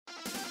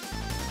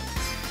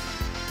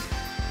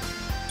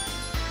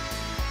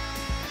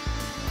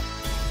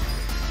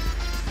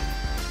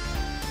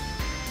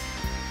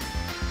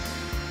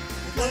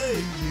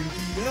Playing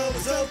Yu-Gi-Oh!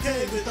 Is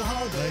okay with the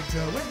Hardleg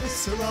Joe and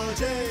Mr.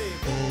 RJ.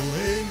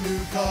 Pulling new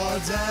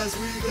cards as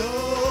we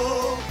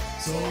go.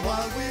 So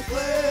while we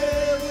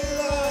play, we'll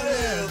not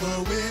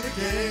ever win a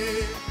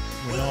game.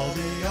 When all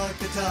the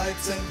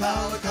archetypes and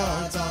power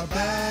cards are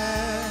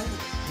banned,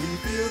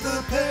 we feel the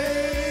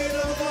pain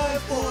of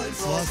 5 points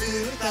lost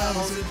in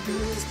 1,000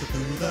 duels. But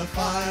through the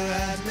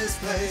fire and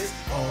misplays,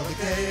 all the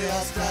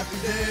chaos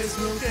drafting days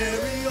will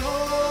carry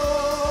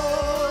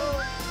on.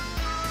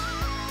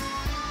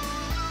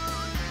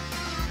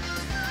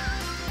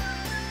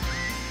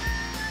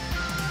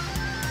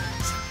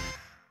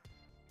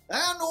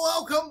 And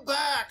welcome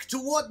back to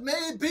what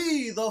may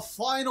be the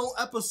final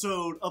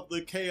episode of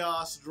the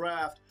Chaos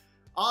Draft.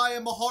 I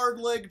am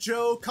Hardleg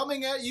Joe,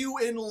 coming at you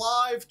in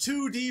live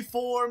 2D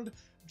formed,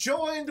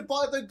 joined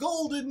by the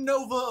Golden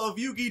Nova of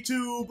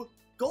YugiTube.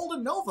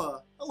 Golden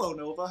Nova. Hello,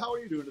 Nova. How are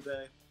you doing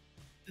today?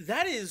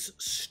 That is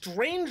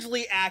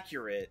strangely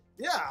accurate.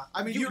 Yeah,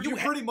 I mean, you're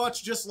pretty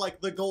much just like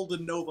the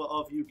Golden Nova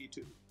of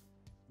YugiTube.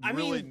 You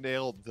really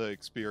nailed the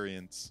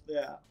experience.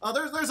 Yeah.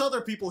 There's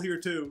other people here,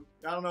 too.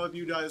 I don't know if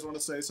you guys want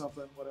to say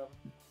something, whatever.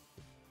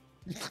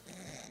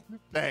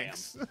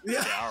 Thanks.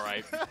 Yeah, all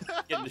right.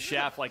 Getting the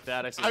shaft like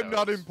that, I see. I'm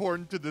not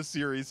important to the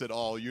series at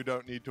all. You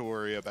don't need to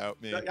worry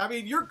about me. I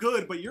mean, you're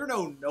good, but you're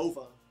no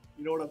Nova.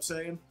 You know what I'm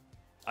saying?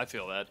 I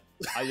feel that.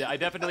 I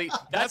definitely.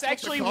 That's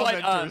actually what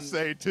commenters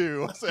say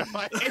too. So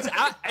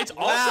it's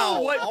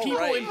also what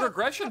people in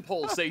progression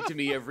polls say to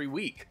me every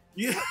week.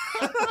 Yeah.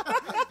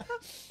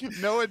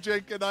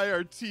 Noajenk and I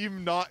are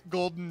team not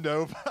Golden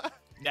Nova.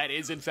 That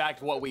is, in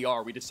fact, what we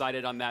are. We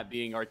decided on that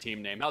being our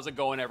team name. How's it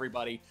going,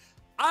 everybody?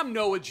 I'm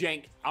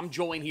Noajenk. I'm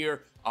joined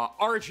here.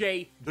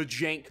 RJ, the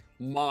Jank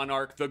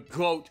Monarch, the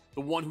GOAT,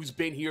 the one who's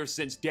been here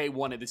since day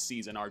one of the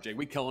season. RJ,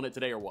 we killing it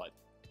today or what?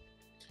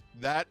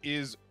 That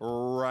is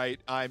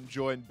right. I'm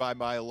joined by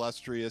my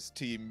illustrious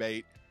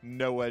teammate,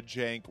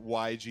 Noajenk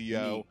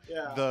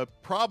yugioh,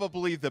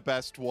 probably the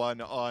best one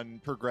on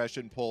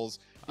progression polls.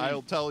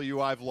 I'll tell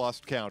you, I've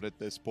lost count at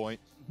this point.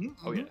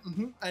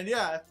 And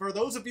yeah, for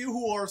those of you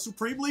who are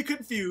supremely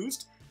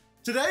confused,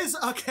 today's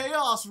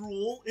chaos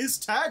rule is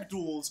tag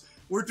duels.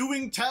 We're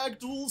doing tag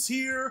duels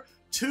here,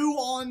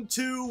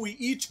 2-on-2. We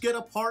each get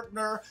a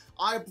partner.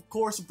 I, of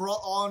course,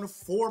 brought on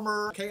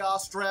former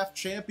Chaos Draft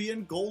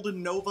champion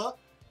Golden Nova,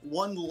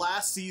 won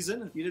last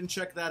season, if you didn't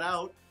check that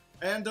out.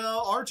 And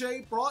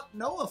RJ brought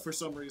Noah for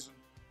some reason.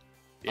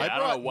 Yeah,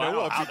 I brought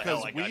Noah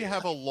because we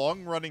have a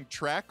long-running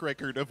track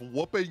record of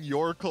whooping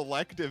your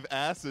collective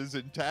asses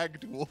in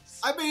tag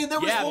duels. I mean, there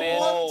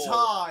was one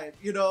time,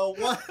 you know,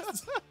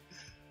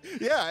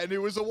 Yeah, and it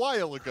was a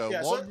while ago,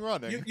 long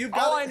running.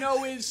 All I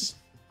know is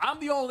I'm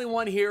the only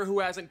one here who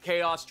hasn't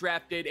chaos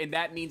drafted, and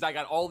that means I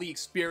got all the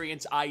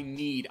experience I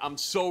need. I'm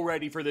so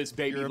ready for this,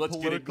 baby. You're Let's a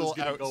get it.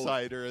 political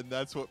outsider, and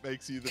that's what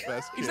makes you the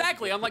best.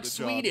 Exactly. I'm like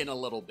Sweden a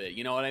little bit.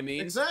 You know what I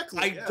mean? Exactly.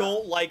 I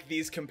don't like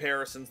these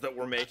comparisons that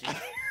we're making.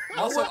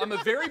 Also, I'm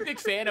a very big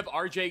fan of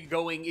RJ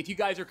going, if you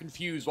guys are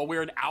confused, while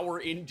we're an hour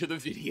into the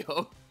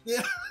video.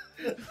 Yeah.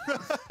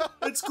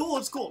 It's cool,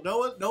 it's cool.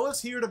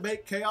 Noah's here to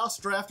make Chaos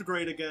Draft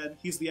great again.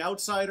 He's the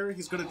outsider.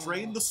 He's going to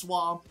drain the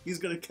swamp. He's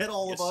going to get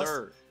all of us.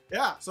 Sir.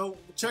 Yeah, so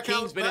check out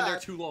King's been in there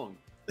too long.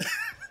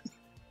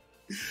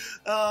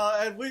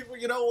 And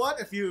you know what?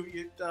 If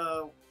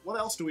what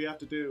else do we have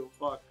to do?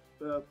 Fuck.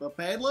 The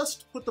ban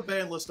list? Put the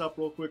ban list up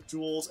real quick,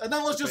 Jules. And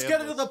then let's just get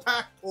into the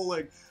pack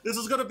pulling. This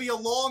is going to be a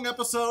long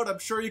episode. I'm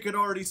sure you can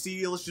already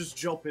see. Let's just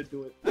jump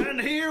into it.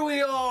 And here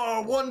we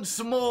are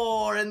once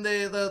more in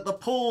the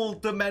pull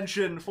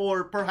dimension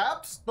for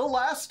perhaps the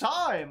last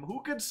time.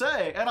 Who could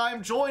say? And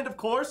I'm joined, of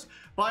course,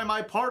 by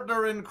my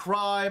partner in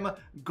crime,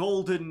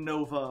 Golden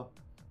Nova.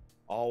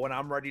 Oh, and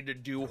I'm ready to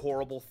do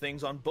horrible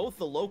things on both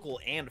the local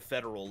and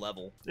federal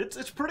level.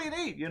 It's pretty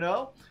neat, you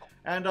know?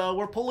 And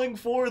we're pulling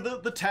for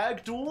the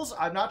tag duels.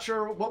 I'm not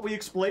sure what we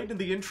explained in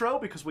the intro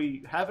because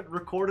we haven't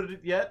recorded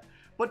it yet.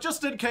 But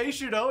just in case,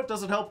 you know, it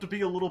doesn't help to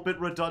be a little bit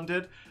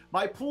redundant.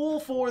 My pool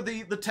for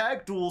the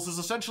tag duels is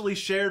essentially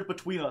shared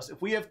between us. If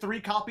we have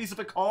 3 copies of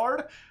a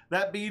card,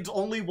 that means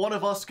only one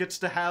of us gets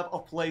to have a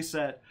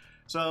playset.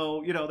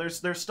 So, you know,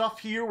 there's stuff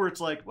here where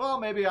it's like, well,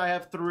 maybe I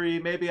have 3,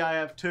 maybe I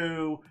have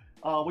 2.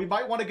 We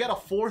might want to get a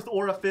 4th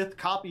or a 5th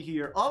copy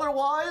here.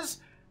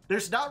 Otherwise,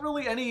 there's not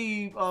really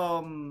any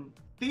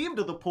theme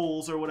to the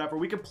pools or whatever.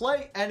 We can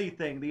play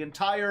anything. The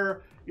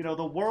entire, you know,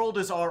 the world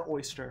is our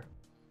oyster.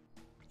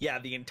 Yeah,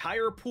 the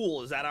entire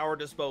pool is at our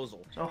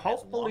disposal. So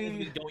hopefully, as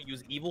long as we don't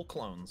use evil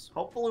clones.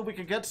 Hopefully we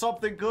can get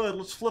something good.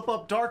 Let's flip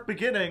up Dark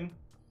Beginning.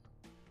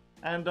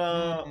 And,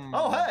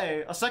 oh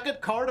hey, a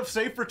second card of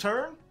Safe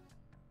Return?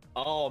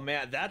 Oh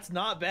man, that's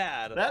not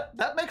bad.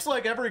 That makes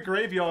like every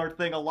graveyard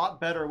thing a lot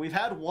better. We've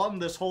had one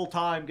this whole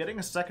time. Getting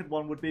a second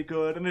one would be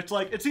good. And it's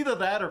like, it's either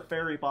that or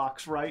Fairy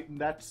Box, right?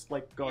 And that's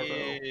like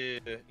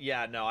Garbo.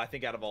 Yeah, no, I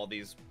think out of all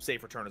these,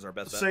 Safe Return is our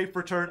best bet. Safe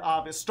Return,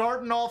 obvious.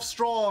 Starting off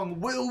strong.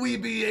 Will we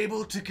be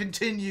able to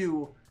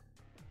continue?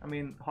 I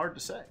mean, hard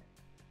to say.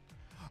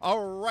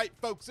 All right,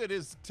 folks, it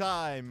is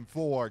time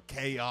for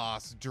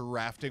Chaos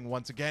Drafting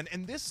once again.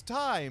 And this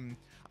time,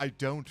 I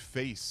don't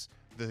face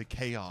the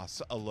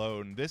chaos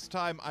alone. This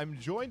time, I'm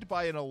joined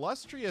by an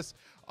illustrious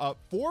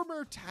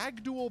former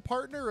tag duel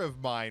partner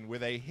of mine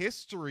with a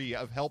history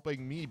of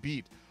helping me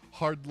beat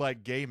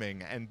Hardleg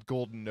Gaming and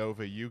Golden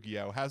Nova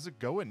Yu-Gi-Oh! How's it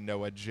going,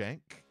 Noajenk?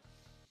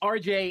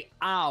 RJ,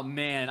 oh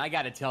man, I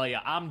gotta tell you,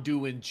 I'm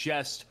doing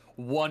just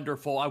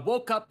wonderful. I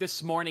woke up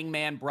this morning,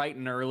 man, bright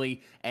and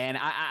early, and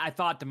I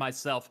thought to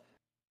myself,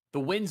 the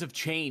winds of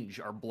change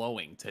are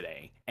blowing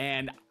today.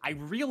 And I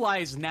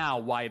realize now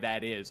why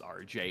that is,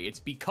 RJ. It's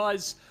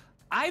because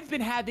I've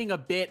been having a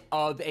bit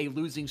of a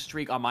losing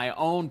streak on my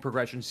own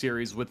progression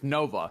series with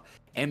Nova,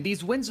 and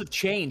these winds of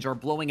change are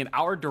blowing in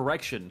our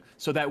direction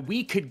so that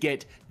we could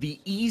get the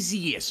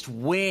easiest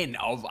win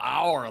of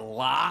our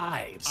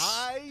lives.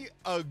 I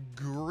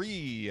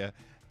agree.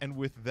 And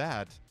with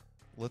that,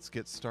 let's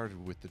get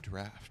started with the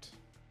draft.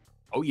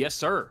 Oh, yes,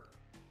 sir.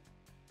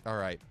 All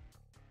right.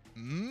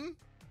 All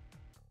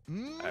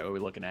right, what are we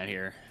looking at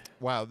here?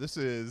 Wow, this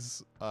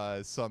is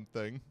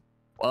something.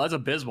 Well, that's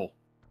abysmal.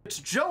 It's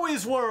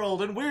Joey's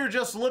world, and we're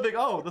just living.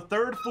 Oh, the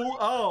third fool.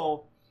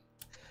 Oh.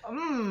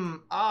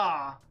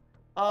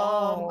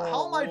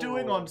 How am I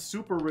doing on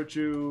Super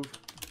Rejuve?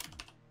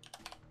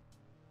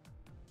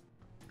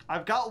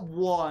 I've got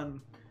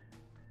one.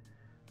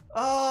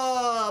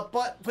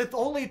 But with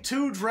only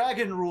 2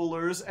 Dragon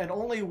Rulers and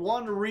only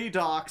 1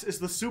 Redox, is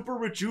the Super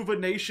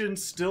Rejuvenation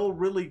still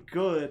really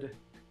good?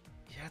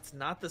 Yeah, it's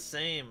not the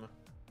same.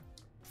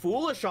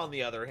 Foolish, on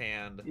the other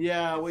hand.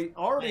 Yeah, we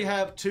already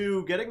have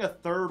 2. Getting a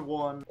third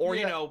one. Or,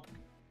 yeah. you know,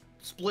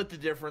 split the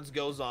difference,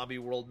 go zombie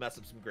world, mess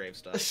up some grave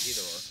stuff.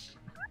 Either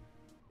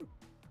or.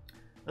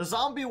 The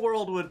zombie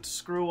world would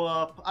screw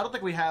up. I don't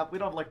think we don't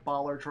have like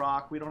Ballard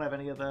Rock. We don't have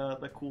any of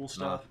the cool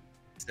stuff.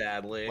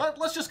 Sadly.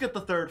 Let's just get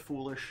the third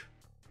Foolish.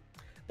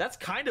 That's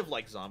kind of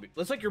like zombie.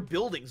 That's like you're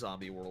building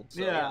zombie world.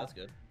 So, yeah, that's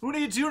good. Who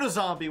needs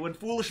Unizombie when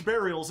Foolish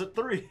Burial's at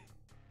 3?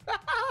 All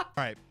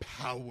right,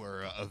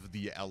 power of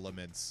the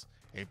elements.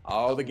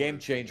 Oh, the game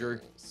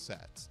changer.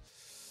 Set.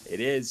 It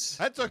is.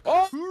 That's a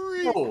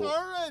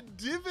Kurikara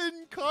Div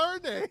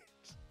Incarnate.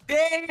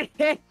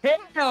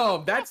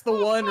 Damn! That's the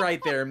one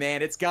right there,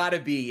 man. It's gotta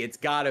be. It's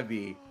gotta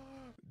be.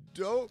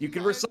 Don't you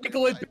can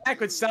recycle it back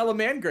with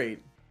Salamangrate.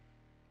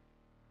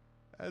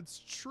 That's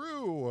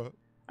true.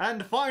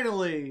 And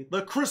finally,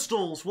 the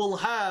crystals will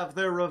have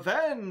their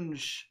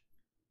revenge.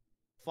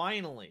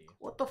 Finally.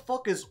 What the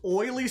fuck is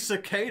Oily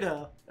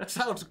Cicada? That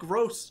sounds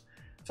gross.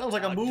 Sounds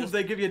like a move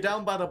they give you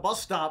down by the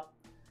bus stop.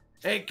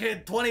 Hey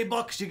kid,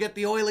 $20, you get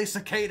the Oily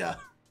Cicada.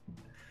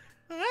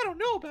 I don't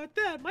know about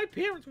that. My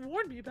parents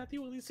warned me about the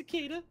Oily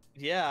Cicada.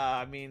 Yeah,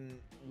 I mean,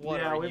 what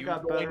yeah, are we've you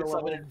got going better to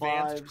some level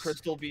advanced 5s.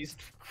 Crystal Beast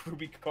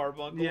Ruby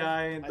Carbuncle? Yeah,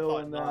 I ain't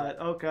doing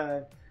that.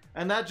 Okay.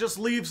 And that just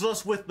leaves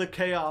us with the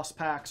Chaos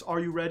Packs. Are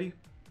you ready?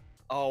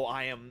 Oh,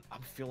 I'm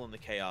feeling the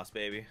chaos,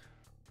 baby.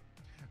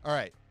 All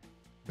right.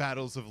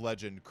 Battles of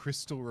Legend,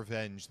 Crystal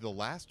Revenge, the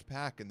last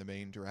pack in the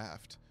main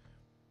draft.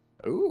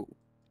 Ooh.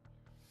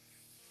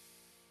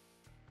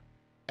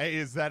 Hey,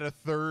 is that a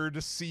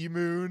third Sea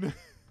Moon?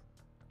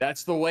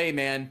 That's the way,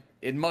 man.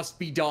 It must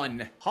be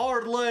done.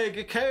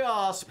 Hardleg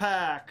Chaos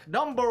Pack.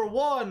 Number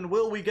 1,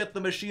 will we get the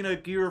Machina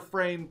Gear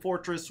Frame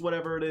Fortress,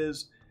 whatever it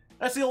is.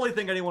 That's the only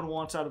thing anyone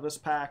wants out of this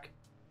pack.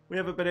 We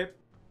haven't been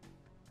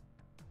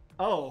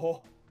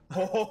Oh.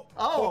 Oh.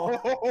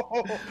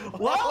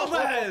 Well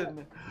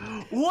then!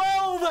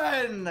 Well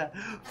then!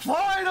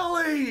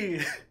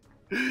 Finally!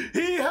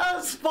 He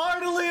has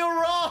finally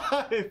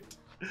arrived!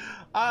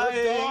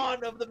 The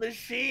dawn of the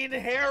Machine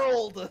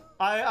Herald!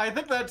 I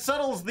think that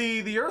settles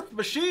the Earth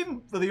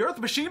Machine. The Earth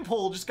Machine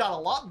pool just got a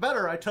lot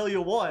better, I tell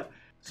you what.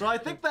 So I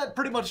think that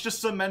pretty much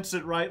just cements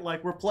it, right?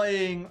 Like, we're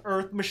playing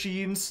Earth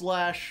Machine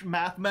 /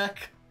 Math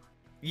Mech.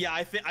 Yeah,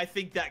 I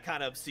think that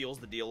kind of seals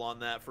the deal on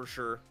that for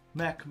sure.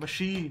 Mech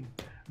Machine.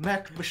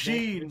 Mech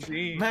Machine.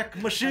 Mech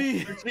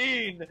Machine. Mech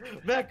Machine.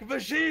 Mech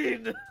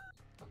Machine.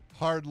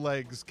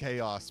 Hardleg's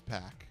Chaos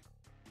Pack.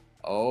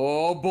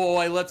 Oh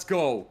boy, let's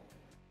go.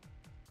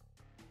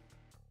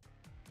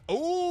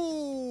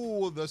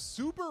 Oh, the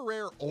super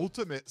rare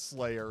Ultimate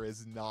Slayer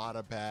is not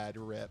a bad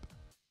rip.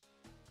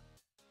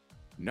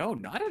 No,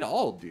 not at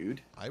all,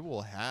 dude. I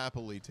will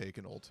happily take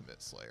an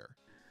Ultimate Slayer.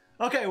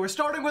 Okay, we're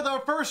starting with our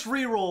first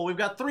reroll. We've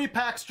got 3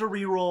 packs to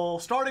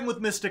reroll, starting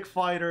with Mystic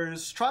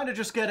Fighters, trying to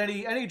just get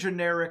any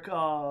generic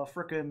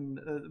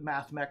frickin'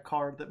 Math Mech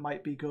card that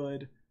might be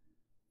good.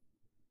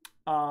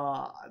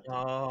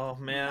 Oh,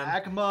 man.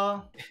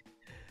 Magma.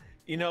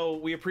 You know,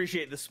 we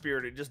appreciate the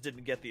spirit, it just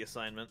didn't get the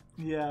assignment.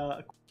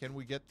 Yeah. Can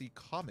we get the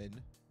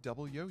common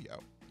double yo-yo?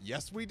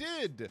 Yes, we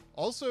did!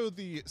 Also,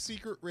 the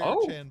secret rare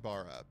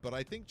Chanbara, but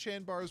I think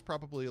Chanbara is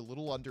probably a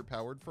little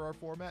underpowered for our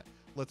format.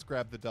 Let's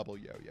grab the double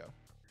yo-yo.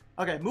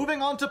 Okay,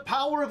 moving on to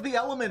Power of the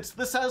Elements.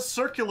 This has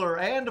Circular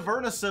and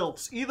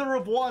Vernisylphs. Either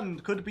of one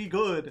could be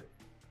good.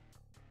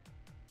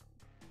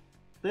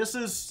 This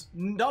is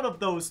none of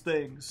those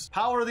things.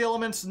 Power of the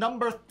Elements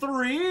number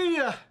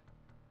 3.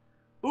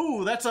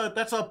 Ooh, that's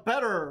a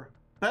better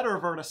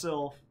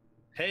Vernisylph.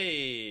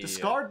 Hey.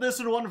 Discard this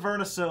and 1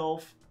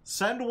 Vernisylph.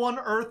 Send 1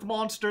 Earth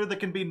monster that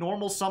can be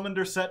normal summoned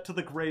or set to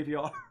the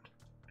graveyard.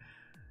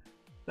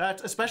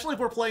 That, especially if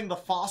we're playing the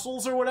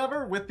fossils or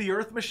whatever with the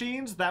Earth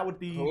machines, that would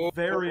be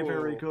very,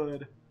 very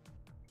good.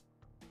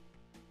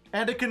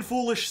 And it can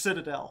Foolish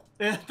Citadel.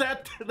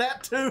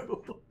 that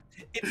too.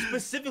 It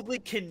specifically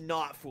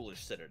cannot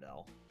Foolish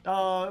Citadel.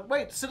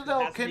 Wait,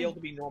 Citadel can be able to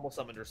be normal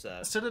summoner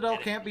set. Citadel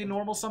can't be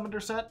normal summoner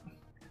set?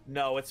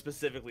 No, it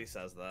specifically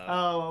says that.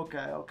 Oh,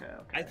 okay.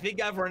 I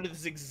think I've run into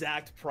this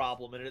exact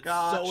problem, and it's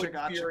so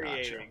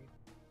infuriating.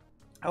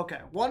 Okay,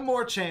 one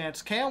more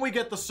chance. Can we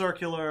get the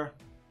circular?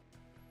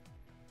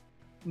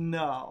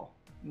 No.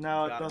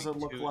 No, it doesn't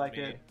look like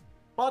it.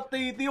 But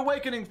the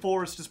Awakening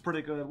Forest is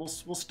pretty good. We'll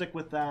stick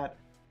with that.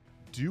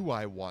 Do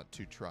I want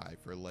to try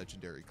for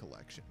Legendary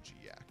Collection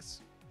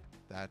GX?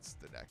 That's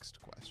the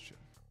next question.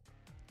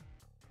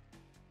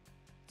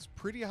 It's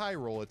pretty high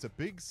roll. It's a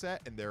big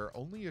set, and there are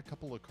only a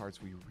couple of cards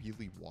we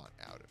really want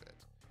out of it.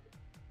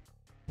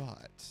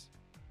 But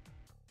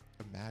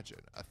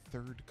imagine a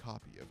third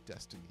copy of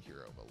Destiny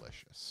Hero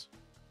Malicious.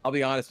 I'll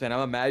be honest, man.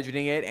 I'm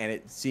imagining it, and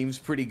it seems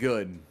pretty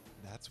good.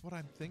 That's what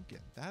I'm thinking.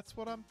 That's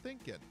what I'm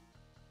thinking.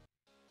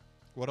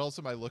 What else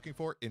am I looking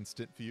for?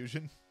 Instant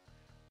Fusion.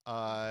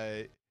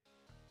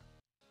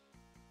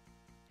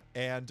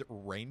 And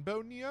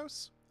Rainbow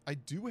Neos. I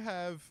do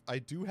have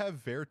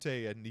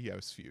Verte and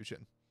Neos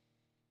Fusion.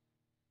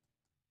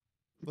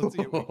 Let's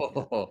see.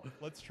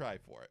 Let's try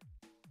for it.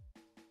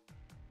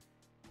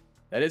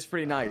 That is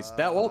pretty nice.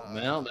 That's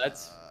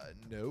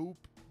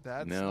nope.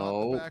 That's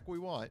not the pack we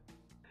want.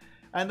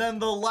 And then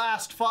the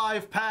last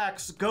 5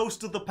 packs,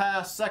 Ghost of the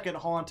Past, Second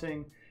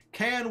Haunting.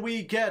 Can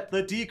we get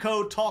the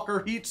Decode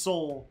Talker Heat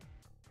Soul?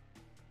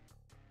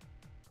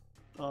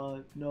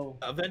 No.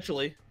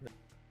 Eventually.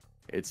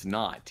 It's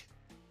not.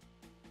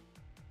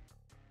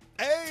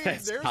 Hey,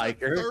 there's a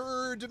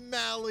third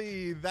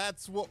Mally.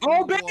 That's what.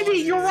 Oh, baby,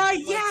 you're right.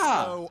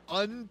 Yeah. So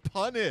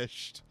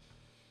unpunished.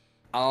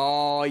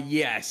 Oh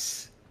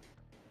yes.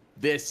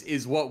 This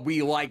is what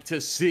we like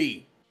to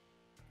see.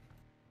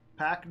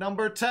 Pack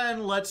number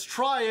 10. Let's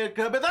try it.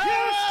 Yes!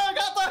 I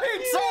got the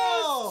Heat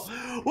Soul.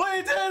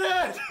 We did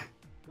it.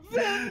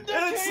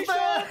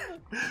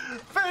 Vindication!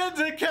 It's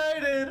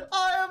vindicated.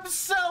 I am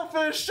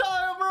selfish.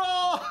 I am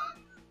wrong.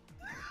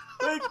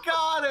 We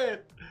got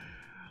it.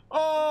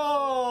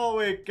 Oh,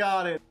 we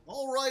got it.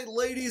 All right,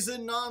 ladies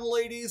and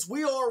non-ladies,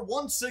 we are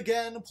once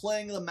again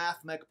playing the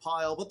Mathmech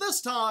pile, but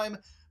this time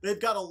they've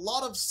got a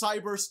lot of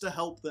cybers to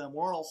help them.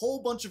 We're on a whole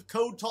bunch of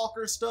Code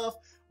Talker stuff.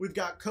 We've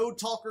got Code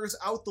Talkers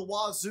out the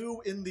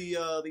wazoo in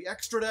the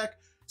extra deck,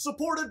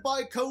 supported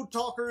by Code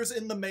Talkers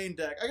in the main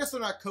deck. I guess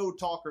they're not Code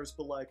Talkers,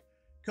 but like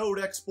Code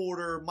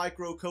Exporter,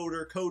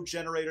 Microcoder, Code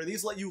Generator.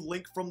 These let you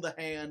link from the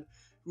hand.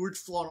 We're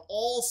on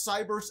all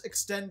Cybers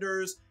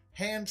extenders,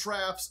 hand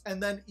traps,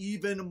 and then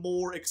even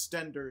more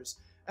extenders.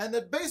 And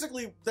that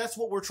basically, that's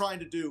what we're trying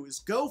to do, is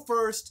go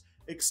first,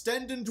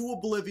 extend into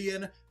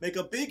oblivion, make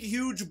a big,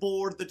 huge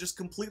board that just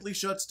completely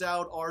shuts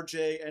down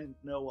RJ and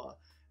Noah.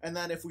 And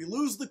then if we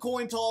lose the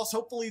coin toss,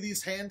 hopefully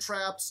these hand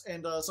traps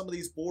and some of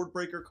these board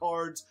breaker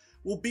cards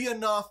will be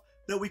enough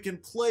that we can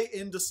play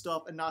into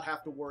stuff and not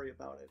have to worry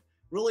about it.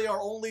 Really,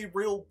 our only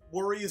real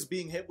worry is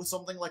being hit with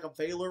something like a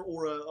Veiler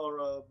or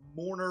a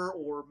Mourner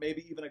or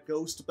maybe even a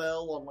Ghost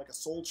Bell on like a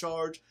Soul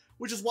Charge,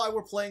 which is why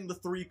we're playing the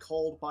 3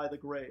 Called by the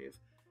Grave.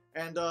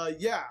 And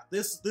yeah,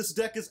 this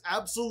deck is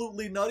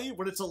absolutely nutty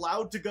when it's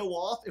allowed to go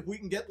off. If we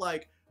can get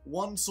like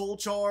 1 Soul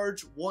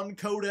Charge, 1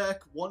 Codec,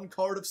 1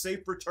 card of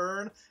Safe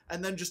Return,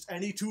 and then just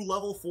any 2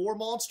 level 4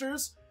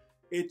 monsters,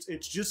 it's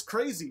just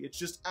crazy. It's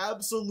just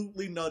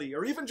absolutely nutty.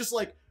 Or even just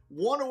like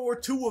 1 or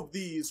 2 of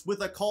these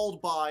with a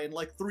Called By and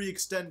like 3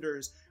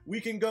 extenders, we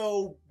can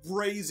go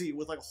brazy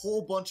with like a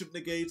whole bunch of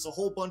negates, a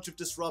whole bunch of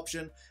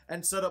disruption,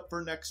 and set up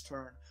for next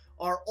turn.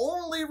 Our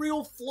only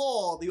real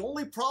flaw, the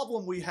only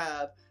problem we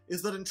have,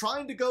 is that in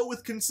trying to go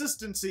with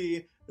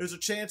consistency, there's a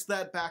chance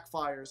that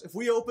backfires. If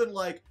we open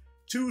like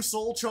 2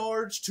 Soul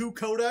Charge, 2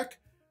 Codec,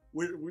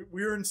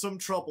 we're in some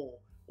trouble.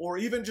 Or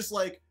even just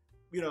like,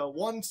 you know,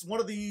 one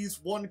of these,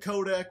 1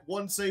 Codec,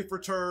 1 Safe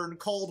Return,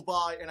 Called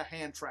By, and a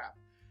hand trap.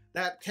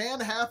 That can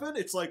happen.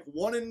 It's like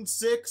 1 in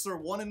 6 or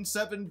 1 in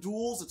 7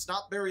 duels. It's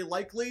not very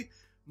likely.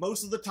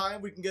 Most of the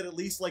time we can get at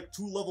least like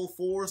 2 level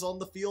 4s on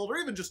the field, or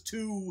even just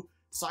 2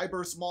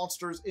 Cybers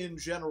monsters in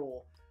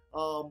general.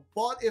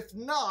 But if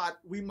not,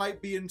 we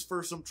might be in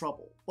for some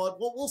trouble. But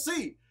we'll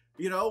see.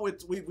 You know,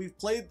 we've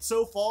played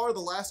so far. The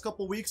last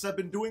couple weeks I've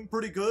been doing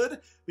pretty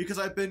good because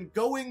I've been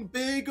going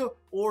big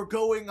or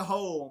going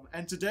home.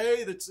 And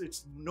today,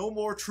 it's no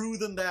more true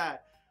than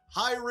that.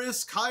 High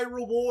risk, high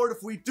reward.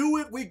 If we do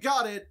it, we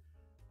got it.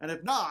 And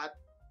if not,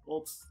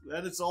 well,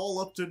 then it's all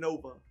up to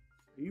Nova.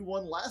 He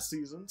won last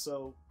season,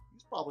 so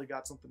he's probably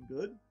got something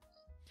good.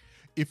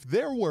 If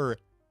there were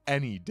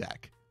any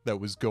deck that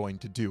was going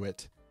to do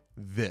it,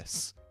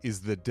 this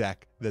is the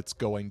deck that's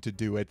going to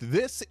do it.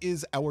 This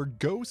is our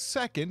go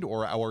second,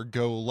 or our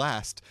go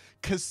last,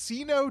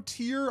 Casino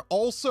tier,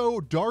 also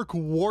Dark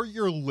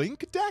Warrior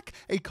Link deck,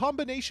 a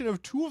combination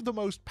of two of the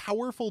most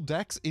powerful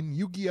decks in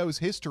Yu-Gi-Oh's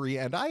history,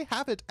 and I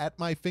have it at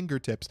my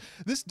fingertips.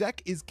 This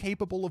deck is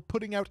capable of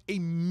putting out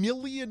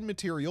 1,000,000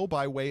 material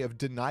by way of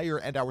Denier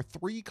and our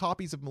 3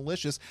 copies of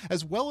Malicious,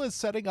 as well as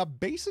setting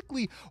up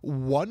basically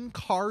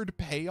 1-card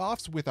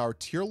payoffs with our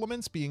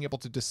Tearlaments, being able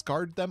to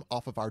discard them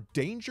off of our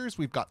Dangers.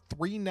 We've got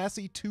 3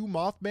 Nessie, 2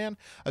 Mothman,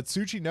 a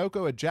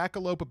Tsuchinoko, a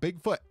Jackalope, a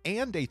Bigfoot,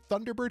 and a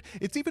Thunderbird.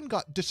 It's even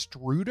got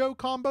Destrudo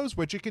combos,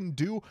 which it can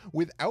do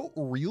without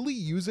really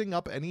using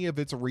up any of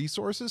its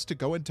resources to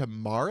go into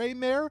Mare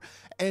Mare.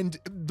 And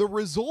the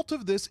result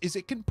of this is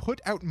it can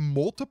put out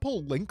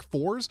multiple Link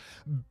 4s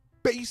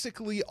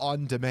basically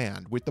on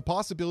demand, with the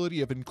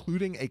possibility of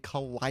including a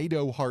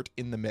Kaleido Heart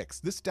in the mix.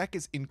 This deck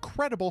is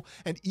incredible,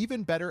 and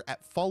even better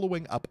at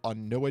following up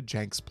on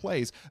Noajenk's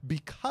plays,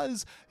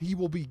 because he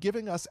will be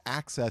giving us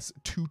access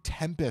to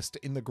Tempest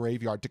in the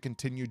graveyard to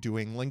continue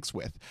doing links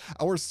with.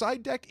 Our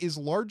side deck is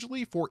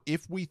largely for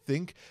if we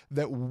think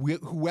that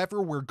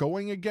whoever we're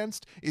going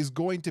against is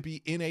going to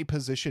be in a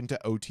position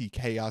to OT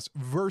Chaos,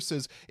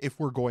 versus if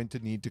we're going to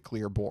need to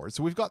clear boards.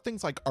 So we've got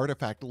things like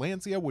Artifact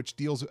Lancia, which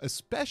deals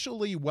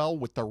especially well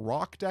with the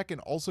Rock deck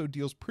and also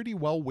deals pretty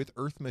well with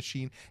Earth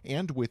Machine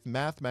and with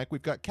Mathmech. We've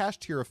got Cash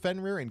Tier of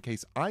Fenrir in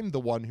case I'm the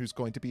one who's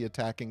going to be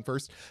attacking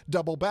first,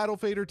 Double Battle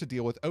Fader to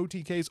deal with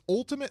OTKs,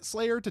 Ultimate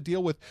Slayer to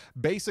deal with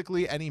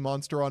basically any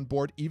monster on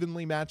board,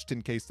 evenly matched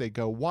in case they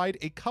go wide,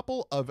 a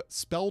couple of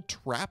Spell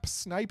Trap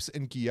Snipes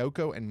in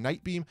Gyoko and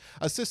Nightbeam,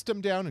 a System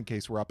Down in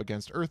case we're up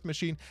against Earth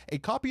Machine, a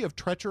copy of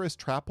Treacherous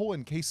Trap Hole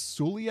in case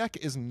Suliek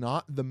is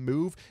not the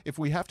move. If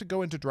we have to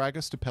go into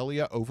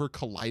Dragostapelia over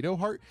Kaleido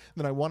Heart,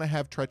 then I want to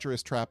have Treacherous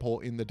Trap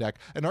Hole in the deck.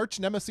 An Arch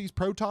Nemesis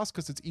Protoss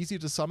because it's easy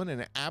to summon and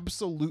it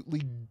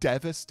absolutely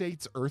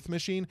devastates Earth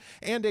Machine,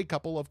 and a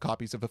couple of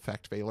copies of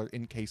Effect Veiler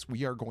in case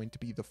we are going to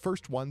be the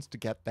first ones to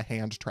get the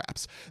hand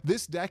traps.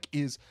 This deck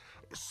is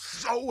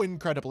so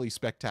incredibly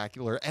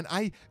spectacular, and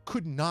I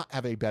could not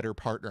have a better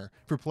partner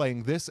for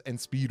playing this and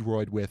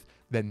Speedroid with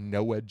than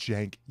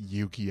Noajenk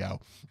Yu-Gi-Oh.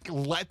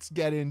 Let's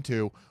get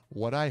into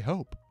what I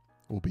hope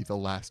will be the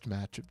last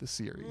match of the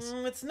series.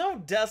 It's no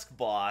desk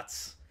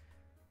bots,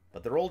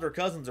 but their older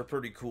cousins are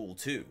pretty cool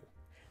too.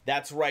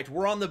 That's right,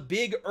 we're on the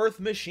big Earth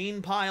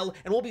Machine pile,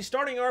 and we'll be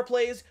starting our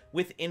plays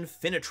with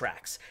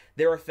Infinitrax.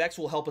 Their effects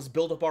will help us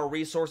build up our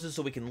resources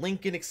so we can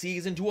link and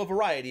Xyz into a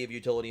variety of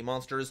utility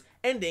monsters,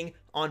 ending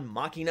on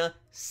Machina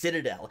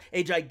Citadel,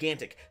 a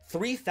gigantic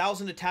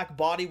 3,000 attack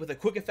body with a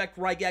quick effect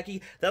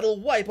Raigeki that'll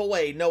wipe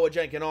away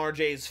Noajenk and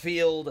RJ's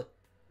field.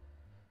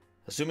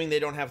 Assuming they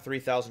don't have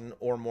 3,000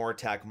 or more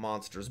attack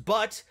monsters,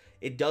 but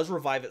it does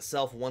revive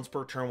itself once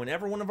per turn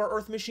whenever one of our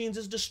Earth Machines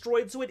is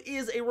destroyed, so it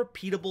is a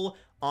repeatable,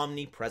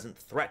 omnipresent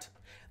threat.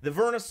 The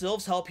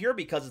Vernisylphs help here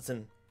because it's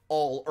an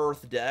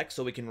all-Earth deck,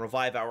 so we can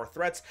revive our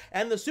threats,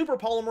 and the Super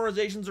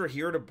Polymerizations are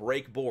here to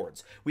break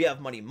boards. We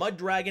have Money Mud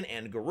Dragon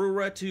and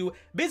Garura to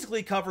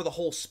basically cover the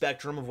whole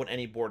spectrum of what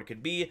any board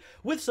could be,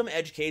 with some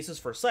edge cases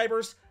for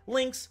Cybers,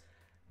 Lynx,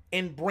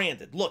 and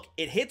Branded. Look,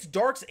 it hits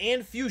Darks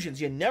and Fusions.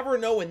 You never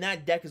know when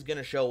that deck is going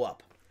to show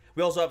up.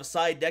 We also have a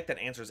side deck that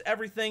answers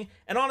everything,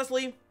 and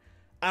honestly,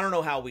 I don't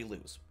know how we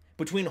lose.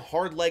 Between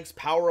Hardleg's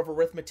Power of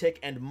Arithmetic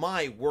and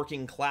my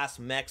working class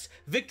mechs,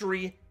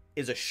 victory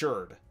is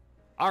assured.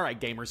 Alright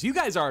gamers, you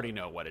guys already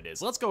know what it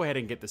is. Let's go ahead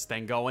and get this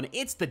thing going.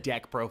 It's the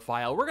deck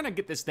profile. We're gonna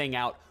get this thing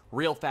out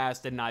real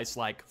fast and nice,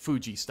 like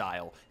Fuji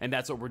style. And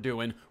that's what we're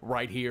doing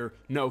right here.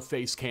 No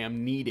face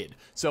cam needed.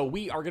 So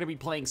we are going to be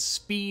playing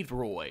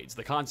Speedroids.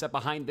 The concept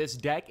behind this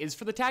deck is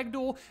for the tag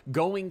duel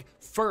going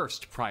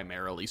first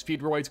primarily.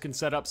 Speedroids can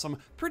set up some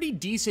pretty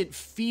decent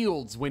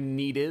fields when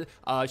needed.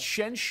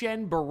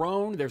 Shen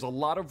Barone, there's a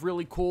lot of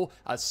really cool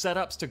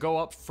setups to go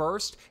up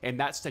first, and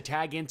that's to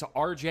tag into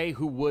RJ,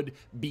 who would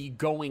be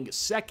going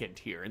second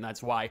here. And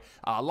that's why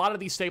a lot of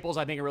these staples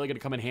I think are really going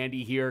to come in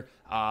handy here,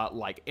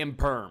 like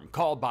Imperm,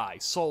 Call By,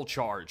 Soul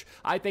Charge.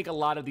 I think a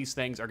lot of these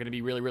things are going to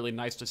be really, really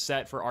nice to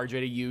set for RJ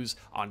to use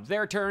on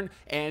their turn,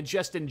 and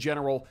just in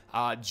general,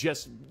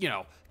 just, you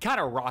know, kind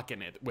of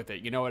rocking it with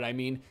it, you know what I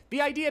mean?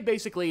 The idea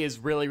basically is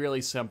really,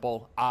 really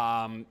simple.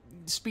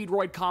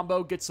 Speedroid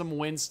combo, get some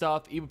win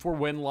stuff, even if we're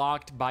win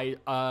locked by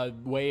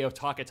way of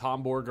Taka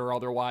Tomborg or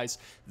otherwise.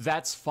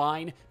 That's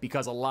fine,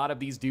 because a lot of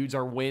these dudes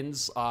are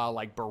wins,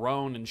 like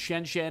Barone and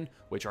Shen,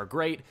 which are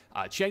great.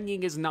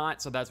 Chengying is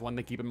not, so that's one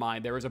to keep in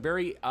mind. There is a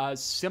very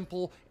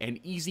simple and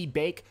easy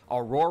bake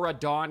Aurora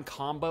Dawn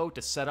combo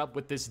to set up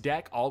with this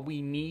deck. All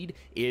we need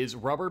is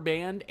Rubber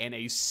Band and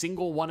a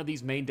single one of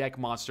these main deck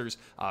monsters,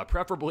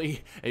 preferably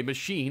a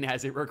machine,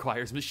 as it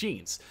requires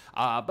machines.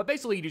 But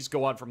basically, you just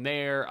go on from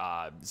there,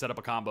 set up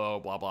a combo,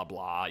 blah, blah,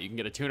 blah. You can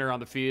get a tuner on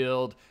the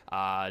field,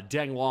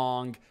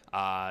 Denglong,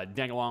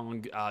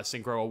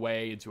 synchro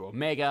away into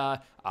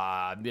Omega.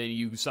 Then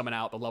you summon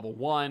out the level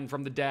 1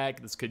 from the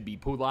deck. This could be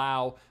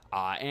Pulau.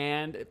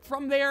 And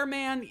from there,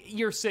 man,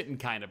 you're sitting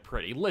kind of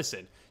pretty.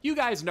 Listen, you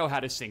guys know how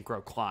to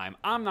synchro climb.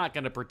 I'm not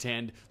going to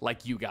pretend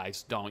like you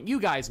guys don't. You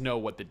guys know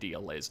what the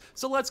deal is.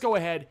 So let's go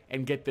ahead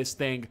and get this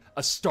thing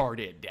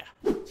started.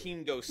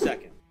 Team goes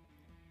second.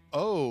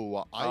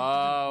 Oh,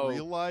 I didn't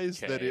realize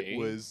that it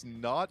was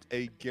not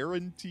a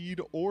guaranteed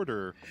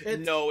order.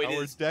 No, it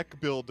Our is. deck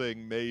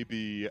building may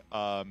be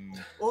Well,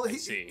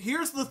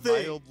 here's the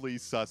thing. mildly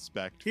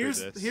suspect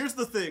Here's for this.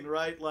 the thing,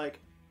 right?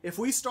 Like, if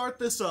we start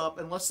this up,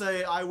 and let's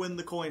say I win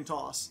the coin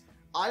toss,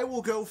 I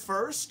will go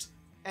first,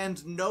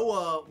 and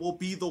Noah will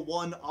be the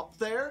one up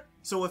there.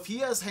 So if he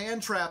has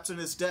hand traps in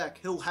his deck,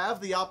 he'll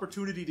have the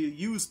opportunity to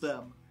use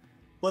them.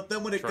 But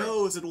then when it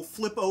goes, it'll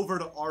flip over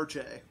to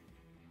RJ.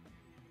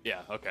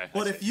 Yeah, okay.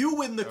 But if you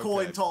win the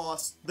coin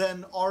toss,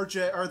 then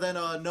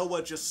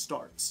Noah just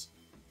starts.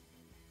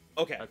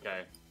 Okay.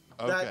 Okay.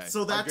 That's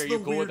RJ, the you cool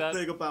with weird that?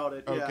 thing about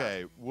it.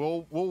 Okay,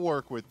 we'll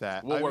work with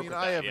that.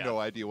 I have yeah. no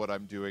idea what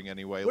I'm doing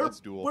anyway. We're, Let's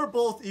duel. We're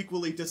both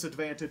equally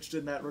disadvantaged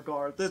in that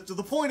regard. The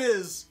point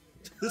is,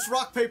 this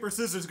rock, paper,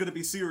 scissors is going to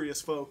be serious,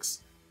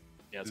 folks.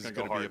 Yeah, it's This is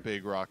going to going go to be a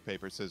hard. big rock,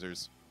 paper,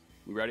 scissors.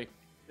 We ready?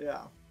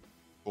 Yeah.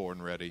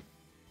 Born ready.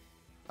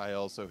 I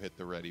also hit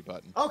the ready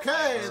button.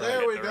 Okay,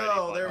 there we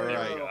go. There we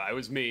Alright. go. It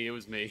was me. It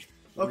was me.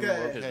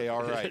 Okay. Okay,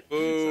 all right.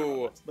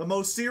 Ooh. The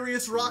most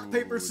serious rock,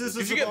 paper,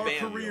 scissors You of get our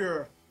banned,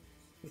 career.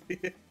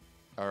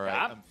 All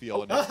right, Yep. I'm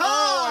feeling it. Aha!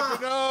 Oh, I've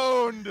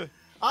been owned!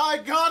 I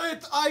got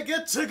it! I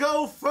get to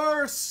go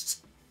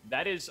first!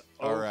 That is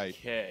okay. All right.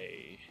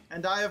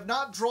 And I have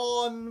not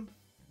drawn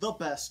the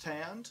best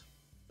hand.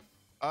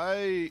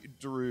 I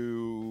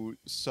drew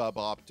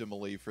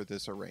suboptimally for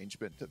this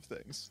arrangement of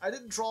things. I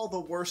didn't draw the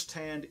worst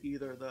hand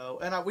either, though.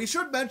 And we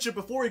should mention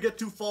before we get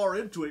too far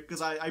into it,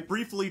 because I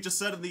briefly just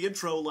said in the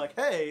intro, like,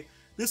 hey,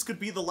 this could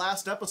be the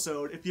last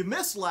episode. If you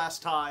missed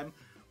last time,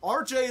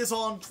 RJ is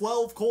on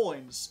 12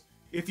 coins.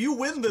 If you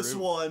win this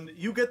one,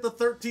 you get the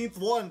 13th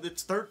one.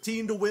 It's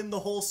 13 to win the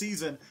whole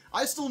season.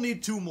 I still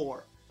need 2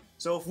 more.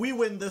 So if we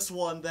win this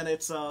one, then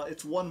it's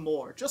 1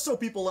 more. Just so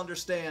people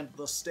understand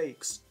the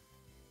stakes.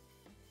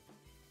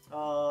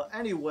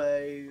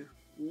 Anyway,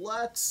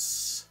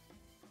 let's...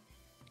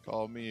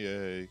 Call me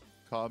a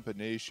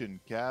combination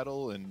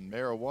cattle and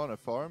marijuana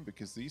farm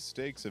because these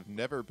stakes have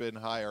never been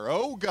higher.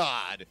 Oh,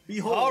 God!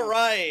 Behold. All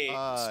right.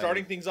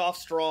 Starting things off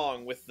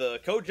strong with the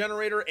code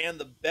generator and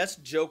the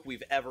best joke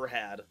we've ever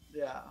had.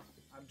 Yeah,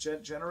 I'm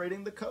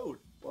generating the code.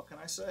 What can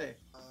I say?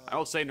 I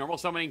will say normal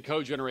summoning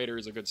code generator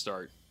is a good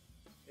start.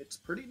 It's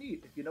pretty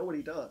neat if you know what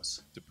he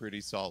does. It's a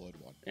pretty solid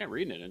one. Yeah,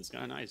 reading it, it's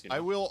kind of nice. You know? I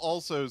will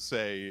also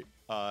say,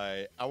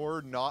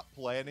 our not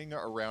planning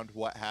around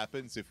what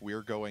happens if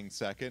we're going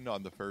second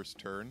on the first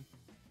turn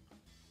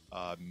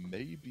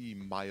may be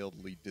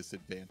mildly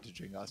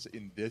disadvantaging us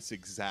in this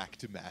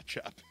exact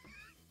matchup.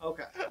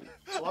 Okay,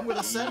 so I'm going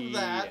to send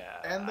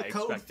that and the I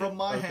code expected. from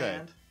my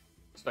hand.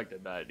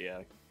 Expected that,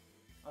 yeah.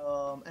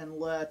 And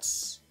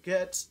let's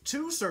get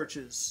 2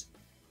 searches.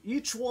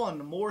 Each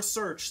one more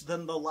search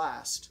than the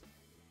last.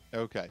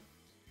 Okay,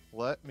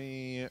 let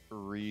me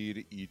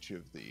read each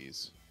of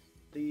these.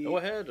 The Go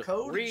ahead,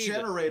 code read.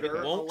 generator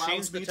It won't change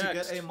allows the me to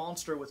text. get a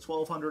monster with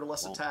 1200 or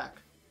less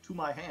attack to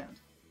my hand.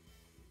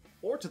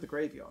 Or to the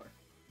graveyard.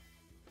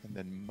 And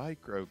then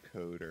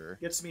microcoder.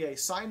 Gets me a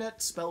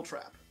Signet spell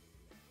trap.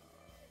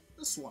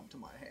 This one to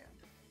my hand.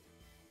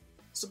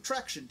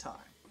 Subtraction time.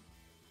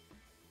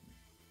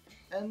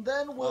 And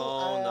then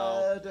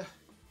we'll add...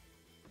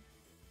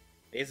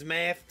 It's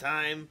math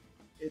time.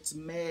 It's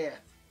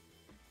math.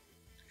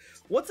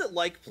 What's it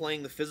like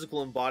playing the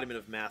physical embodiment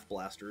of Math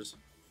Blasters?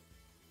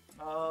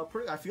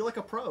 I feel like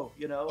a pro,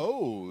 you know?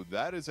 Oh,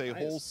 that is a Nice.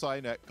 whole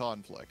Signet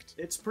conflict.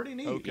 It's pretty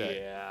neat.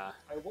 Okay. Yeah.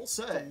 I will It's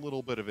say. a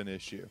little bit of an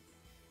issue.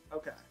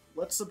 Okay,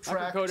 let's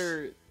subtract...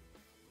 Microcoder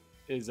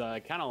is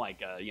kind of like,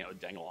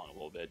 dangle on a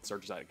little bit.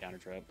 Searches out a counter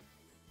trap.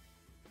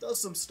 Does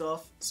some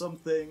stuff, some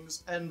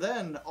things, and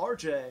then,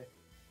 RJ,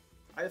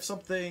 I have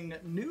something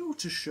new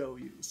to show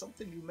you.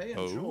 Something you may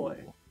enjoy.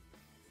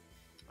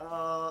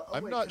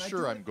 I'm wait, not can I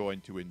sure do I'm it?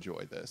 going to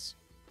enjoy this.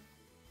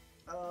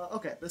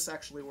 Okay, this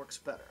actually works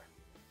better.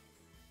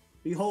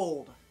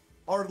 Behold,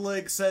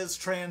 Hardleg says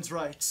trans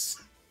rights.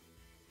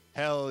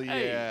 Hell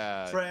Hey.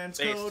 yeah. Trans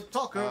based. code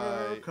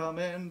talker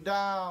coming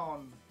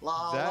down. La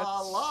la That's-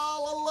 la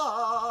la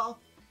la.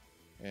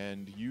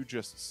 And you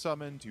just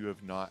summoned, you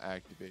have not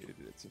activated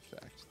its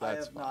effect. I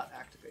That's have fine. not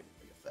activated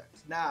the effect.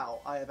 Now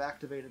I have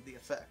activated the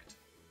effect.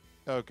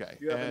 Okay,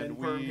 You have an and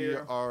infirm we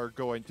here? are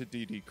going to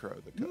DD Crow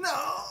the code. No!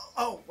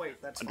 Oh,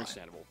 wait, that's fine.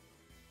 Understandable.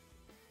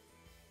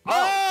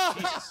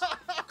 Oh!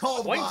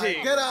 Called by.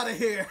 Pointing. Get out of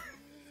here.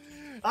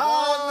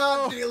 I'm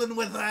not dealing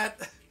with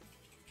that.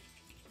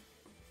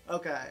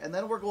 Okay, and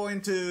then we're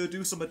going to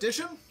do some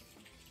addition.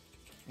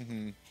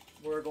 Mm-hmm.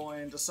 We're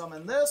going to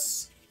summon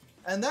this.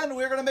 And then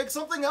we're going to make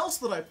something else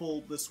that I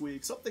pulled this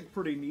week. Something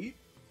pretty neat.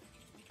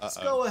 Let's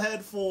go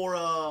ahead for,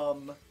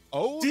 Oh,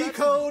 that's a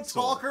Decode Heat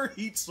Soul. Talker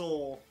Heat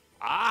Soul.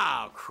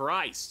 Ah,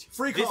 Christ.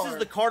 Free This card. is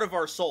the card of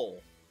our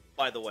soul,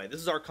 by the way.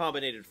 This is our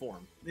combinated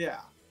form. Yeah.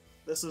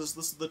 This is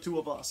the two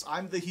of us.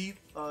 I'm the heat,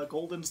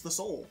 Golden's the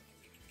soul.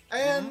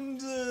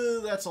 And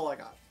that's all I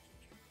got.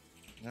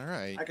 All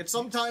right. I could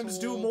sometimes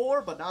do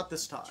more, but not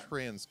this time.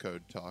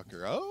 Transcode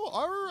talker. Oh,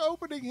 our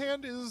opening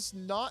hand is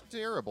not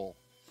terrible.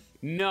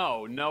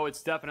 No,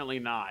 it's definitely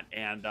not.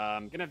 And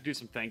I'm going to have to do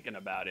some thinking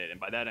about it. And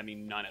by that, I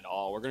mean none at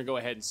all. We're going to go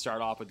ahead and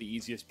start off with the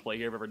easiest play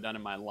here I've ever done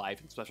in my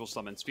life and special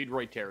summon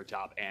Speedroid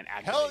Terrortop and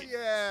activate Hell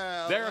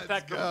yeah! their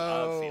effect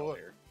of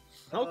failure.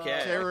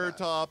 Okay. Terror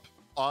top,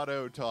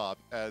 auto top,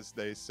 as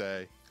they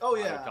say. Oh,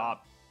 yeah.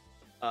 Top.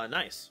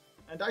 Nice.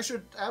 And I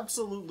should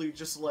absolutely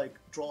just, like,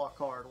 draw a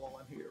card while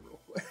I'm here real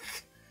quick.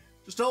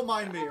 Just don't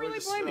mind me. I don't really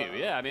blame you.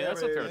 Yeah, I mean,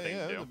 that's a fair thing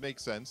to do. That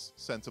makes sense.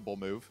 Sensible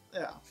move.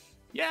 Yeah.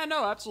 Yeah,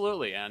 no,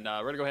 absolutely. And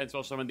we're going to go ahead and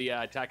special summon the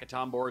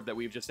Attack-a-Tom board that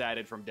we've just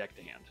added from deck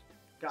to hand.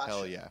 Gotcha.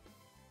 Hell yeah.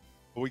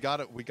 But we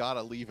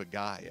gotta leave a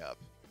guy up.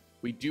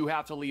 We do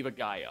have to leave a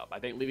guy up. I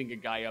think leaving a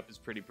guy up is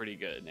pretty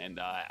good. And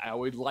I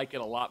would like it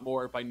a lot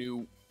more if I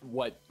knew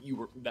what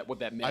that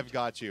meant. I've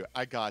got you.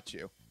 I got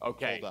you.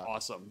 Okay, Hold on.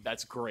 Awesome.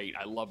 That's great.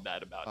 I love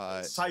that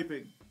about this.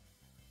 Typing.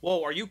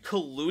 Whoa, are you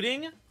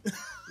colluding?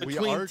 We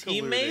Between are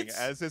teammates?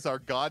 colluding, as is our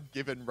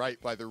God-given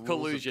right by the rules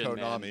Collusion, of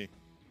Konami.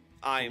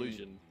 man.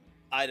 Collusion.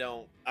 I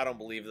don't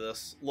believe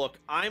this. Look,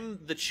 I'm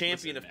the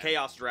champion Listen, of man.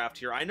 Chaos Draft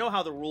here. I know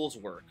how the rules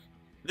work.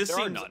 This There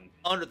are seems none.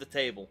 under the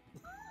table.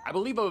 I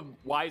believe a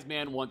wise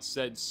man once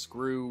said,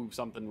 screw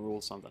something, rule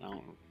something. I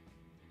don't know.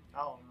 I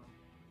don't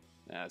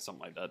know. Yeah,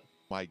 something like that.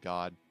 My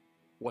God.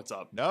 What's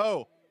up?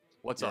 No!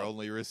 What's You're up?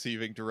 only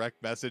receiving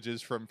direct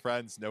messages from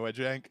friends,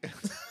 Noajenk.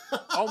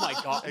 Oh my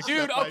God.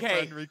 Dude, Accept my okay.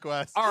 friend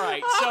request. All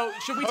right, so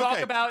should we talk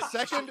Okay, about...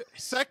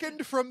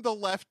 second from the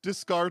left,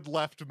 discard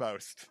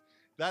leftmost.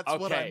 That's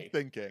what I'm Okay.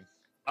 thinking.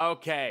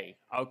 Okay,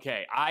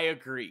 I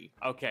agree.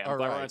 Okay, I'm All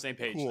glad we're right, on the same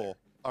page cool. there.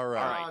 All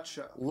right. All right.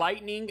 Gotcha.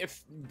 Lightning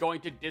if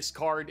going to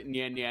discard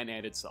Nyan Nyan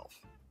and itself.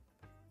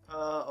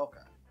 Okay.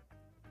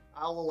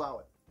 I'll allow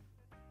it.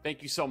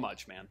 Thank you so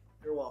much, man.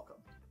 You're welcome.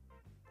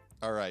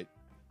 All right.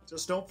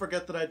 Just don't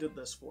forget that I did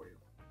this for you.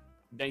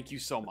 Thank you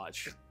so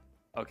much.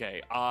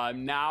 Okay,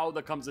 now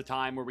there comes the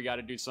time where we got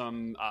to do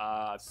some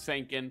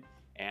thinking,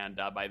 and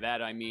by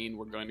that I mean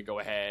we're going to go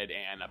ahead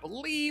and I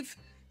believe,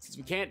 since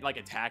we can't like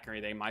attack or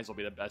anything, might as well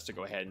be the best to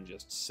go ahead and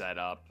just set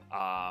up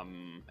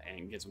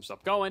and get some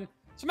stuff going.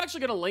 So I'm actually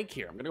going to link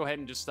here. I'm going to go ahead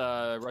and just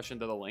rush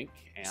into the link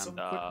and Some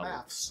quick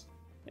maths.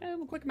 Yeah,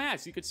 quick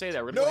maths. You could say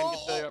that. We're going to go ahead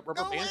and get the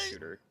rubber band wait.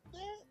 shooter.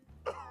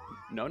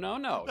 No.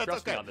 That's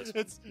Trust okay. me on this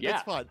one.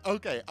 It's fine.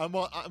 Okay,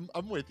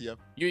 I'm with you.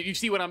 You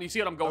see what I'm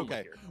going with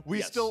Okay. here. We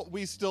Yes.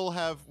 still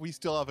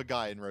have a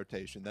guy in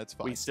rotation. That's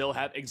fine. We still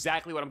have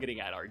exactly what I'm getting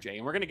at, RJ,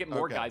 and we're going to get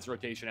more Okay. guys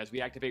rotation as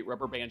we activate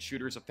Rubber Band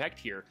Shooter's effect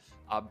here,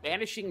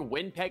 banishing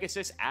Wind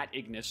Pegasus at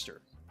Ignister.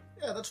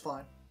 Yeah, that's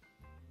fine.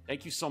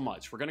 Thank you so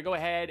much. We're going to go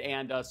ahead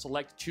and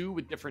select 2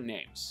 with different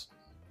names.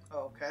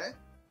 Okay.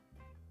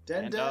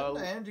 Den, And,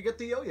 and you get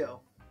the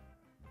yo-yo.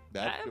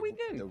 we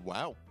did.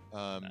 Wow.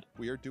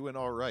 We are doing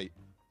all right.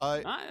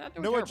 Not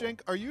doing Noah terrible.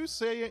 Jenk, are you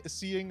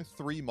seeing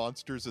 3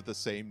 monsters of the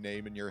same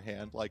name in your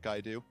hand like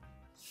I do?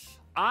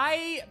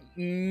 I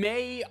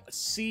may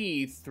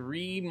see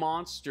 3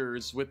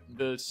 monsters with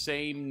the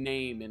same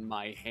name in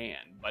my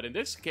hand, but in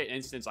this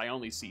instance, I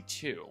only see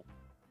 2.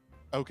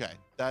 Okay,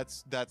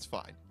 that's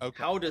fine.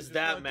 Okay. How does Just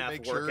that wanted to math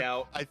make work sure.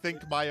 out? I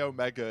think my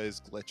Omega is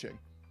glitching.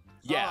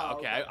 Yeah, Oh,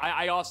 okay. okay.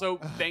 I also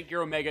think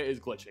your Omega is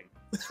glitching.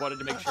 Just wanted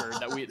to make sure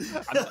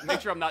that make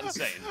sure I'm not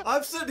insane.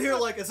 I'm sitting here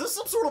like, is this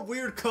some sort of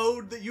weird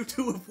code that you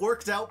two have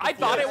worked out before? I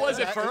thought it was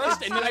at Yeah,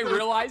 first, and then I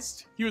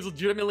realized he was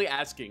legitimately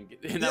asking,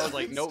 and I was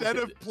like, nope. Instead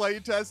of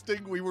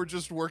playtesting, we were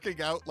just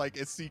working out like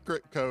a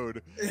secret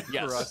code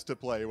Yes. for us to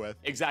play with.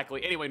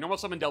 Exactly. Anyway, normal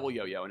summon double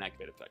yo-yo and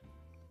activate effect.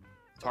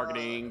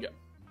 Targeting.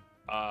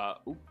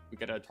 We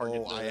gotta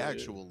target. Oh, I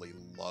actually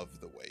love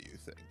the way you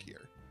think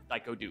here.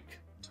 Daiko Duke.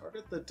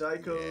 Target the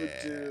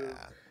Daiko Duke.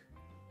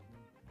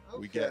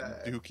 We Okay.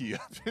 getting dookie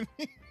up in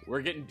here. We're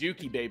getting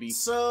Dookie, baby.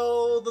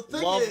 So the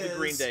thing Love is, the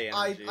Green Day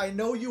energy. I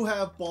know you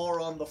have bar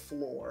on the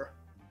floor,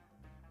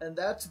 and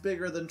that's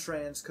bigger than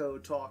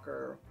transcode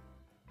talker.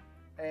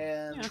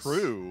 And Yes.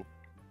 True.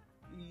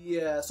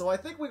 yeah, so I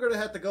think we're gonna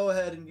have to go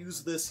ahead and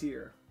use this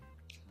here.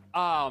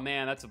 Oh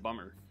man, that's a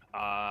bummer.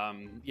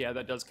 Yeah,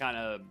 that does kind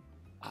of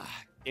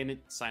in it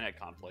Cyanide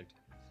conflict.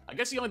 I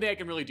guess the only thing I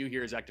can really do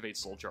here is activate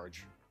Soul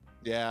Charge.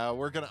 Yeah,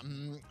 we're gonna.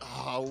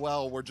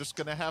 We're just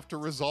gonna have to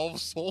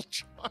resolve Soul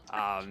Charge.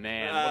 Oh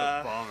man, what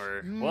a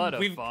bummer! What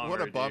a bummer!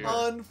 what a bummer.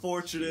 dude.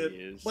 Unfortunate.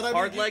 Jeez. But I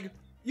mean, Hardleg.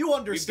 you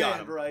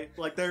understand, him. right?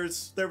 Like there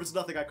was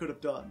nothing I could have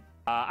done.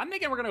 I'm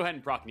thinking we're gonna go ahead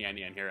and proc Nyan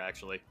Nyan here.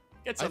 Actually,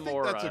 get I some think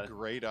more. that's a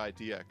great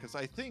idea because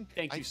I think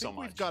Thank you so we've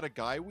much. got a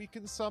guy we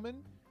can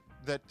summon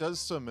that does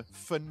some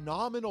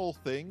phenomenal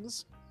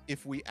things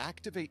if we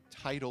activate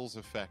Title's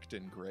effect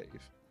in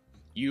Grave.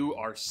 You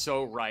are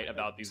so right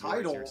about these words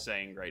Title. you're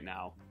saying right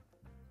now.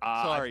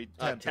 Sorry,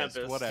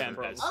 Tempest,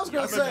 whatever. Tempest. I was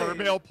gonna I'm say a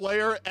mermail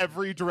player.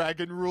 Every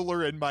dragon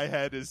ruler in my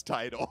head is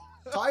Tidal.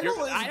 Tidal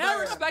is I bad.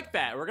 respect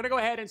that. We're gonna go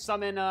ahead and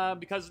summon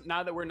because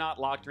now that we're not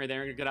locked right there,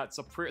 we're gonna get out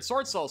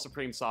Sword Soul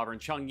Supreme Sovereign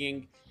Chung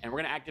Ying, and we're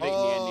gonna activate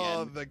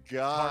Oh, Nian the Nian,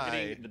 guy.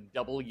 targeting the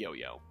double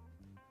yo-yo.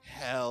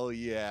 Hell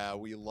yeah,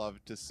 we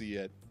love to see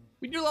it.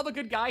 We do love a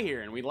good guy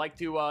here, and we'd like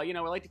to, we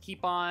like to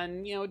keep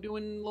on,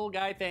 doing little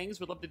guy things.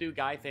 We'd love to do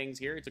guy things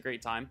here. It's a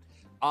great time.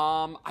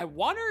 I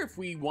wonder if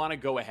we want to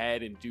go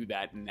ahead and do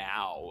that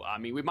now. I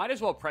mean, we might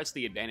as well press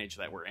the advantage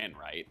that we're in,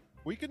 right?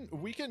 We can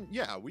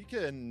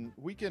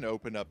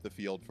open up the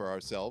field for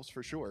ourselves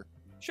for sure.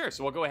 Sure.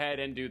 So we'll go ahead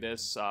and do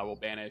this. We'll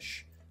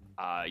banish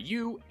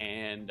you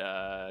and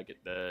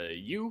get the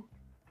you.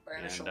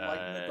 Banish And, a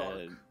light in the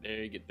dark.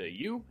 there you get the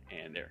you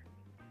and there.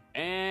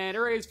 And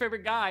everybody's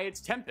favorite guy,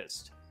 it's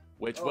Tempest,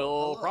 which Oh,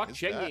 will hello. proc Is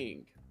that-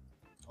 Changing.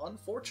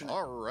 Unfortunate.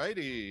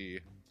 Alrighty.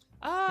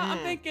 I'm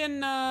thinking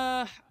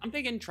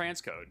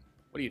transcode.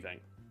 What do you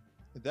think?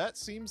 That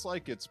seems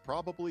like it's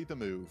probably the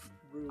move.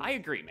 Rude. I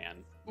agree, man.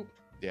 Oop.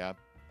 Yeah.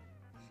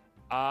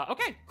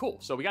 Okay, cool.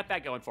 So we got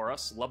that going for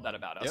us. Love that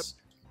about us.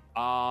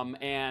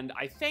 And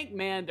I think,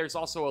 man, there's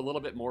also a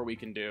little bit more we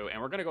can do,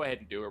 and we're gonna go ahead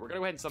and do it. We're gonna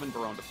go ahead and summon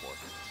Barone to 4.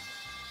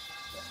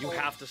 You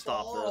have to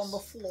stop Fall this. on the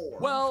floor.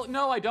 Well,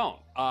 no, I don't.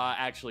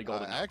 Actually,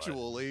 Golden. Nova.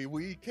 Actually,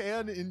 we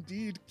can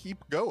indeed keep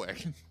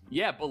going.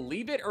 Yeah,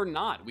 believe it or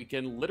not, we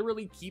can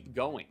literally keep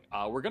going.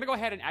 We're gonna go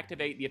ahead and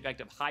activate the effect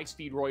of High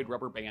Speedroid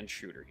Rubber Band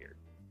Shooter here.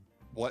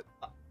 What?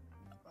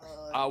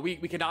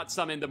 We cannot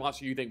summon the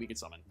monster you think we can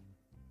summon.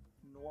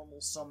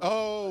 Normal summon.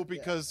 Oh,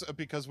 because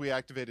we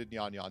activated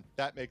Nyan Nyan.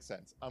 That makes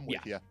sense. I'm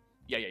with you.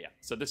 Yeah.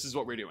 So this is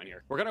what we're doing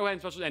here. We're gonna go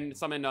ahead and special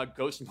summon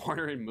Ghost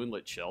Mourner and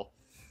Moonlit Chill.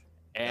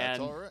 And That's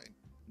all right.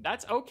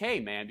 that's okay,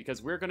 man,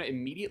 because we're gonna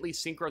immediately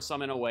synchro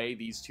summon away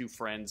these two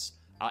friends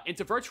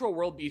into Virtual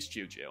World Beast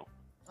Yugioh.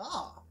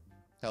 Ah.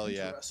 Hell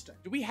yeah. Interesting.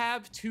 Do we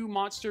have 2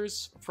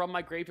 monsters from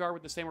my graveyard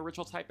with the same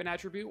original type and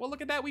attribute? Well,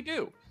 look at that, we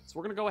do. So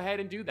we're gonna go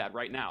ahead and do that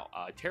right now.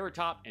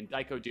 Terratop and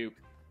Daiko Duke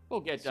will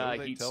get So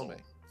they Heat tell Soul.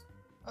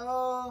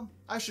 me.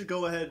 I should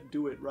go ahead and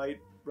do it, right,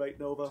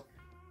 Nova?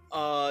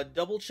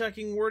 Double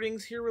checking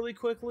wordings here really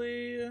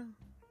quickly.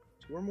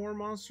 2 or more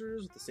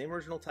monsters with the same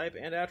original type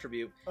and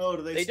attribute. Oh,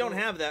 do they? They don't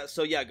still- have that,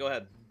 so yeah, go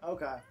ahead.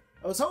 Okay.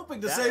 I was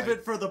hoping to That save I-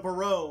 it for the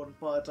Barone,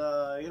 but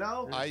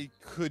I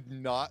could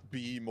not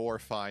be more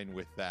fine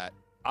with that.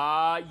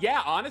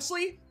 Yeah,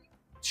 honestly,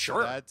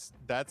 sure.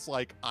 That's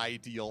like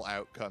ideal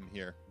outcome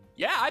here.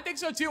 Yeah, I think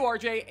so too,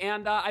 RJ.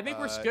 And I think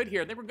we're Uh, good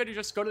here. I think we're good to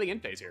just go to the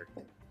end phase here.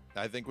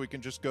 I think we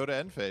can just go to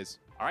end phase.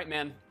 All right,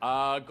 man.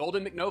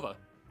 Golden McNova.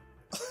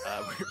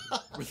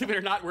 Believe it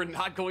or not, we're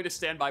not going to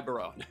stand by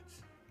Barone.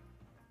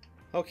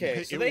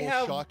 Okay, so it they will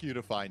have shock you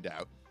to find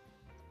out.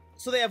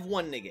 so they have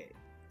 1 negate.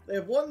 they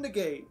have 1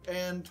 negate,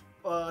 and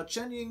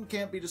Chen Ying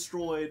can't be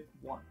destroyed.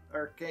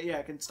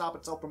 Can stop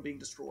itself from being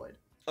destroyed.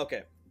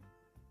 Okay.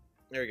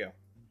 There you go.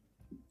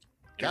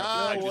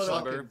 God, Interrupt what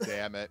Slumber.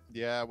 damn it.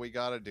 Yeah, we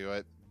gotta do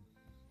it.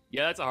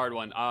 Yeah, that's a hard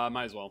one.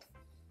 Might as well.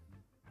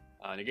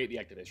 Negate the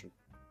activation.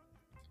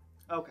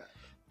 Okay.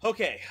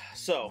 Okay,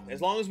 so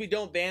as long as we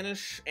don't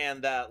banish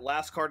and that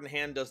last card in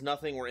hand does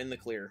nothing, we're in the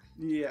clear.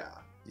 Yeah.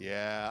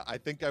 Yeah, I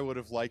think I would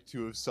have liked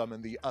to have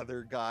summoned the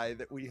other guy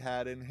that we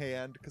had in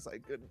hand because I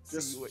couldn't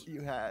Just- see what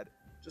you had.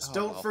 Just Oh,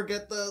 don't well.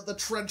 forget the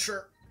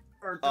trencher.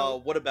 Or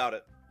What about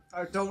it?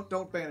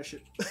 don't banish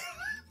it.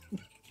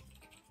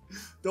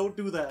 Don't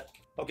do that.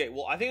 Okay,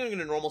 well, I think I'm going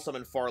to normal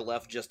summon far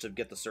left just to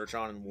get the search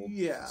on, and we'll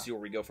Yeah. see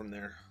where we go from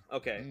there.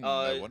 Okay,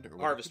 I wonder what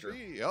it Harvester. could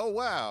be. Oh,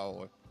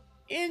 wow.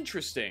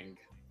 Interesting.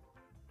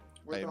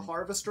 We're the I'm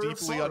harvester of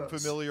Deeply sorrows.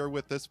 unfamiliar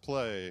with this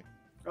play.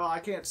 Oh, I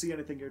can't see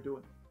anything you're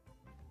doing.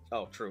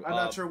 Oh, true. I'm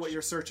not sure what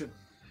you're searching.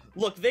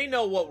 Look, they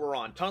know what we're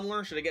on.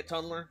 Tunneler? Should I get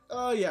Tunneler?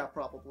 Oh, yeah,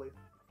 probably.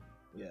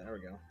 Yeah, there we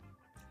go.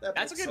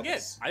 That's a makes good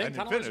get. sense. I think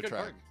An Tunneler's a good Infinitrack.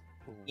 card.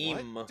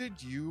 What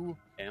did you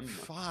M.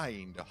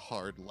 find,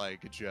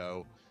 Hardleg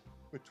Joe,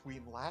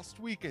 between last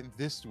week and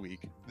this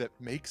week that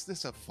makes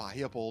this a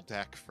viable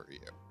deck for you?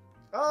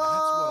 That's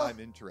what I'm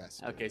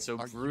interested in. Okay, so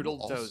Are Brutal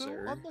you also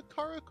Dozer. on the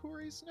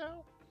Karakuris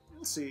now?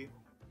 We'll see.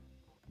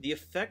 The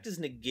effect is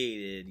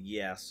negated,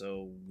 yeah,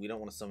 so we don't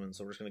want to summon,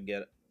 so we're just going to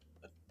get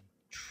a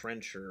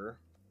Trencher.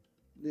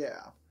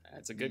 Yeah.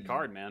 That's a good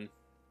card, man.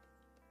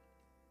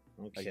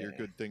 I Okay. hear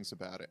good things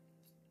about it.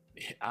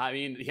 I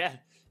mean, yeah.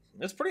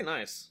 That's pretty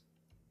nice.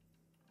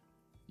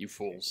 You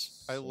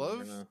fools. I So we're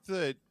love gonna-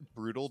 that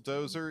Brutal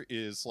Dozer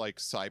is like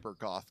cyber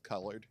goth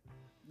colored.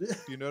 Do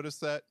you notice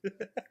that?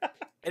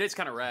 It is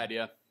kind of rad,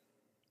 yeah.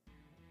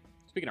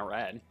 Speaking of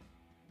rad.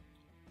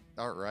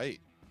 All right.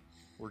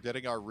 We're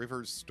getting our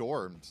rivers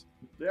stormed.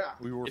 Yeah.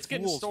 We were It's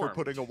getting fools for stormed.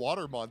 putting a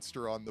water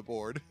monster on the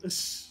board.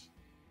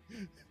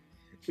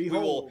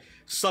 Behold,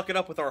 Suck it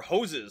up with our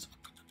hoses.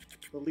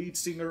 the lead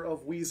singer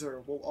of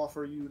Weezer will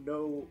offer you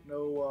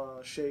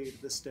no shade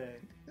this day.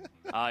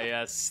 Ah,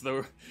 yes.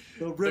 The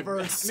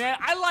rivers. Man,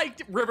 I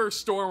liked River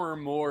Stormer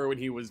more when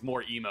he was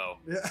more emo.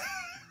 Yeah.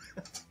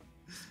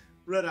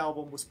 Red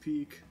Album was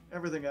peak.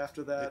 Everything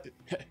after that.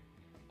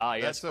 Ah,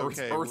 yes. That's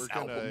okay. Earth We're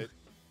gonna album.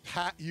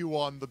 pat you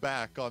on the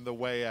back on the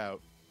way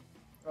out.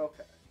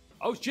 Okay.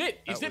 Oh shit!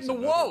 He's That hitting the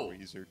was whoa.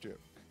 another Weezer joke.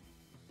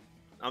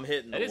 I'm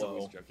hitting the That is a whoa.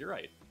 Weezer joke. You're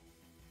right.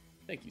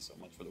 Thank you so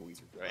much for the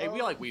Weezer joke. Hey,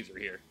 we like Weezer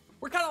here.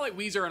 We're kind of like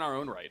Weezer in our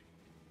own right.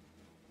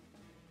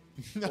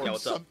 I'm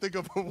what's up? something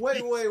of a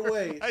Wait.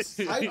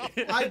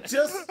 Weezer.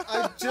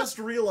 I just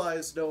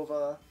realized,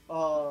 Nova.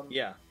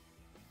 Yeah.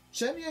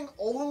 Shenyang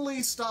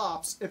only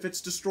stops if it's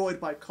destroyed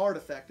by card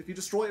effect. If you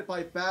destroy it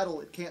by battle,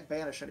 it can't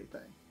banish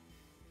anything.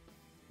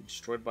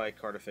 Destroyed by a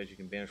card effect, you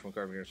can banish one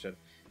card from your set.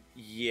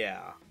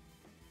 Yeah.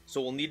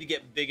 So we'll need to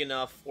get big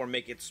enough or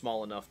make it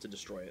small enough to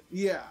destroy it.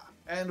 Yeah,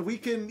 and we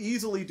can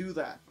easily do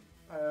that.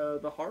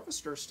 The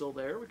Harvester's still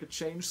there. We could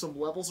change some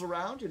levels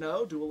around, you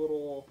know, do a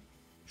little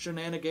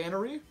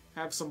shenaniganery,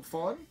 have some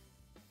fun.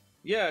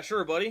 Yeah,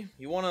 sure, buddy.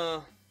 You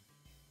wanna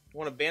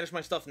banish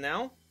my stuff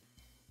now?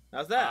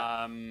 How's that?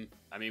 I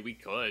mean, we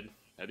could.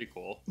 That'd be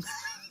cool.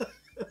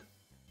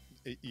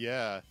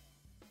 Yeah.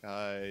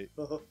 Might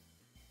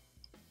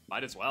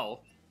as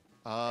well.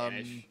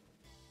 Banish.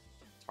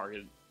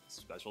 Target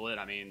special it.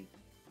 I mean,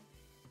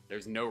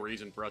 there's no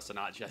reason for us to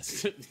not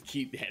just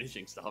keep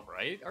banishing stuff,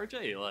 right,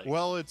 RJ? Like,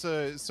 Well, it's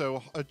a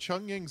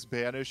Chungying's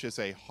banish is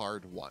a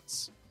hard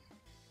once.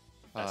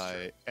 That's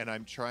true. And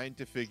I'm trying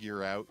to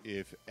figure out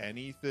if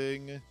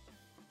anything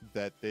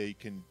that they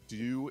can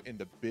do in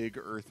the big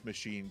Earth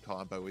Machine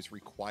combo is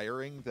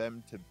requiring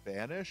them to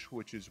banish,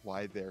 which is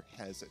why they're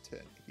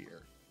hesitant here.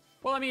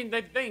 well, I mean,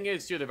 the thing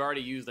is, too, they've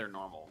already used their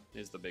normal.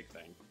 Is the big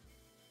thing.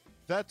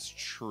 That's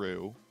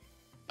true.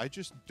 I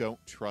just don't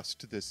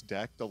trust this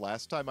deck. The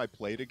last time I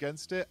played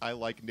against it, I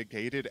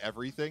negated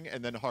everything,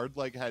 and then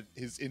Hardleg had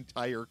his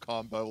entire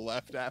combo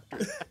left after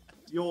that.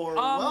 You're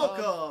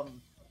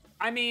welcome.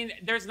 I mean,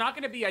 there's not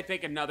going to be, I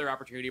think, another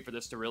opportunity for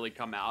this to really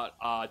come out.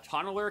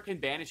 Tunneler can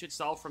banish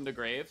itself from the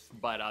grave,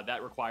 but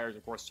that requires,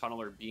 of course,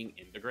 Tunneler being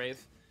in the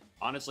grave.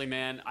 Honestly,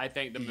 man, I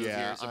think the move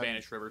here is to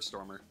banish River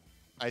Stormer.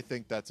 I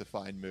think that's a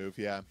fine move,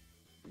 yeah.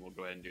 We'll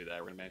go ahead and do that.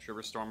 We're going to banish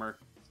River Stormer,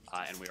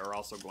 and we are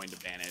also going to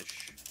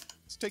banish...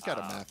 Let's take out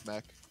a Math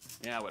Mech.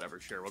 Yeah, whatever,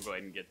 sure. We'll go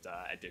ahead and get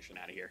Addition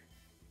out of here.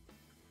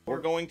 We're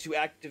going to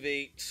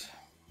activate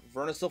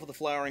Vernisylph of the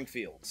Flowering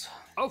Fields.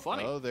 Oh,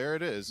 funny. Oh, there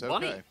it is.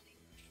 Funny. Okay.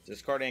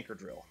 Discard Anchor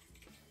Drill.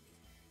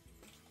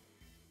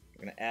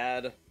 We're going to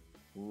add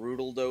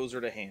Rootle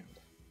Dozer to hand.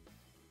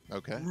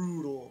 Okay.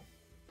 Brutal.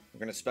 We're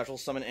going to special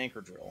summon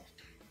Anchor Drill.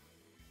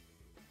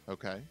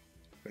 Okay.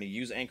 We're going to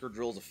use Anchor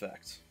Drill's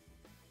effect.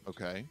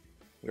 Okay.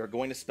 We are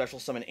going to special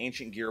summon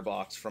Ancient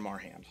Gearbox from our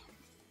hand.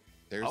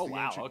 There's Oh, the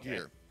wow, ancient okay.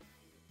 gear.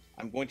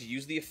 I'm going to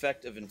use the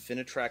effect of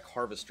Infinitrack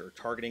Harvester,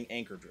 targeting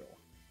Anchor Drill.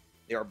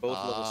 They are both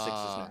level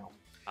 6s now.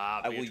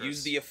 I will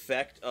use the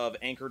effect of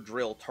Anchor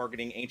Drill,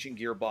 targeting Ancient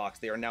Gearbox.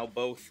 They are now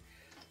both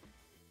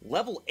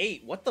level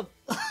 8. What the...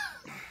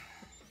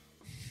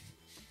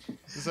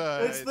 It's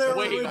their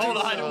Wait, original hold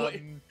on. one.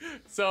 Wait.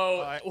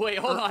 So, wait,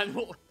 hold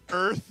on.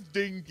 Earth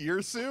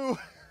Dingirsu?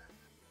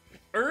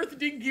 Earth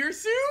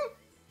Dingirsu?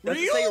 Does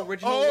it Real? say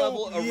original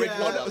level? Original yeah.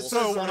 level.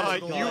 So, Son of a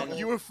gun.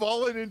 you have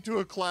fallen into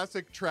a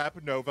classic trap,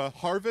 Nova.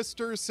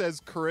 Harvester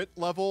says current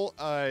level.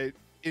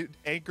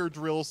 Anchor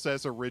Drill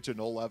says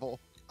original level.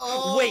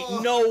 Oh.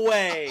 Wait, no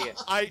way! They're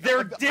I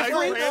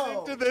different? ran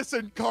into this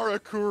in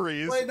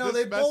Karakuris. Wait, no,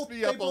 this they messed both- me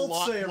they up a both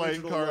lot say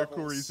playing original Karakuris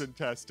levels. and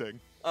testing.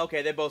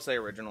 Okay, they both say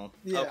original.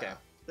 Yeah. Okay.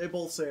 They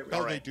both say it. Oh,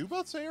 Right. they do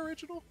both say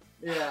original?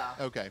 Yeah.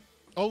 Okay.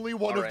 Only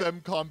one All of right.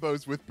 them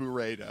combos with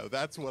Burrito.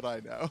 That's what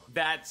I know.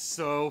 That's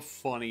so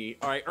funny.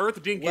 All right,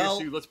 Earth Dingirsu,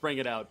 Well- let's bring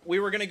it out. We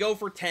were gonna go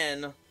for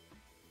 10,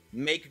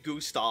 make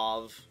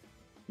Gustav,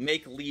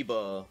 make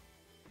Liba.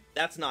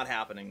 That's not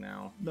happening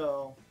now.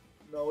 No,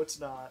 it's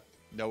not.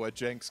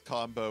 Noajenk's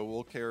combo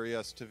will carry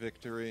us to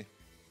victory.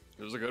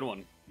 It was a good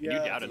one. Yeah,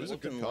 You doubted it was it. a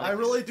good Looking call. I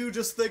really do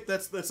just think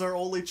that's our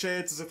only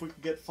chance is if we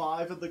can get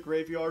 5 in the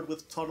graveyard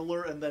with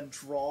Tunneler and then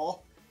draw.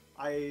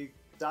 I'm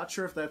not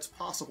sure if that's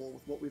possible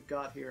with what we've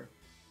got here.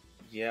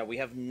 Yeah, we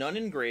have none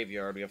in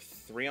graveyard. We have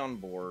 3 on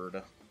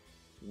board.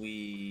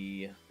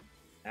 We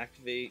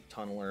activate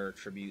Tunneler,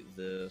 tribute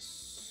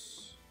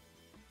this.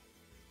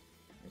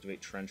 Activate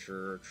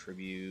Trencher,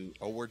 tribute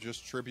Oh, we're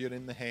just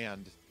tributing the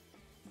hand.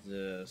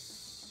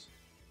 this.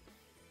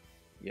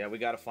 Yeah, we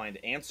gotta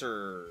find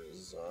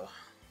answers.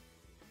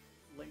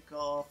 Link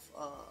off,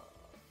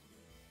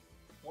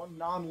 one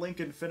non-link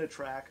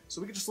Infinitrack,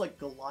 so we could just like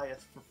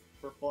Goliath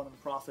for fun and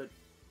profit.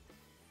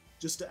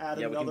 Just to add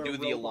Yeah, we another can do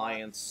the robot.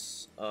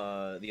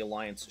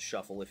 alliance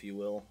shuffle, if you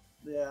will.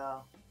 Yeah.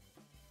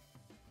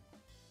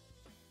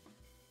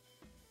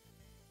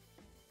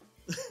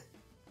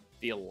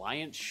 The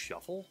Alliance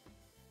Shuffle?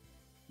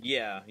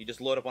 Yeah, you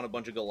just load up on a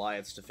bunch of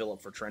Goliaths to fill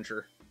up for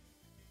Trencher.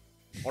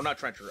 Or not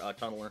Trencher,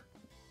 Tunneler.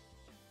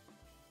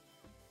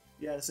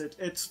 Yes,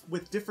 it's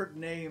with different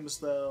names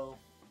though.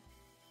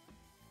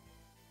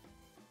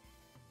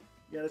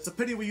 Yeah, it's a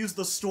pity we used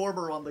the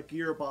Stormer on the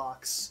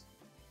gearbox,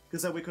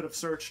 because then we could have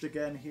searched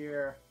again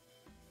here.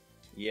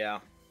 Yeah.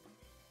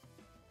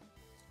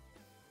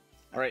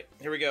 Alright,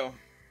 here we go.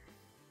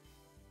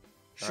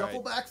 Shuffle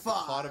Alright, back 5.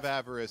 Pot of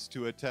Avarice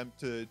to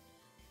attempt to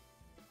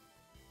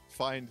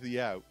find the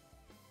out.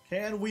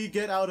 Can we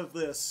get out of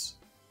this?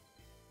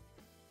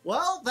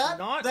 Well,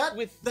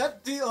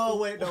 oh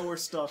wait, no, we're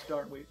stuck,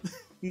 aren't we?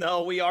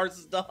 No, we are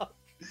stuck.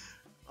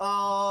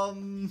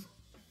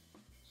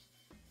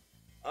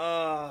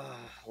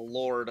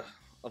 Lord,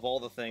 of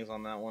all the things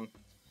on that one.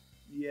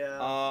 Yeah.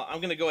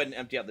 I'm gonna go ahead and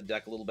empty out the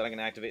deck a little bit. I'm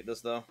gonna activate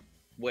this though.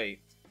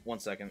 Wait, 1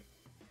 second.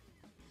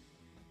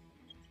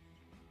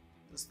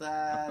 Is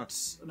that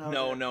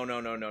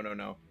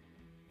No.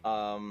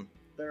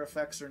 Their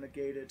effects are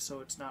negated, so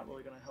it's not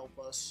really gonna help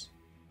us.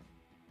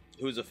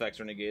 Whose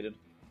effects are negated?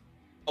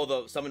 Oh,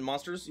 the summon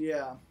monsters?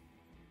 Yeah.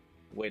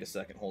 Wait a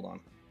second, hold on.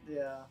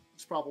 Yeah,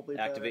 it's probably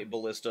Activate better.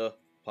 Ballista,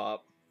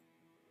 pop.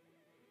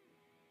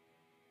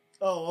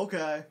 Oh,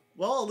 okay.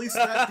 Well, at least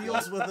that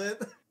deals with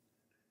it.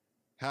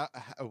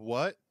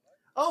 What?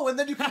 Oh, and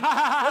then you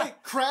can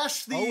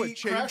crash the it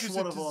changes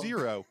one it of to them.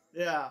 0.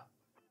 Yeah.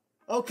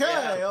 Okay,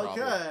 Yeah,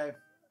 okay.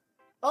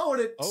 Oh,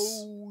 and it's...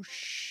 Oh,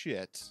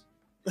 shit.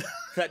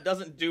 That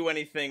doesn't do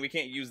anything. We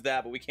can't use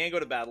that, but we can't go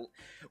to battle.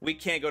 We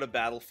can't go to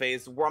battle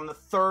phase. We're on the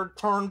 3rd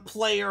turn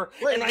player,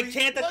 and I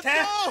can't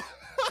attack.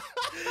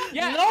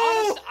 Yeah,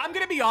 no! I'm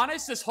gonna be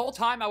honest. This whole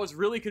time, I was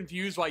really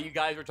confused why you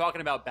guys were talking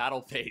about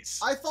battle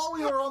phase. I thought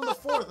we were on the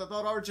 4th. I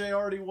thought RJ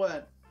already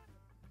went.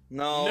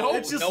 No,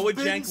 It's just Noah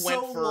been Jenk so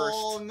went first.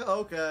 long.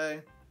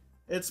 Okay.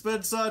 It's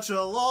been such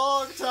a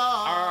long time.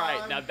 All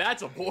right, now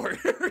that's a board.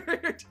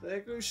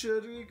 Think we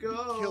should be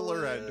going.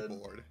 Killer end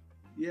board.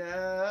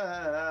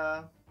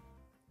 Yeah.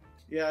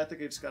 Yeah, I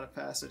think I just gotta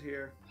pass it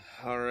here.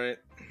 All right.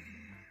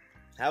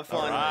 Have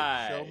fun. All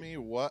right, Right. show me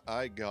what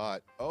I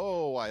got.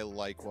 Oh, I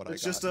like what I got.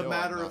 It's just a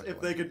matter of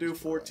if they could do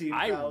 14,000.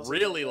 I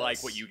really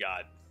like what you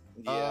got.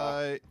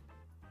 Yeah.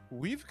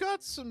 We've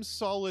got some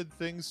solid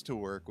things to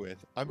work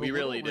with. I'm We a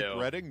little really do.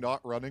 regretting not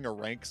running a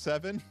rank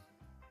 7.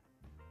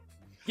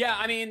 Yeah,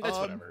 I mean, that's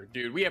whatever.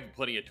 Dude, we have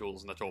plenty of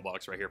tools in the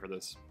toolbox right here for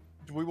this.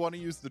 Do we want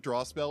to use the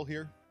draw spell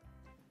here?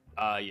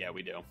 Yeah,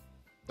 we do.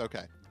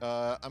 Okay.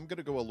 I'm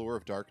gonna go Allure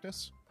of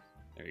Darkness.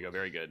 There you go,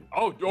 very good.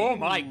 Oh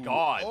my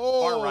god!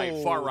 Oh, far right,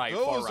 those far right,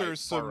 are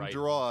some far right.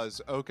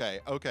 draws. Okay.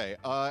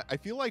 I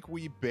feel like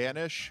we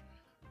banish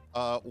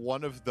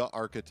one of the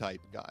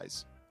archetype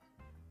guys.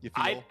 You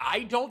feel?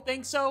 I don't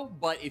think so,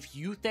 but if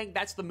you think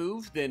that's the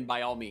move, then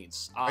by all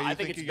means. Are you I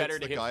think it's thinking better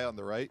the to hit. guy on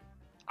the right?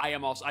 I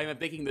am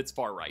thinking that's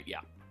far right.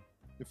 Yeah.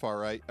 The far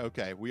right.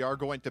 Okay, we are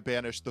going to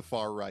banish the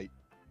far right.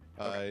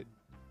 Okay.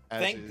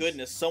 Thank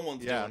goodness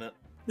someone's doing it.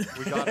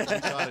 We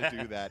gotta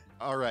do that.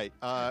 All right.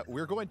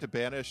 We're going to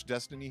banish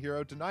Destiny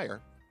Hero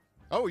Denier.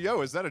 Oh,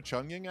 yo, is that a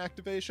Chungying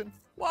activation?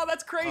 Wow,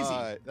 that's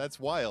crazy. That's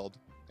wild.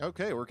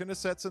 Okay, we're gonna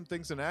set some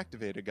things and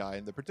activate a guy,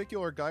 and the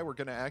particular guy we're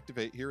gonna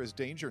activate here is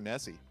Danger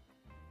Nessie.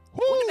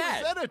 Look Woo, at that.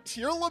 Is that a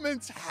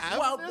Tearlament's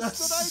Well,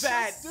 Havness that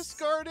I just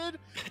discarded?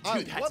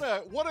 Dude,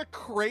 what a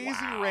crazy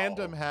Wow.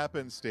 random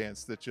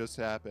happenstance that just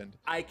happened.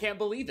 I can't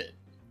believe it.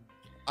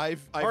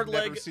 I've Hardleg.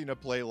 never seen a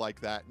play like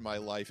that in my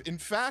life. In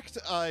fact,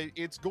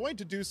 it's going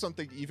to do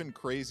something even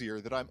crazier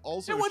that I'm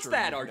also Now, what's sure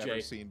that, you've RJ?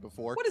 never seen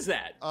before. What is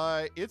that?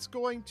 It's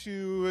going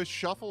to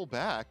shuffle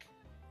back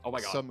Oh my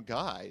god. some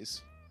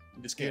guys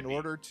This can't in be.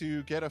 order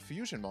to get a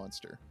fusion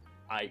monster.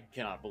 I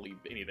cannot believe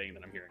anything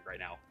that I'm hearing right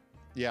now.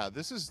 Yeah,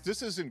 this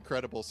is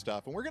incredible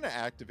stuff, and we're gonna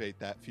activate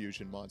that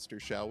fusion monster,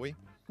 shall we?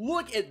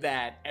 Look at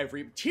that!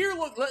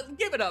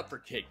 Give it up for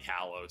Kid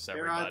Kalos,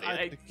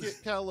 everybody.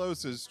 Kit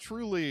Kalos is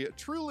truly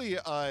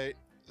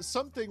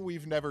something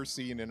we've never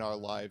seen in our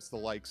lives, the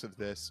likes of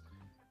this.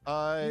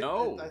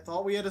 No. I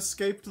thought we had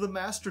escaped the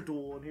Master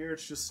Duel, and here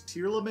it's just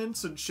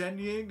Tearlaments and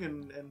Shenying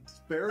and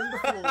Baron the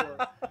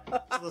Floor.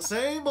 It's the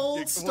same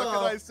old stuff. What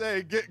can I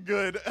say? Get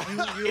good.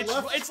 You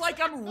left... It's like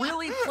I'm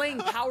really playing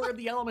Power of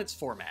the Elements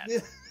format.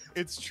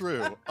 It's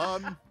true.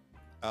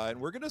 And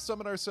we're gonna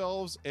summon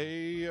ourselves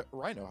a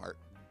Rhino Heart.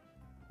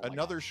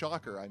 Another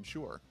shocker, I'm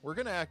sure. We're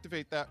going to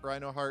activate that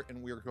Rhino Heart,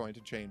 and we're going to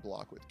chain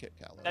block with Kit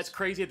Kalos. That's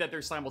crazy that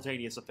there's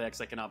simultaneous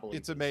effects. I cannot believe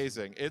It's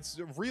amazing. It's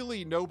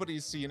really,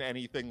 nobody's seen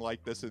anything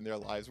like this in their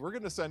lives. We're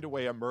going to send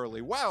away a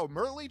Merly. Wow,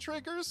 Merly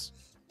triggers?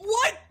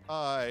 What?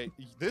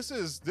 This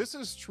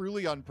is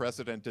truly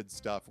unprecedented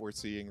stuff we're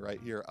seeing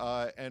right here.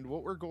 And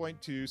what we're going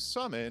to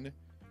summon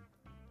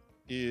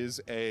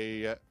is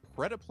a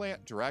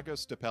Predaplant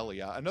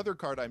Dragostapelia, another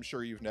card I'm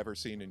sure you've never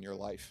seen in your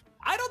life.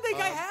 I don't think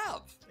I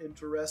have.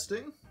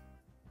 Interesting.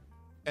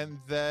 And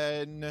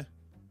then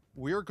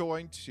we're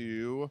going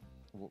to...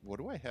 What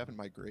do I have in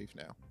my grave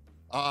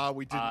now?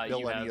 We didn't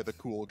mill any of the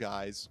cool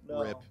guys.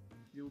 No. Rip.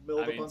 You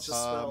milled a bunch of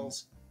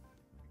spells.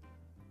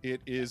 It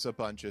is a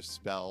bunch of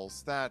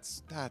spells.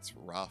 That's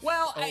rough.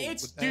 Well,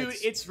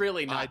 it's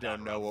really not. I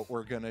don't know what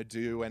we're gonna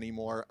do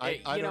anymore.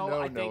 I don't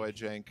know,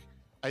 Noajenk.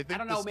 I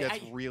think this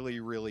gets really,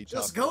 really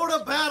tough. Just go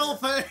to battle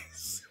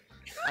phase.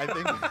 I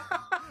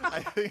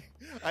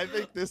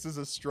think this is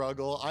a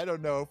struggle. I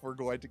don't know if we're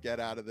going to get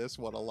out of this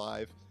one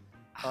alive.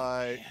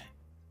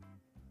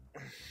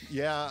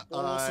 Yeah.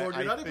 Sword,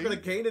 you're not even going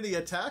to gain any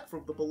attack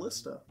from the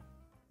ballista.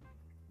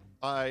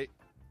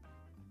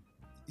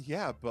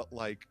 Yeah, but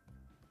like,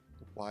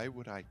 why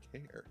would I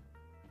care?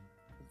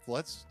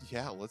 let's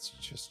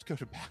just go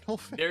to battle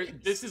phase.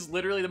 This is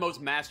literally the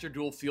most Master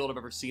Duel field I've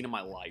ever seen in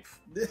my life.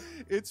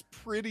 It's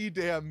pretty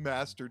damn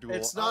Master Duel.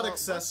 It's not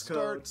access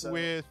code. Let's start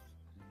with.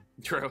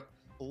 True.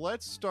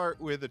 Let's start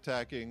with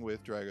attacking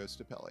with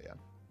Dragostapelia.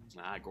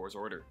 Gore's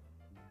Order.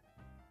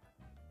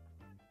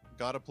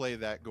 Gotta play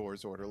that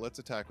Gore's Order. Let's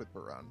attack with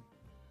Baron.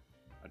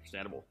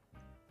 Understandable.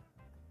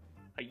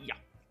 Yeah.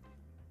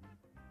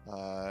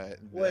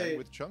 Wait.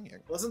 With Chungying.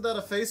 Wasn't that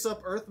a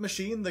face-up Earth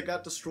machine that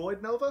got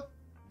destroyed, Nova?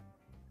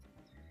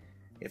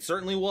 It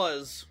certainly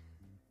was.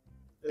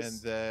 And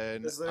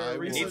then is there a I will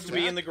reason Needs to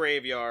be in the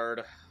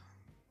graveyard.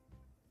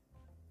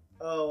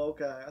 Oh,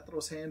 okay. I thought it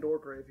was hand or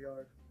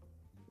graveyard.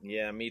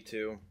 Yeah, me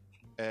too.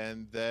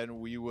 And then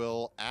we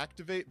will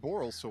activate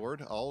Boral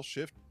Sword. I'll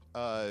shift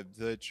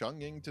the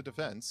Chungying to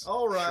defense.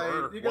 All right,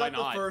 Sure, you why got the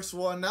not? first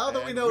one. Now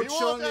that we And know we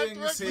won't act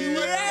Chungying's directly. here,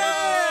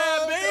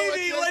 Yeah,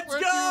 baby, let's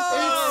it's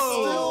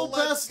go! still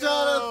Let's best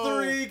out of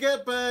go. 3.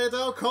 Get back.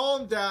 Now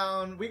calm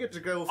down. We get to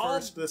go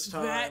first this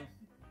time. that-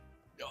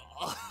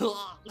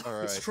 All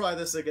Let's right. try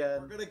this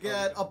again. We're gonna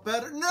get a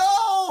better.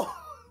 No.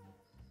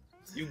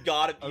 You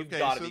got it. You've Okay,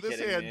 got to so be this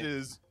kidding hand me.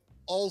 is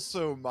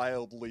also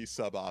mildly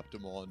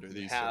suboptimal under You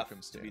these have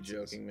circumstances. to be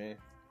joking me.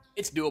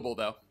 It's doable,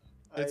 though.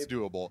 It's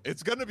doable.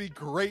 It's gonna be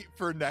great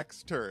for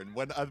next turn.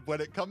 When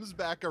it comes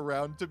back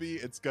around to me,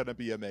 it's gonna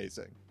be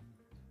amazing.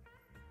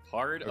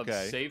 Card of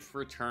Okay. safe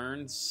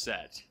return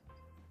set.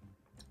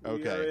 We are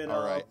Okay, in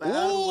all a right. bad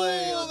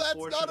way, Ooh, that's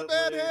not a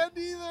bad unfortunately. hand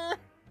either.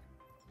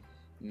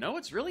 No,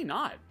 it's really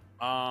not.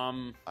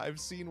 I've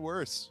seen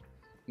worse.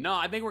 No,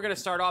 I think we're gonna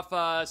start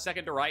off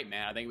second to right,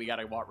 man. I think we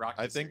gotta rock.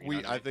 I this think thing, you know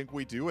what I I mean? think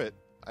we do it.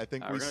 I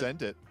think we we're gonna-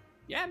 send it.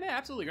 Yeah, man,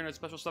 absolutely. We're gonna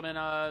special summon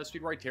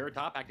Speedroid Terror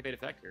Top, activate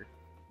effect here.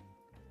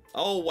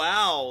 Oh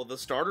wow, the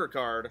starter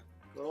card.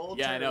 Roll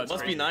Yeah, I know, terror. it's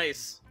Must be crazy.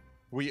 nice.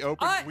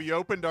 We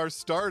opened our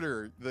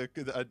starter,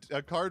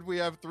 a card we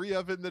have 3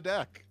 of in the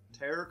deck.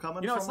 Terror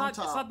coming You know, from it's on not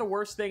top. it's not the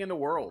worst thing in the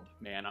world,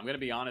 man. I'm gonna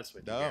be honest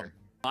with you No. here.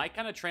 My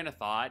kind of train of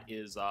thought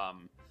is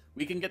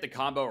we can get the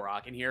combo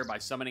rocking here by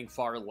summoning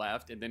far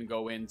left and then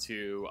go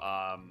into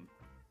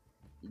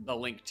the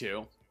Link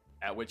 2,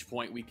 at which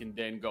point we can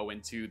then go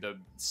into the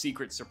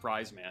Secret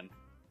Surprise Man.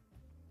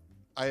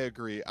 I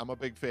agree. I'm a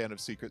big fan of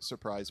Secret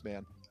Surprise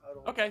Man. I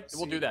don't Okay, see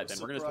we'll do that no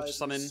then. We're gonna special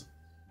summon. surprises.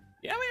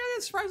 Yeah, I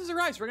mean, surprises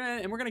arise. We're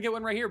gonna get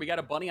one right here. We got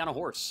a bunny on a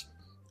horse.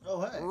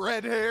 Oh hey.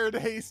 Red-haired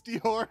hasty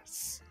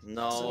horse.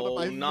 No,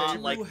 One of my not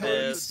favorite like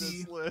cards this. in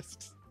this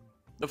list.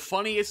 The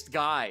funniest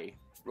guy,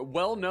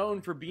 well known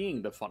for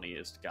being the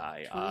funniest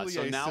guy. Truly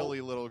So a now,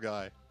 silly little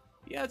guy.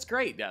 yeah, it's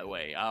great that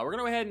way. We're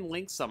gonna go ahead and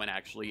link summon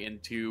actually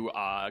into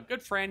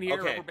good friend here,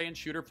 Okay. rubber band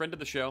shooter, friend of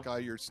the show. Guy,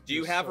 you're. Do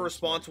you you're have so a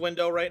response smart.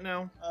 window right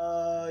now?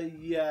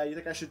 Yeah. You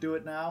think I should do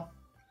it now?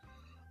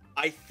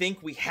 I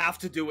think we have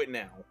to do it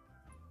now.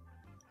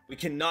 We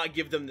cannot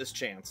give them this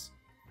chance.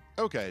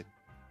 Okay,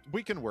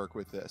 we can work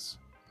with this.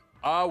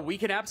 We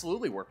can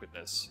absolutely work with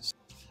this.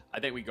 I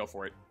think we go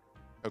for it.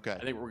 Okay. I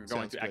think we're going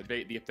Sounds to good.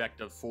 activate the effect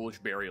of Foolish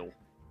Burial.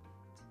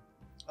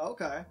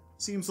 Okay.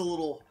 Seems a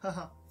little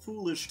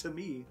foolish to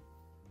me.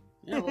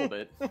 Yeah, a little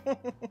bit.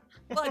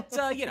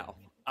 But you know,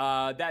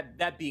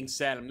 that being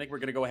said, I think we're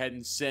gonna go ahead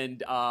and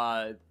send.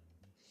 I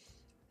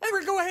think we're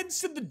gonna go ahead and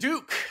send the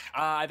Duke.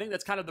 I think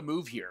that's kind of the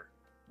move here.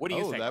 What do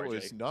you think, that RJ?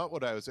 was not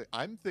what I was.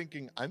 I'm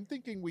thinking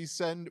we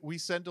send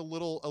a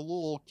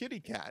little kitty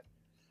cat.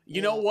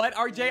 You know what,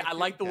 RJ? Little I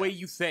like the kitty way cat.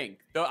 you think.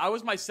 Though I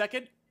was my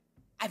second.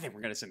 I think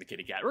we're gonna send the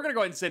kitty cat. We're gonna go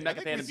ahead and send I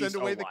think Mechathan we and send Beast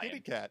away the Lion. kitty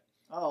cat.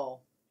 Oh,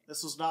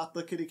 this was not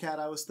the kitty cat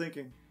I was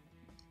thinking.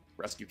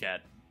 Rescue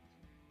cat.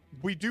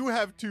 We do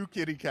have 2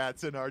 kitty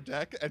cats in our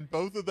deck, and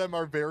both of them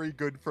are very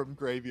good from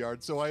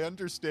graveyard. So I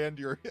understand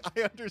your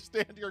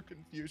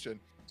confusion.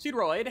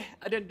 Pseudoid,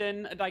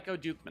 Adendin, Daiko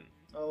Dukeman.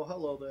 Oh,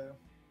 hello there.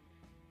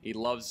 He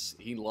loves,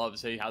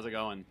 hey, how's it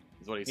going?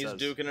 Is what he He's says.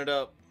 duking it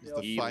up. He's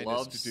the He finest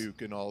loves-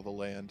 duke in all the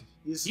land.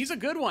 He's a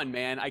good one,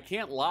 man. I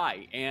can't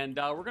lie. And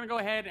we're going to go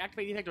ahead and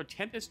activate the effect of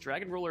Tempest,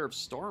 Dragon Ruler of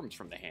Storms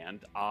from the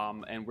hand.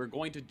 And we're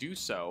going to do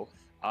so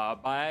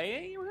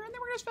by... We're going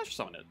to special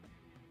summon it.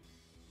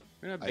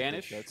 We're going to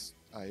banish...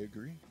 I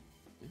agree.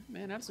 Yeah,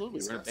 man, absolutely.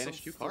 He's We're going got to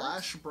banish 2 some cards.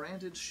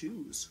 flash-branded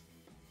shoes.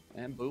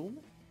 And boom.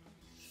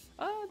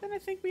 Then I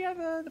think we have...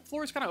 the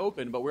floor is kind of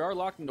open, but we are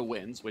locked into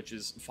wins, which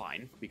is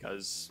fine.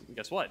 Because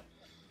guess what?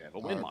 We have a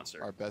wind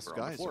monster. Our best We're on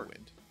the guys floor. are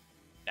wind.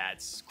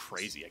 That's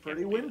crazy. I can't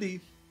Pretty believe it.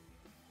 windy.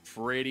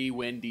 Pretty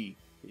windy,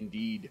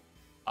 indeed.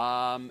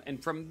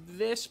 And from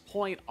this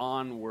point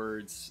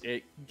onwards,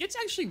 it gets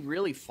actually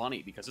really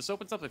funny because this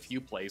opens up a few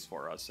plays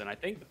for us. And I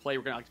think the play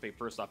we're going to activate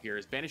first off here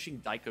is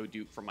banishing Daiko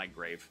Duke from my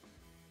grave.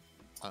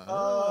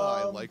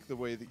 I like the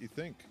way that you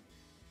think.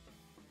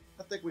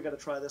 I think we gotta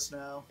try this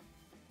now.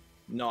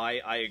 No,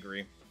 I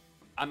agree.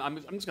 I'm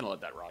just going to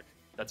let that rock.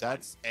 That's fine.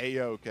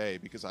 A-okay,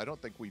 because I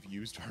don't think we've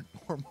used our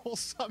normal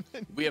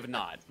summon. We have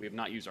not. We have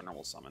not used our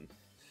normal summon.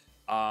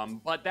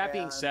 But that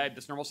being Man. said,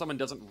 this normal summon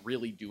doesn't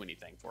really do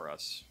anything for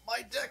us.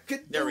 My deck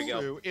could There we go.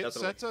 True. It That's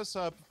what sets us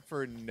up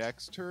for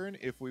next turn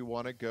if we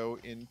want to go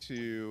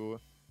into...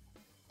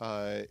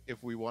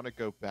 if we want to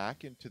go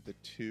back into the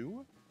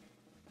 2.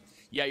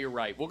 Yeah, you're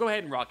right. We'll go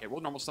ahead and rock it.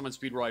 We'll normal summon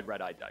Speedroid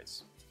Red-Eyed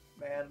Dice.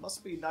 Man,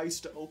 must be nice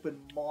to open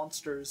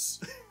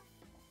monsters.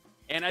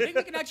 And I think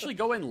we can actually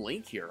go and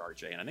link here,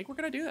 RJ, and I think we're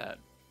going to do that.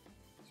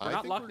 We're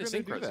not locked into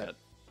synchros yet.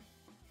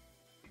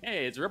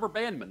 Hey, it's Rubber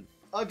Bandman.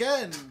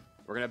 Again!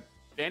 We're going to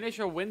banish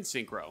a Wind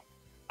Synchro.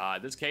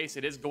 In this case,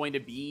 it is going to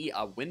be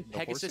a Wind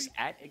Pegasus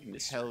at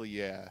Ignis. Hell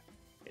yeah.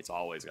 It's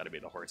always got to be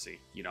the horsey.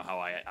 You know how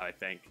I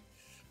think.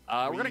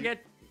 We're going to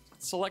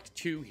select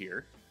 2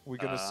 here. We're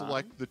going to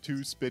select the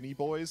 2 spinny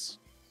boys.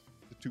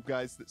 The 2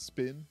 guys that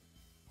spin.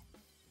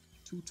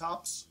 2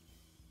 tops.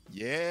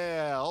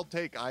 Yeah, I'll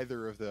take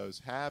either of those.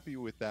 Happy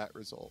with that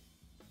result.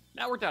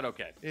 That worked out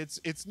okay.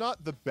 It's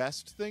not the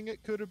best thing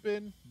it could have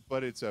been,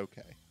 but it's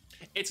okay.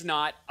 It's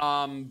not,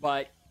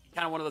 but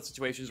kind of one of those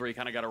situations where you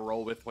kind of got to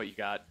roll with what you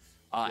got.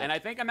 And I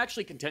think I'm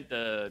actually content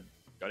to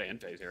go to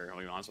end phase here. I'll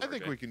be honest with I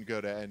think we can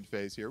go to end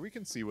phase here. We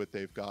can see what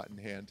they've got in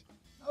hand.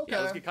 Okay.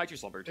 Yeah, let's get Kaiju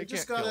Slumber. We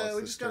just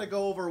gotta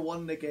go over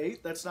 1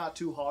 negate. That's not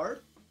too hard.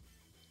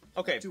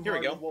 Okay, here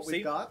we go. What See?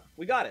 we got.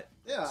 We got it.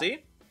 Yeah. See?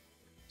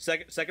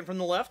 Second from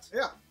the left.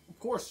 Yeah, of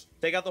course.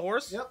 Take out the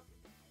horse? Yep.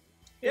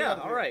 Yeah,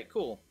 all right,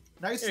 cool.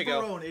 Nice Here you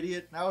for go. own,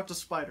 idiot. Now it's a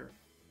spider.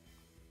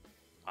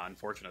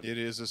 Unfortunate. It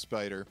is a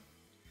spider.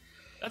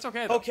 That's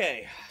okay, though.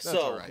 Okay, That's so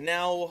all right.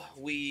 now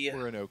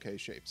we're in okay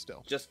shape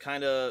still. just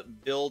kind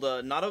of build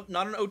not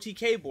an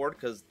OTK board,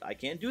 because I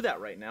can't do that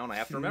right now, and I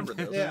have to remember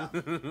this. Yeah.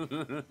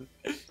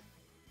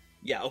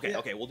 Yeah, okay, Yeah.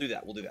 okay, we'll do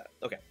that.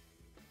 Okay.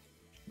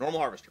 Normal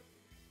Harvester.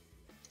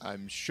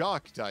 I'm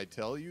shocked, I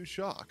tell you,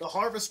 shocked. The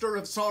Harvester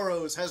of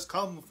Sorrows has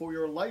come for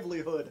your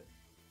livelihood.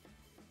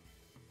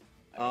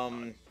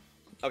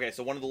 Okay,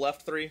 so one of the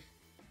left 3,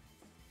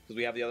 because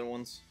we have the other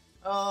ones.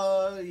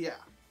 Yeah.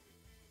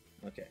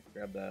 Okay,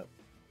 grab that.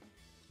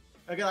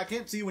 Again, I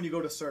can't see when you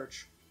go to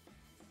search.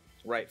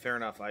 Right, fair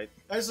enough. I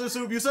just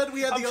assume you said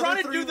we had I'm the trying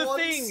other to 3 do the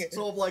ones, thing.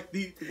 so like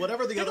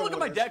whatever the Take other a look at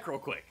one my is. deck real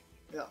quick.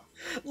 Yeah.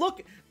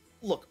 Look,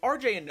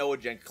 RJ and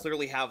Noajenk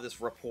clearly have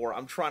this rapport.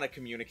 I'm trying to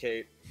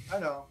communicate. I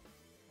know.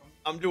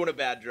 I'm doing a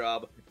bad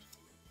job.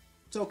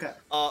 It's okay.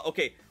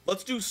 Okay,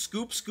 let's do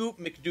Scoop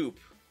McDoop.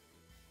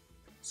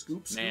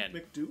 Scoop Man.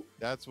 McDoop.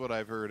 That's what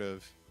I've heard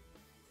of.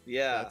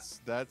 Yeah.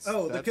 That's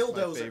Oh, the that's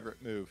Killdozer. my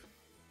favorite move.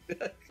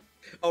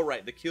 Oh,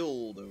 right, the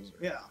Killdozer.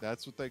 Yeah.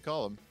 That's what they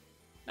call him.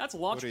 That's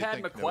What do you Launchpad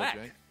think, McQuack.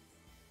 Noajenk?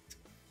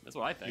 That's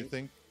what I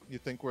think. You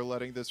think we're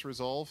letting this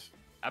resolve?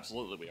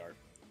 Absolutely we are.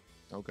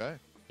 Okay.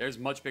 There's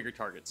much bigger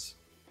targets.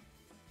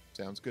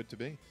 Sounds good to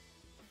me.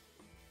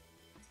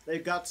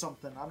 They've got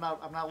something. I'm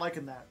not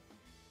liking that.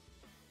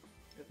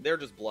 They're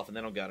just bluffing.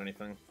 They don't got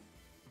anything.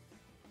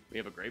 We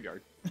have a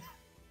graveyard.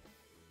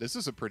 This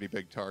is a pretty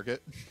big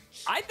target.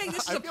 I think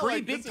this is I a feel pretty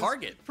like big this is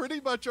target. Pretty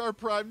much our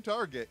prime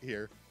target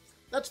here.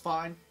 That's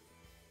fine.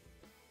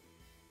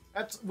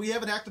 We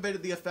haven't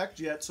activated the effect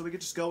yet, so we could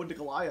just go into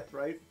Goliath,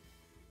 right?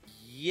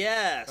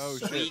 Yes, Oh,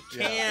 shit. we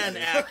Yeah. can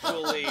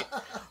actually.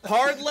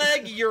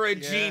 Hardleg, you're a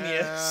Yeah,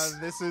 genius.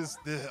 this is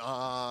the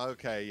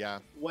okay, yeah.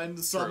 When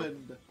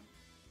summoned.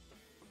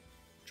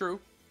 True.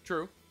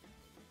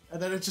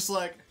 And then it's just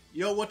like,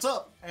 yo, what's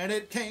up? And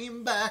it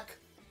came back.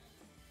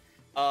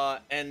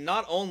 And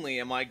not only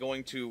am I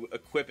going to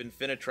equip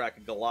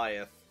Infinitrack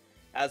Goliath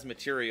as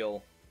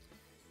material,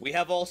 we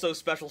have also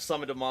special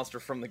summoned a monster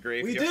from the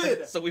graveyard.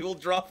 did! So we will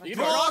drop. You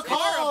Draw draw a a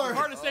card. card!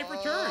 Card to safe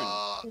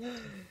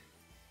return.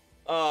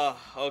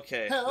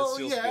 Okay. Hell this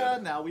feels yeah,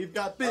 good. now we've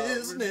got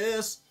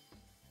business.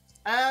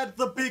 Add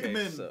the big Okay,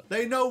 men. so-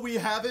 They know we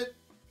have it.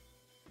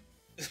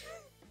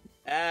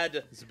 Add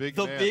It's a big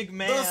the man. big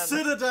man. The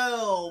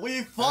Citadel.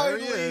 We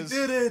finally is.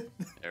 did it.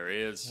 There he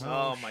is.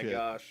 Oh my shit.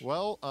 gosh.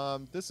 Well,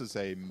 this is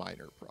a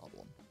minor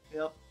problem.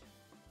 Yep.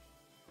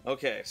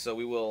 Okay, so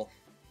we will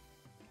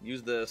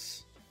use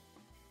this.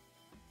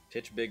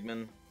 Pitch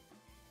Bigman.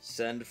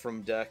 Send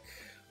from deck.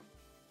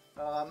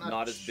 I'm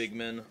Not as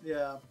Bigman.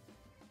 Yeah.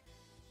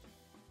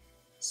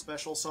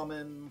 Special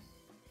summon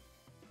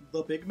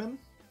the big man.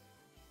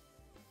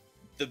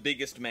 The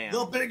biggest man.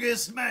 The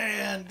biggest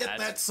man. Get that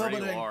That's pretty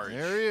summoning. large.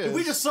 There he is. Did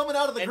we just summon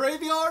out of the And-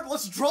 graveyard?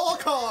 Let's draw a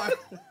card.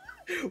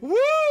 Woo!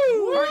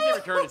 Card to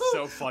return is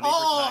so funny for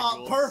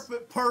Oh, Tag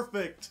Duels.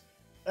 perfect.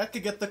 That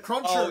could get the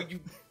cruncher. Oh, you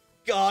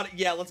got it.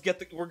 Yeah, let's get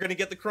the. We're gonna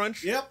get the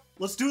crunch. Yep.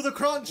 Let's do the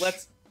crunch.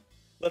 Let's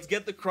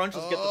get the crunch.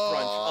 Let's get the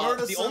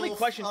crunch. The only Vertisilf,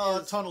 question is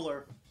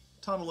Tunneler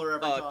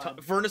every time.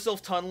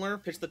 Vernisilf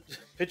Tunneler.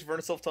 Pitch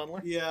Vernisilf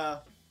Tunneler. Yeah.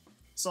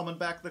 Summon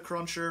back the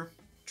cruncher.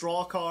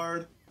 Draw a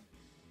card.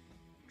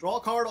 Draw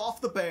a card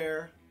off the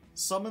bear.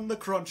 Summon the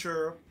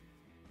cruncher.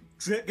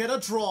 Get a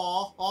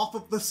draw off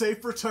of the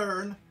safe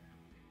return.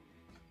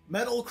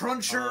 Metal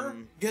cruncher.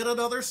 Get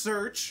another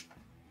search.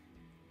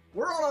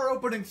 We're on our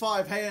opening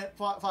five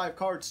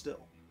cards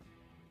still.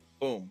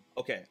 Boom.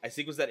 Okay, I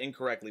sequenced that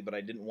incorrectly, but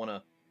I didn't want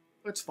to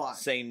It's fine.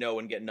 say no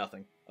and get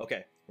nothing.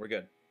 Okay, we're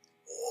good.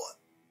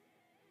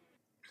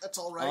 That's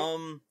all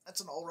right. That's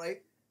an all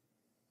right.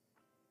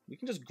 We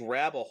can just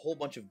grab a whole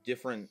bunch of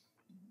different,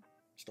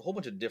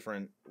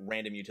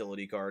 random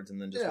utility cards,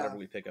 and then just Yeah. whatever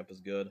we pick up is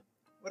good.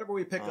 Whatever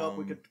we pick up,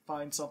 we could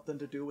find something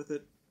to do with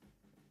it.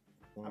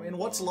 I mean,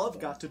 what's love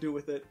got to do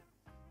with it?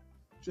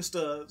 Just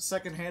a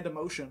second-hand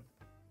emotion.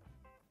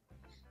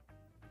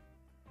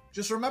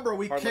 Just remember,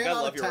 we Hardleg, cannot I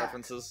love attack. your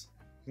references.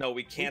 No,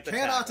 we can't We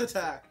attack. cannot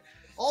attack.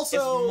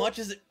 Also, as much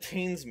as it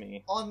pains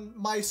me, on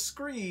my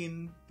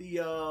screen,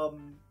 the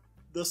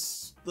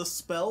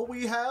spell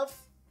we have,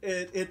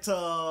 it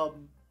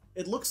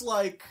looks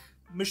like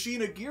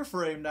Machina Gear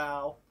Frame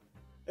now,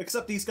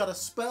 except he's got a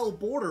spell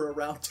border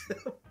around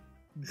him.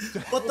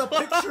 But the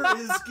picture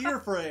is Gear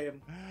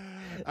Frame.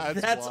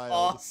 That's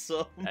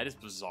awesome. That is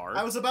bizarre.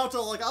 I was about to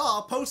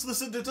I'll post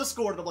this into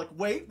Discord, and I'm like,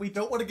 wait, we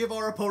don't want to give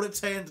our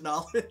opponent's hand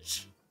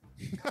knowledge.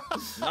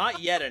 Not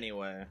yet,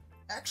 anyway.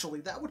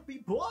 Actually, that would be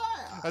blah.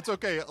 That's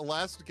okay.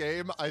 Last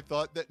game, I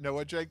thought that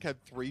Noajenk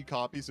had 3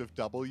 copies of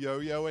Double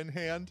Yo-Yo in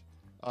hand,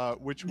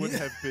 which would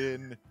have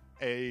been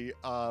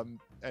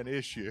an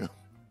issue.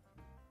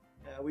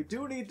 Yeah, we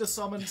do need to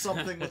summon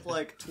something with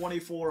like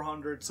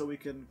 2,400 so we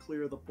can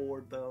clear the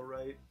board, though,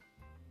 right?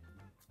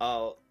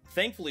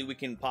 Thankfully, we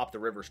can pop the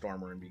River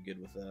Stormer and be good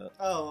with that.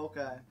 Oh,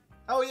 okay.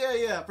 Oh,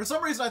 yeah. For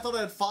some reason, I thought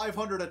I had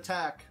 500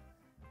 attack.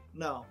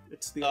 No,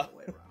 it's the other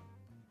way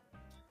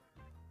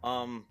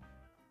around.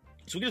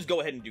 So we can just go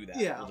ahead and do that.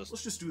 Yeah,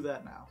 let's just do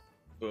that now.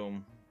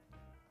 Boom.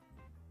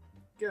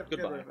 Get rid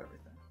Goodbye. of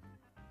everything.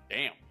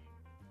 Damn.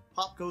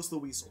 Pop goes the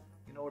weasel.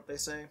 You know what they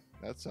say?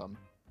 That's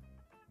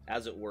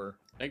As it were.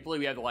 Thankfully,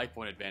 we have the life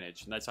point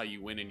advantage, and that's how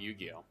you win in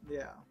Yu-Gi-Oh!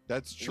 Yeah.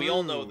 That's true. We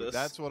all know this.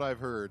 That's what I've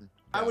heard.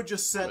 I would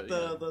just set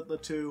But, the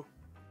 2.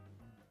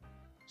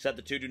 Set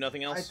the 2, do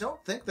nothing else? I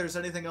don't think there's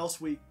anything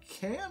else we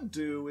can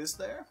do, is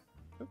there?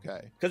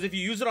 Okay. Because if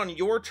you use it on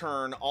your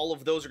turn, all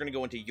of those are going to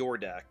go into your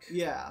deck.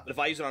 Yeah. But if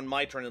I use it on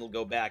my turn, it'll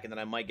go back, and then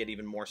I might get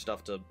even more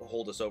stuff to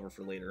hold us over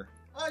for later.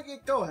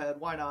 Go ahead.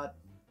 Why not?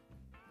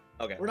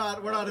 Okay. We're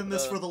not in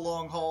this for the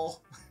long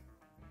haul.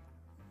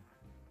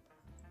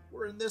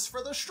 We're in this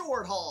for the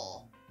short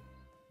haul.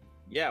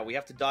 Yeah, we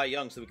have to die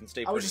young so we can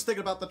stay I was pretty. just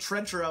thinking about the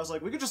Trencher. I was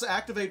like, we could just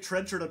activate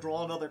Trencher to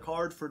draw another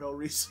card for no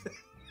reason.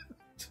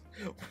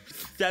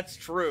 That's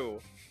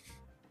true.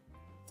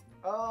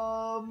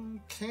 Can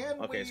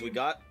we... Okay, so we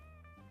got...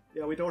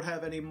 Yeah, we don't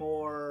have any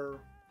more...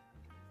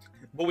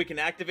 But we can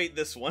activate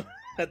this one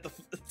at the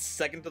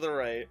second to the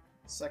right.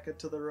 Second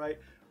to the right.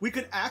 We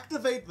could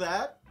activate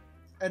that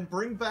and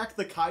bring back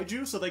the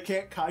Kaiju so they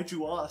can't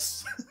Kaiju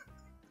us.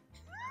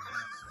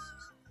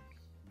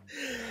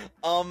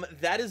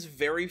 That is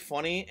very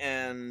funny,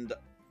 and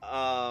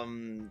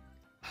the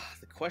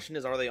question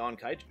is, are they on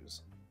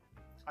Kaijus?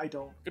 I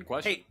don't. Good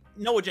question. Hey,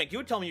 Noajenk, you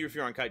would tell me if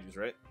you're on Kaijus,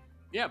 right?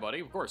 Yeah, buddy,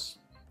 of course.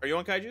 Are you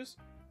on Kaijus?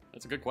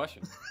 That's a good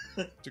question.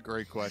 It's a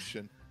great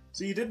question.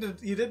 So you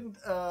didn't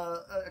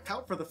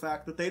account for the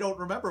fact that they don't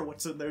remember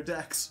what's in their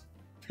decks.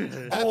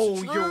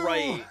 Oh, true. you're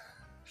right.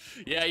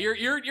 Yeah,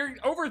 you're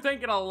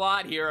overthinking a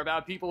lot here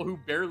about people who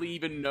barely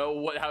even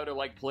know how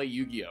to play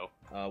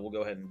Yu-Gi-Oh. We'll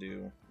go ahead and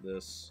do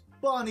this.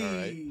 Bunny!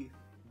 Alright.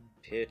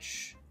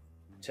 Pitch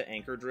to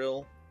Anchor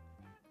Drill.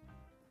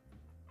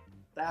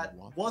 That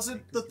Want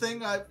wasn't the the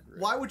thing Anchor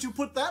Why would you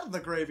put that in the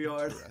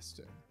graveyard?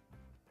 Interesting.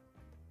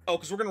 Oh,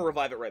 because we're going to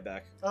revive it right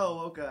back. Oh,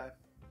 okay.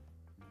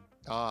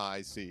 Ah,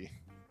 I see.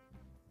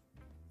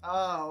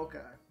 Oh, okay.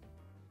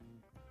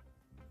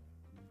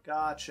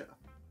 Gotcha.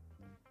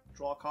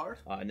 Draw a card?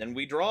 And then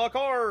we draw a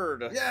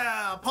card.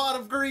 Yeah! Pot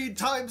of Greed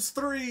times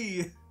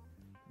 3!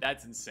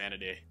 That's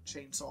insanity.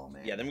 Chainsaw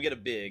Man. Yeah, then we get a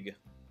big...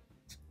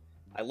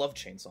 I love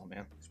Chainsaw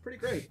Man. It's pretty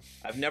great.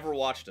 I've never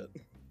watched it.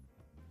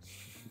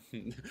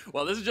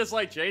 Well, this is just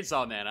like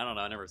Chainsaw Man. I don't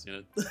know. I've never seen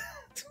it.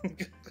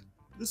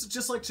 This is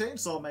just like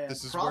Chainsaw Man.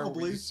 This is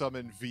Probably. where we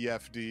summon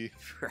VFD.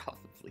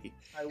 Probably.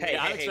 I Hey,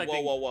 I'm hey,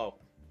 expecting- whoa.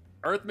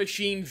 Earth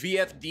Machine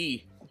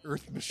VFD.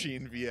 Earth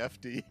Machine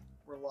VFD.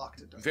 We're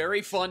locked into it.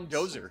 Very fun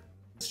dozer.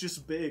 It's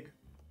just big.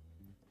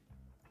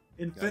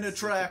 It's a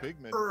Infinitrack,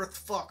 big man.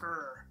 Earth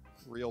fucker.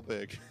 Real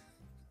big.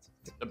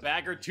 The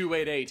Bagger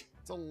 288.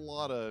 That's a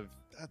lot of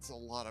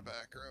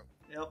back row.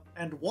 Yep.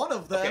 And one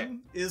of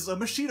them is a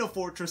Machina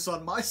Fortress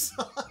on my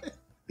side,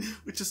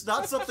 which is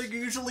not something you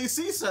usually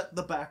see set in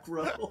the back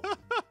row.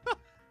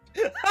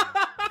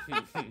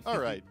 All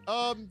right.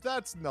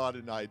 That's not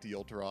an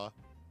ideal draw.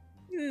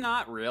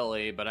 Not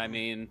really, but I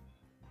mean,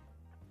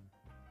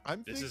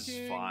 I'm this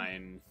thinking... is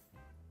fine.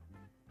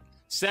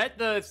 Set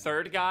the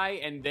third guy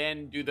and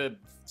then do the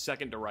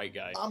second to right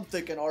guy. I'm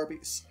thinking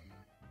Arby's.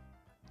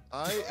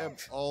 I am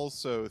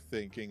also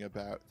thinking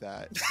about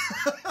that.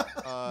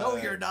 No,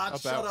 you're not.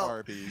 About Shut up.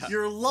 Arby's.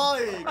 You're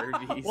lying.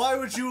 Arby's. Why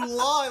would you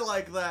lie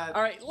like that?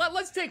 All right,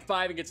 let's take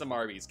 5 and get some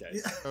Arby's,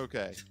 guys.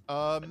 Okay.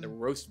 The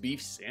roast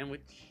beef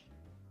sandwich.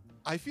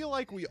 I feel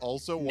like we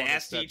also want to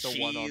Nasty set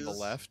the one on the cheese.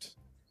 left.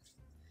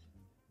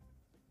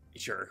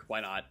 Sure,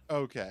 why not?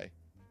 Okay.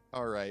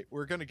 All right.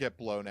 We're gonna get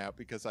blown out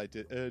because I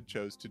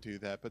chose to do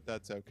that, but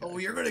that's okay. Oh,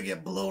 you're gonna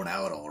get blown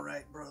out, all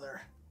right,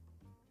 brother.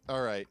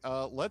 All right.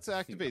 Let's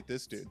activate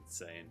this dude.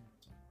 Insane.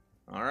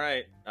 All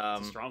right.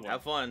 a strong one.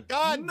 Have fun.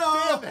 God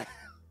No! damn it!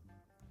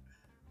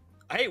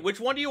 Hey, which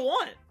one do you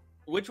want?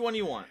 Which one do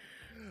you want?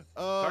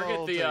 Oh, Target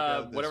I'll the take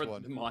out this whatever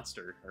one. the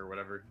monster or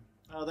whatever.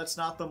 Oh, that's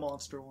not the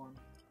monster one.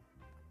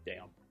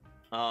 Damn.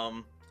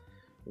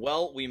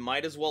 Well, we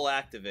might as well Put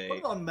activate.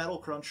 it on Metal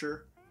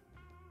Cruncher.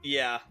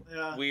 Yeah,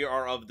 Yeah. we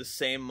are of the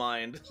same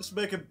mind. Just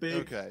make it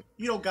big. Okay.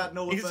 You don't got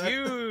no He's effect.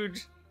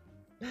 huge.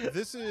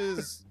 This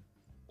is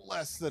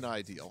less than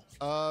ideal.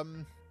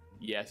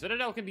 Yeah,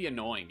 Citadel can be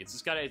annoying. It's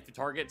just gotta, if it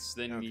targets,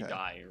 then you Okay.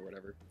 die or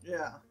whatever.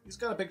 Yeah, he's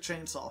got a big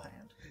chainsaw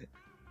hand.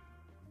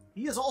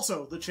 He is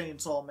also the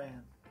Chainsaw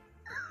Man.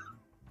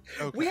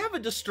 Okay. We have a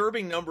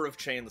disturbing number of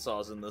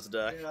chainsaws in this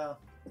deck. Yeah.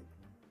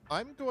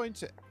 I'm going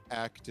to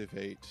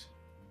activate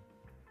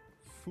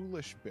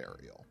Foolish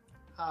Burial.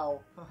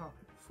 How?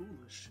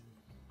 Foolish.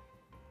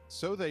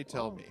 So they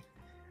tell Oh. me.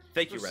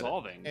 Thank you, Reddit.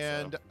 Resolving.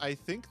 And I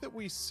think that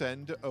we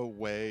send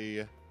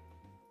away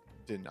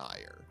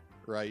Denier,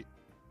 right?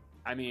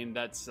 I mean,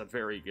 that's a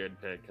very good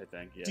pick, I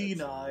think. Yeah,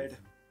 Denied.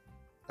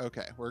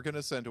 Okay, we're going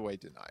to send away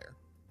Denier.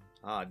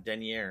 Ah,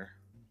 Denier.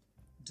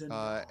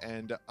 Denied.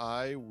 And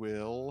I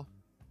will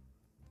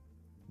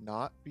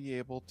not be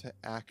able to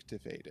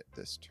activate it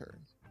this turn.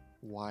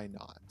 Why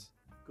not?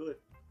 Good.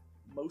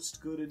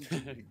 Most good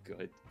indeed.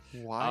 Good.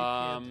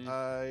 Why can't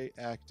I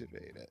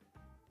activate it?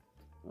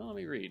 Well, let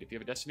me read. If you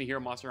have a Destiny Hero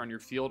monster on your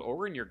field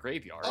or in your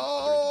graveyard,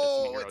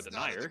 Oh, other it's than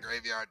not Destiny in the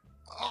Hero graveyard.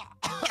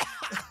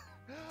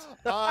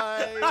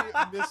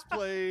 I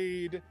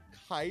misplayed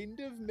kind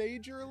of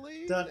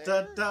majorly. Da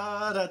da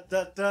da da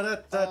da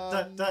da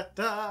da da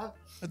da.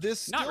 This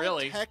still Not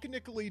really.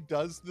 technically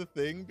does the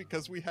thing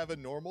because we have a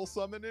normal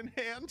summon in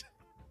hand.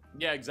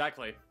 Yeah,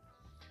 exactly.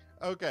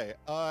 Okay,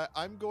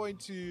 I'm going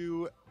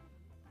to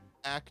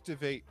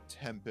activate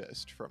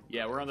Tempest from.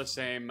 Yeah, we're on the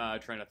same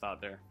train of thought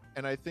there.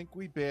 And I think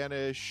we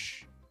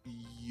banish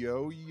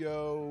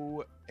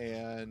Yo-Yo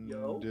and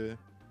Yo?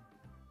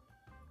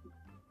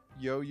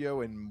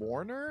 Yo-Yo and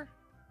Mourner.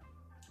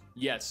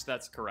 Yes,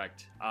 that's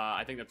correct.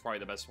 I think that's probably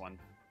the best one.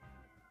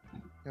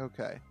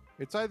 Okay,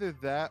 it's either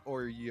that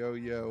or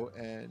Yo-Yo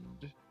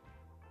and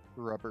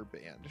Rubber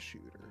Band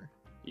Shooter.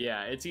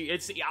 Yeah, it's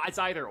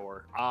either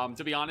or.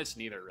 To be honest,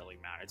 neither really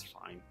matters. It's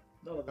fine.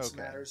 None of this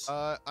Okay, matters.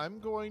 I'm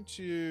going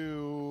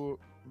to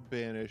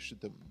banish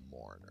the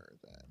Mourner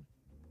then.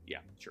 Yeah,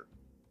 sure.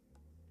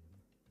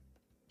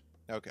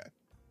 Okay,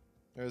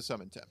 there's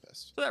Summon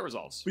Tempest. So that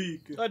resolves.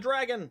 Big. A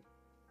dragon.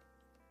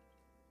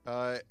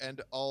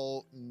 And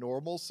I'll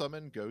normal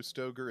summon Ghost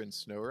Ogre and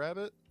Snow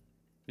Rabbit.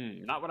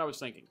 Not what I was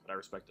thinking, but I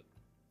respect it.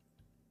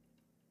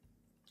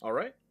 All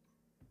right.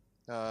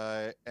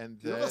 And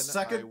You then have a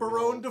second I will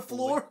Barone de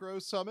Fleur?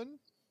 Synchro summon.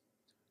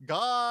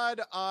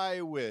 God,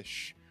 I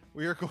wish.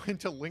 We are going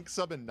to link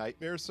summon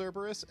Nightmare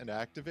Cerberus and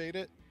activate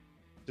it,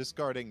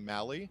 discarding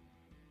Mally.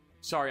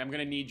 Sorry, I'm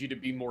gonna need you to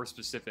be more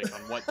specific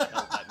on what the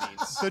hell that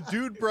means. The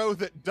dude bro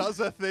that does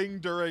a thing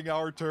during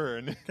our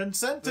turn.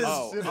 Consent is.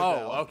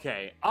 Citadel.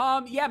 Okay.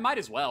 Yeah, might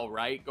as well,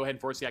 right? Go ahead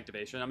and force the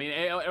activation. I mean,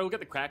 it'll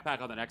get the crack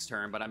pack on the next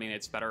turn, but I mean,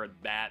 it's better at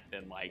that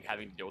than like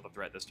having to deal with a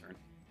threat this turn.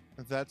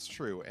 That's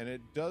true, and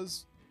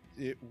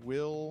it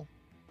will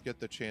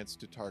get the chance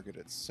to target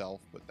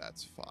itself, but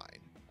that's fine.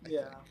 I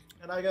Yeah. think.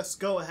 And I guess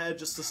go ahead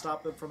just to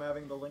stop them from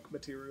having the link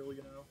material,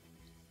 you know?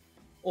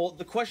 Well,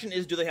 the question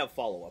is, do they have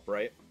follow-up,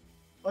 right?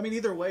 I mean,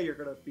 either way, you're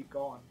gonna be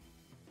gone.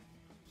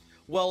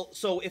 Well,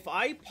 so if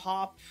I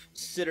pop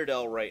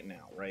Citadel right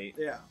now, right?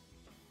 Yeah.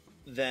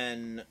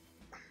 Then...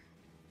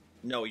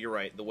 No, you're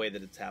right. The way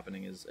that it's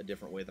happening is a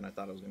different way than I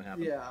thought it was going to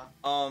happen. Yeah.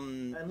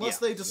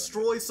 Unless yeah. they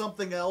destroy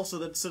something else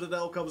and then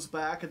Citadel comes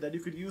back and then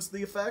you could use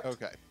the effect.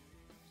 Okay.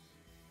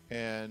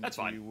 And That's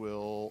fine. we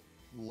will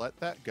let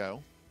that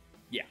go.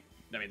 Yeah.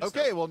 I mean, that's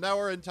Okay, well now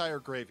our entire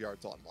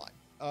graveyard's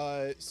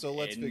online. So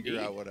let's figure Indeed.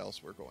 out what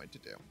else we're going to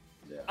do.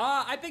 Yeah.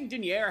 I think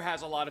Denier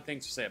has a lot of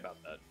things to say about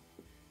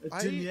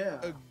that.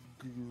 Yeah. I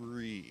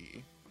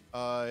agree.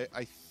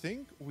 I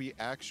think we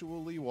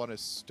actually want to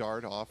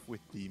start off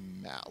with the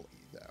Mally,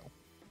 though.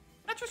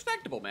 That's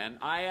respectable, man.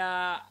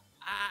 I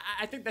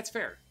think that's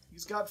fair.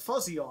 He's got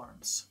fuzzy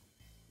arms.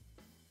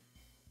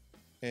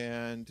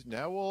 And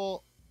now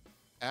we'll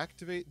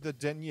activate the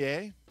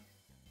Denier,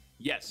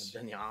 Yes.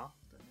 Then, yeah.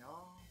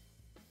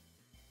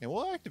 and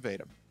we'll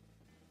activate him.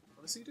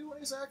 What does he do when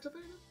he's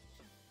activated?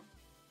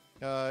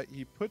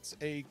 He puts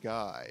a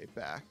guy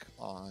back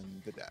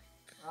on the deck.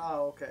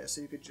 Oh, okay.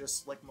 So you could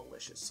just, like,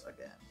 malicious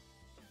again.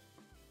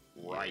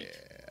 Right.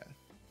 Yeah.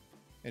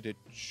 And it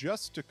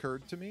just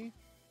occurred to me,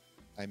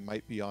 I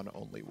might be on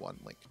only one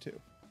link too.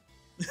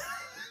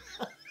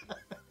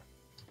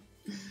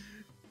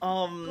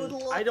 Good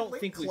luck I don't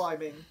link think we...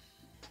 climbing.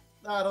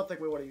 No, I don't think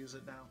we want to use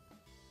it now.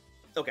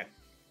 Okay.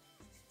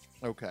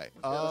 Okay.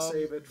 Gotta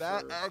save it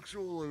that for-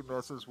 actually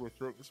messes with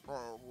things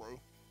probably.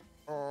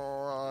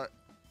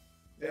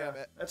 Damn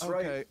it. That's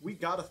Okay. right. We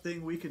got a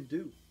thing we can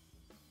do.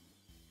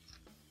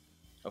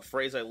 A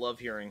phrase I love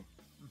hearing.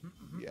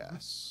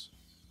 Yes.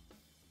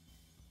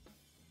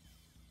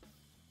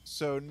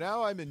 So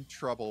now I'm in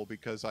trouble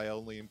because I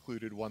only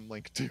included one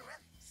link to it.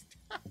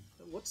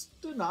 What's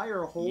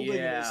Denier holding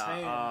in his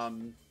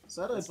hand? Is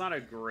that It's not a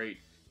great...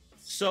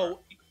 So,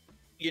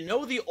 you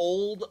know the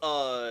old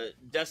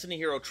Destiny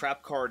Hero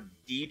trap card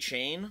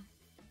D-Chain?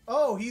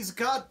 Oh, he's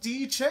got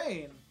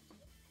D-Chain.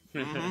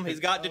 He's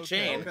got the Okay.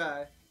 chain.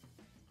 Okay.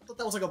 I thought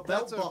that was like a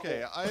belt That's buckle.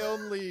 okay. I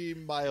only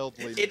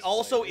mildly. It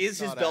also misplayed. is It's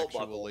his not belt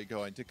buckle. actually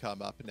going to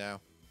come up now.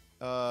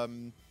 I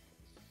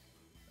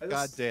God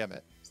just damn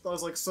it. thought it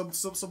was like some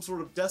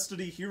sort of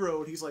Destiny hero,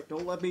 and he's like,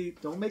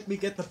 don't make me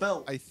get the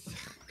belt.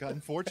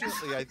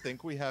 Unfortunately, I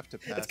think we have to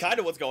pass. That's kind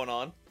of what's going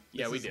on.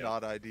 Yeah, we This do. is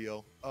not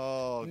ideal.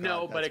 Oh, God,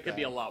 No, but that's it could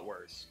be a bad. lot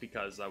worse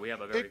because we have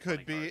a very. It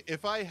could funny be. card.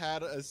 If I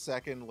had a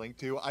second Link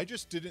to, I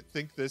just didn't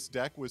think this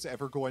deck was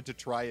ever going to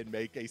try and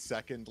make a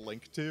second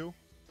Link to.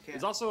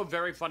 There's also a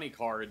very funny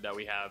card that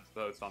we have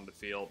both on the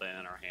field and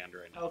in our hand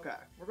right now. Okay,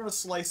 we're gonna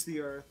slice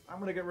the earth. I'm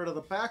gonna get rid of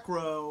the back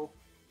row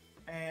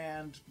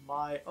and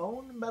my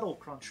own metal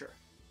cruncher.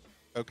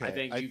 Okay, I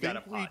think you got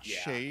a we pot, yeah.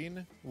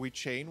 chain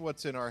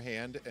what's in our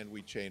hand and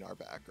we chain our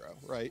back row,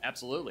 right?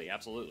 Absolutely,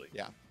 absolutely.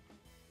 Yeah.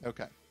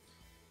 Okay.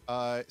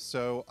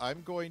 So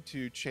I'm going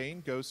to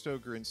chain Ghost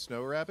Ogre and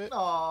Snow Rabbit.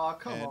 Aw,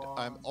 come and on.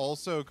 I'm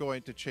also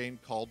going to chain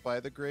Called by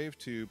the Grave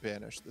to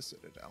banish the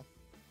Citadel.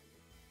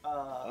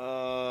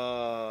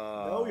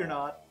 No, you're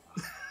not.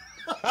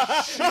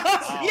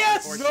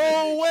 Yes!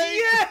 No way!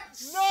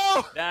 Yes!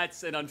 No!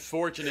 That's an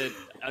unfortunate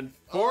Oh,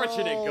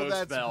 ghost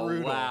that's spell.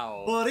 brutal.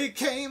 Wow. But he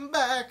came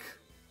back.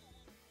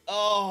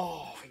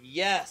 Oh,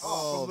 yes.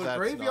 Oh, From the that's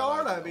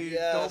graveyard. not I mean,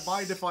 Yes. don't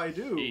mind if I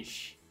do.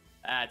 Eesh.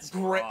 That's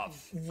Great.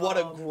 rough. What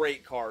a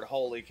great card.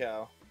 Holy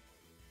cow.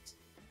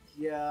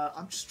 Yeah,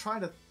 I'm just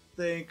trying to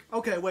think.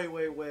 Okay,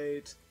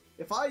 wait.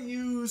 If I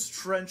use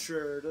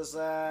Trencher, does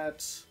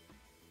that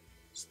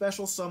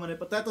special summon it?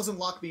 But that doesn't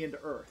lock me into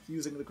Earth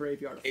using the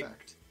graveyard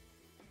effect.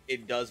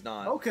 It does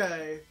not.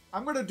 Okay,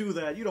 I'm gonna do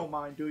that. You don't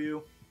mind, do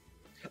you?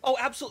 Oh,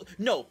 absolutely.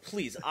 No,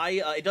 please.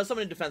 It does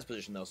summon in defense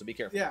position, though, so be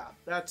careful. Yeah,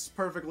 that's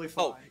perfectly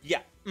fine. Oh,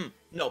 yeah.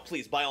 No,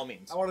 please, by all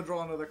means. I want to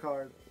draw another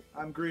card.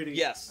 I'm greedy.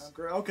 Yes.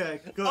 Okay,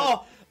 good.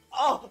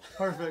 Oh!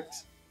 Perfect.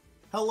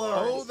 Hello.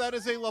 Oh, that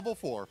is a level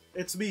 4.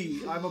 It's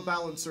me. I'm a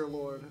balancer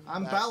lord.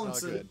 I'm That's not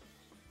balancing.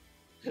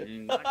 good.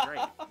 Not great.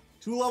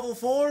 2 level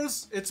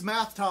 4s. It's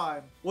math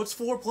time. What's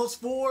 4 plus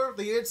 4?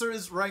 The answer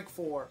is rank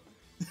 4.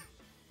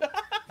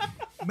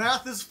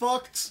 Math is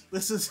fucked.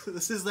 This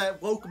is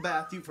that woke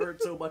math you've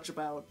heard so much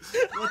about.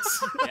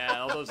 Yeah,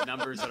 all those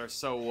numbers that are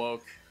so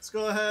woke. Let's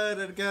go ahead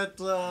and get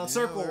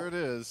circle. There it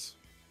is.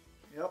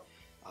 Yep.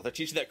 Oh, they're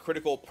teaching that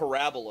critical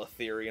parabola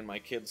theory in my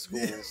kids'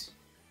 schools.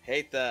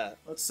 Hate that.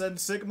 Let's send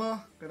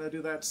Sigma. Gonna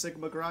do that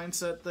Sigma grind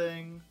set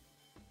thing.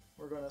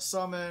 We're gonna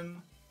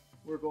summon.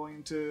 We're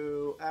going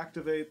to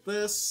activate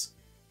this.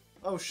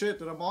 Oh shit,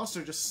 did a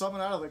monster just summon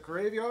out of the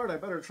graveyard? I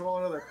better draw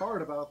another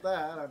card about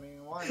that. I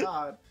mean, why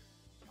not?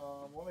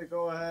 Let me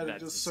go ahead and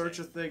That's just search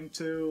a insane. thing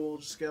too. We'll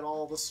just get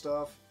all the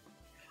stuff.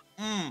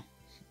 Mm.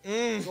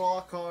 Draw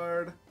a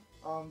card.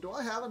 Do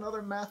I have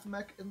another math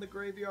mech in the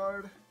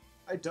graveyard?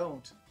 I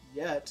don't.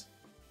 Yet.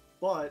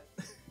 But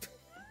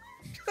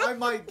I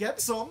might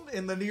get some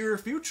in the near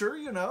future,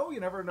 you know? You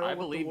never know. I what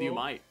the believe you world-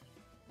 might.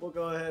 We'll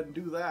go ahead and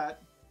do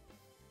that.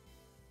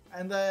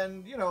 And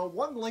then, you know,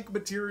 one link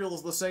material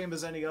is the same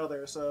as any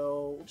other,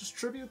 so we'll just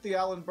tribute the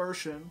Alan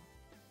Bershin,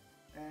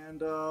 and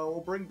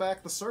we'll bring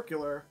back the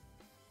circular.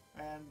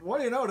 And what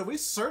do you know? Did we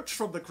search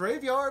from the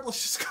graveyard?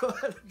 Let's just go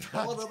ahead and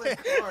draw another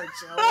card,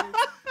 shall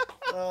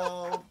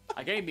we?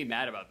 I can't even be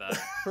mad about that.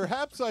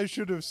 Perhaps I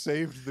should have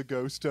saved the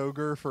Ghost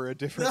Ogre for a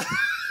different...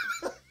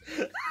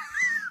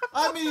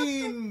 I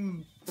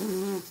mean...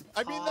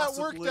 that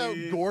worked out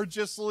possibly.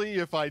 gorgeously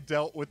if I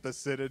dealt with the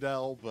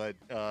Citadel, but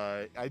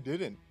I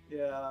didn't,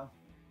 Yeah,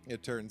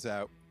 it turns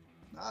out.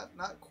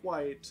 not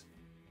quite.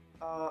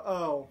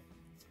 Oh,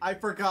 I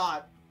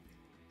forgot.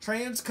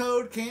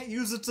 Transcode can't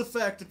use its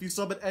effect if you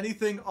summon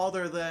anything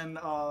other than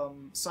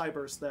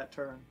Cyburst that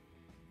turn.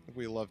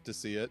 We love to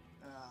see it.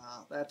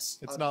 That's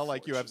It's not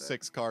like you have unfortunate.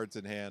 6 cards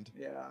in hand.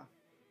 Yeah.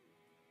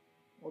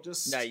 We'll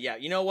just... Nah, yeah,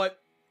 you know what?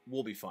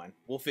 We'll be fine.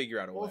 We'll figure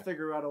out a We'll way.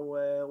 figure out a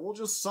way. We'll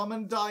just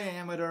summon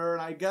Diameter,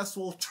 and I guess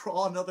we'll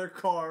draw another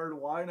card.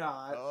 Why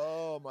not?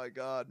 Oh my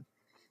god.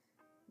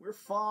 We're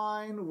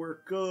fine.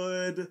 We're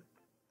good.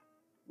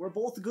 We're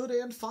both good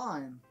and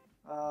fine.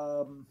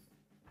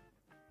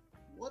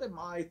 What am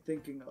I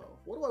thinking of?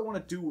 What do I want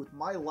to do with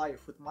my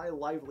life, with my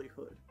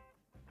livelihood,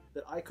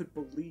 that I could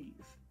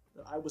believe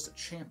that I was a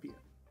champion?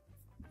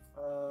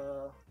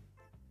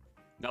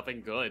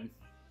 Nothing good.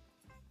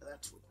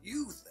 That's what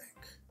you think.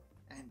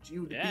 And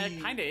you Yeah,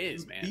 it kinda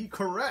is, man. Be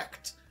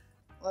correct.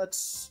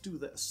 Let's do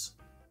this.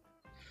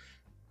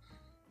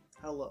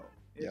 Hello.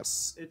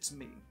 It's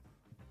me.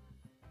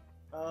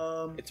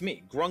 It's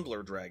me,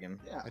 Grungler Dragon.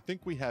 Yeah. I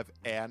think we have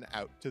an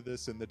out to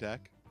this in the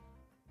deck.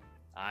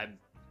 I'm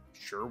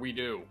sure we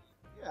do.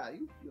 Yeah,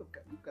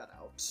 you've got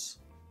outs.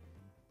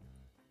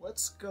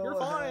 Let's go You're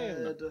fine.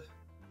 ahead.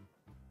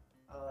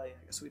 Yeah, I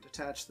guess we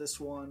detach this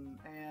one,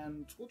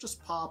 and we'll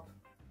just pop,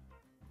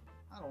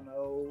 I don't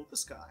know,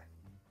 this guy.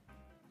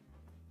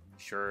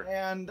 Sure.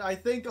 And I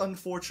think,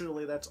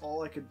 unfortunately, that's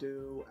all I could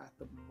do at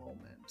the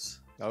moment.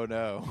 Oh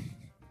no.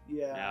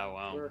 Yeah, Yeah,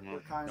 well, we're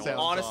kind Sounds of...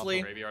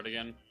 Honestly- Graveyard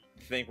again.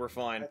 I think we're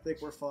fine. I think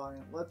we're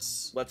fine.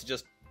 Let's Let's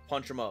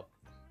punch him up.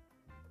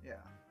 yeah,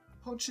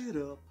 punch it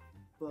up,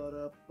 but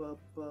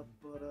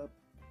up.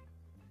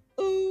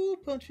 Ooh,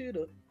 punch it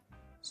up.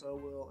 So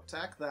we'll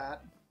attack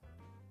that.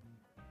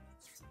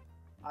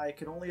 I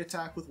can only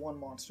attack with one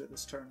monster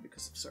this turn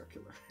because of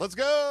circular. Let's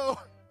go!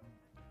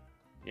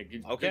 Yeah,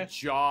 good, Okay. good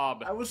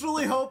job. I was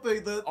really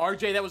hoping that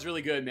RJ, that was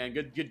really good, man.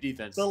 Good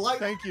defense. the light,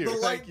 Thank you, the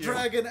thank light you.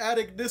 dragon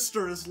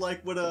Adagnister is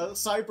like when a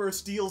cyber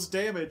steals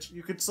damage,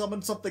 you can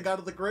summon something out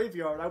of the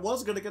graveyard. I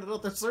was gonna get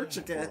another search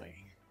Oh, again. boy.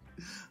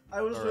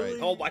 I was All right.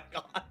 really. Oh my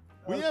god.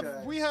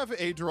 We have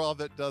a draw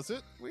that does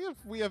it.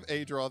 We have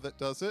a draw that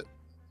does it.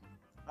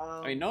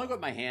 I mean, knowing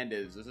what my hand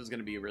is, this is going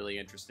to be really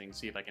interesting.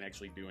 See if I can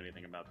actually do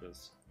anything about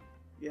this.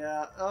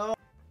 Yeah.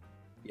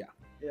 Yeah.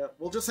 Yeah.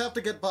 We'll just have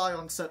to get by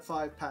on set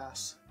 5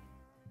 pass.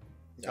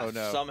 Oh,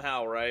 no.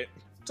 Somehow, right?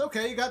 It's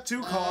okay. You got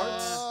 2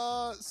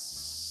 cards.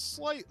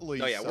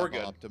 Slightly Oh, yeah, we're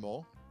good.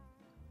 suboptimal.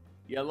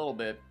 Yeah, a little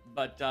bit,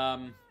 but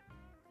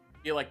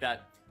feel like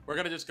that. We're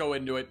gonna just go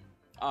into it.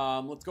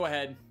 Let's go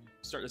ahead,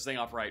 start this thing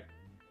off right.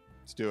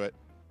 Let's do it.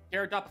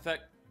 Carrot top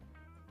effect.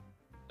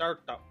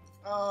 Start up.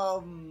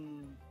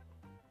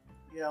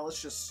 Yeah.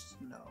 Let's just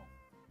no.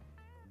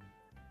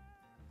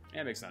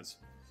 Yeah, makes sense.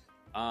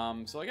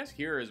 So I guess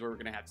here is where we're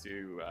gonna have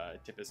to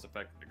tip this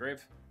effect to the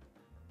grave.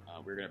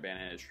 We're gonna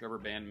banish Rubber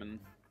Bandman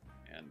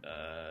and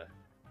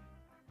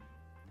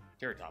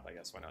Carrot top, I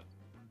guess. Why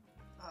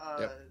not?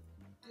 Yep.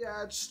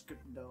 Yeah. Just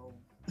no.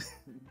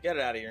 Get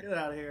it out of here. Get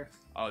out of here.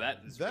 Oh,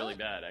 that is That- really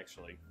bad,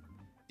 actually.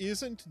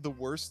 Isn't the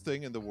worst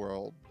thing in the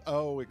world.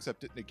 Oh,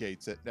 except it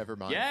negates it. Never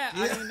mind. Yeah,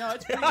 I mean, no,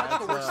 it's pretty much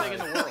the worst thing in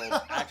the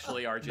world,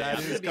 actually, RJ. That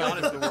I'm is gonna be kind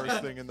honest of with the you.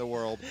 worst thing in the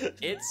world.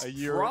 It's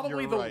You're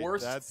probably the right.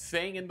 worst That's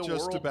thing in the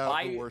Just world about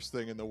by, the worst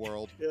thing in the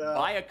world. Yeah.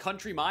 by a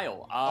country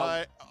mile.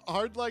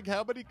 Hardleg,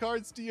 how many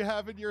cards do you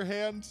have in your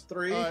hand?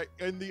 3.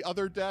 In the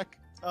other deck?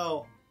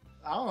 Oh.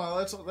 I don't know.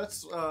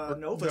 That's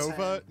Nova's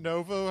hand.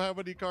 Nova, how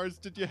many cards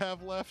did you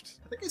have left?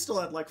 I think he still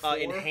had like 4.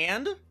 In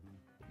hand?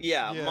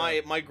 Yeah,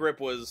 Yeah. my grip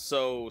was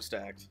so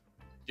stacked.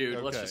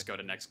 Dude, let's Okay. just go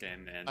to next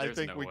game, man. I There's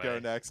think no we way. go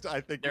next.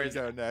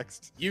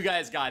 You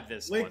guys got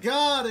this We one.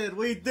 got it.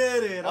 We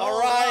did it. All All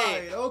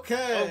right. right.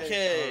 Okay.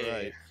 Okay. All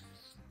right.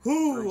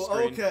 Whew, First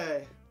screen.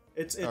 okay.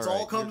 It's All all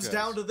right, comes here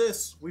down goes. to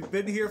this. We've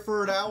been here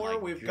for an hour. my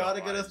We've got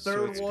to get a God. So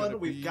third it's one. gonna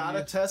We've be- got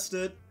to test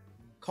it.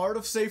 Card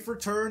of Safe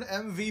Return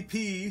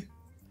MVP.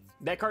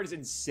 That card is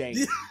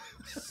insane.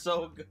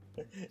 So good.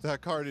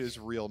 That card is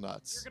real You're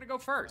nuts. gonna go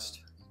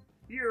first.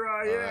 Here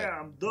I right,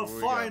 am, the here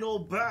we go. final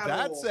battle.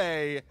 That's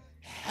a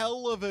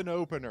hell of an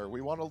opener. We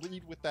want to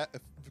lead with that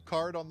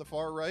card on the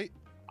far right.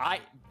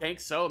 I think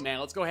so, man.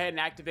 Let's go ahead and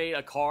activate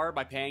a card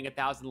by paying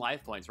 1,000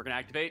 life points. We're gonna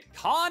activate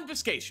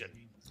Confiscation.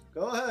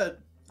 Go ahead.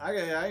 I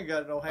ain't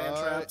got no hand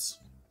traps.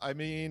 I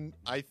mean,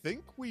 I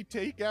think we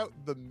take out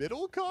the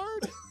middle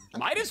card.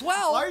 Might as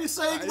well. Why are you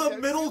saying the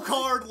middle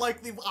card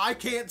like I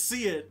can't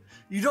see it?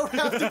 You don't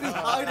have to be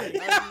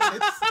hiding.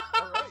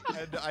 All right,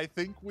 and I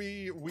think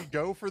we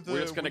go for the.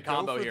 We're just gonna we go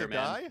combo for here, the man.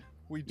 guy.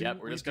 We do. Yep,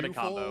 we're we just gonna do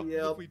combo. full-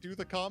 Yep. We do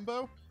the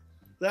combo.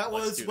 That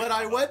Let's was do when the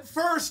I combo. went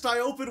first. I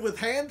opened with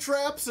hand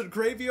traps and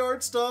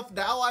graveyard stuff.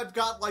 Now I've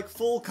got like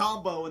full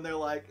combo, and they're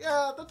like,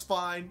 "Yeah, that's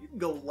fine. You can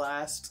go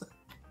last."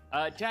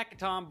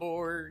 Jackatom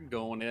board.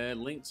 Gonna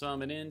link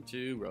summon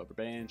into Rubber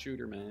Band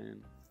Shooter Man.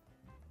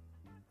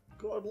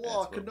 Good That's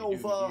luck, what we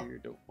do Nova. here.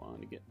 Don't want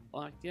to get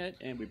locked yet,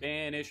 and we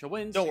banish a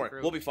wind. Don't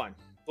worry, we'll be fine.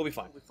 We'll be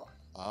fine. We'll be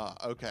fine.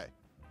 Okay.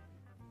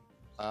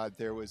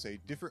 There was a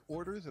different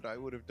order that I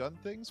would have done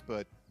things,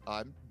 but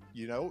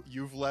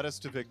you've led us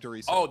to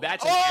victory. So. Oh,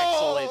 that's an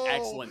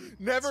excellent.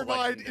 Never selection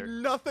mind. there.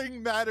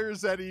 Nothing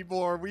matters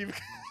anymore. We've.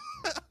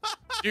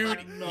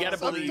 Dude, No, you gotta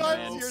believe,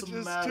 Sometimes man. you're Some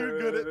just too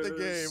good at the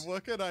matters. game.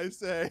 What can I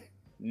say?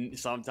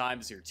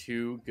 Sometimes you're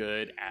too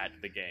good at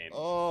the game.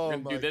 Oh, We're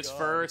gonna my do this God.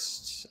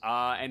 first,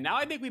 and now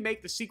I think we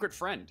make the secret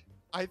friend.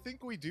 I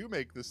think we do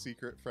make the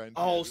secret friend.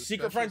 Oh, here, the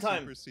secret special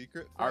friend time.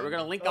 Secret All right, we're friend.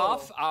 gonna link Oh.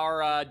 off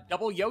our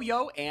double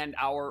yo-yo and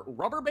our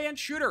rubber band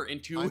shooter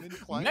into I'm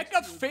inclined Mecha to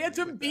agree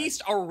Phantom with that.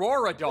 Beast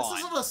Aurora This Dawn.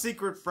 isn't a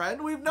secret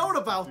friend. We've known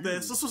about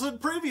this. This was in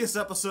previous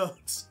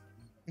episodes.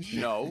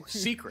 No,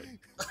 secret.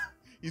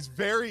 He's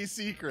very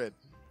secret.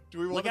 Do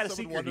we want Look how to summon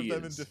secret one of he them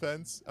in is.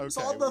 defense? It's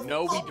Okay. on the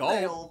No, we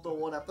thumbnail don't. of the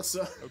one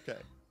episode. Okay.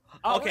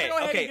 We're Okay, gonna go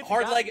ahead okay, and get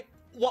the guy. Hardleg.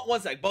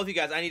 One sec, both of you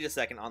guys. I need a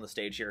second on the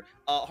stage here.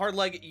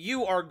 Hardleg,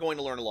 you are going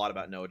to learn a lot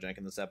about Noajenk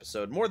in this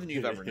episode, more than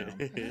you've ever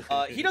known.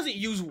 He doesn't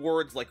use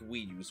words like we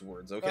use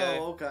words. Okay.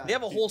 Oh, okay. They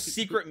have a whole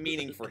secret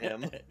meaning for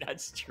him.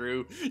 That's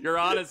true. You're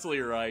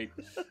honestly right.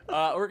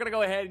 We're gonna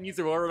go ahead and use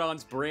Aurora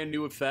Dawn's brand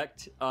new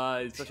effect.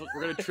 We're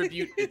gonna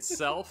tribute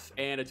itself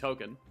and a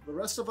token. The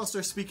rest of us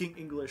are speaking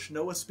English.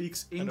 Noah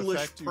speaks An English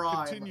effect you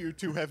Prime. continue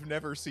to have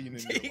never seen in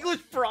your life.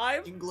 English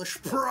Prime.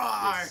 English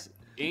Prime.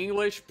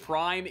 English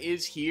Prime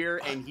is here,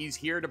 and he's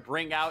here to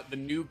bring out the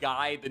new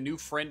guy, the new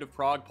friend of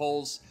Prog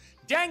Polls,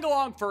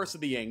 Dangalong First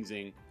of the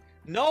Yangzing.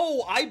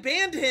 No, I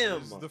banned him.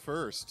 This is the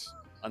first.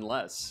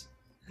 Unless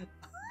Got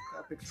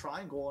a big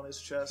triangle on his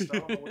chest. I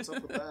don't know what's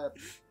up with that.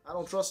 I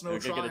don't trust no we're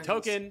gonna triangles. get a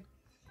token,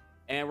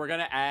 and we're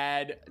gonna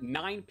add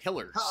 9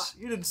 pillars. Ha!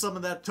 You didn't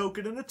summon that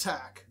token in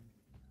attack.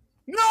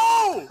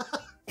 No!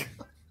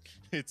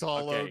 It's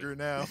all Okay. ogre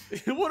now.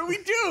 What do we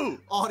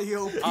do?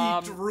 Audio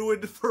peaked,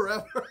 ruined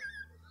forever.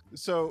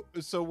 So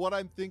what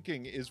I'm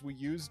thinking is we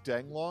use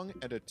Denglong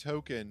and a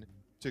token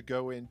to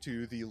go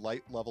into the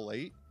light level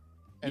 8.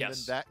 And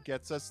Yes. then that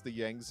gets us the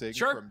Yang Zing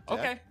Sure, from deck.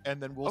 okay.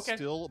 And then we'll Okay.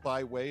 still,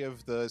 by way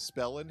of the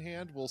spell in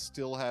hand, we'll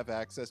still have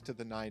access to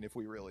the 9 if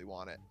we really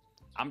want it.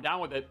 I'm down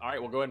with it. All right,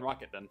 we'll go ahead and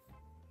rock it then.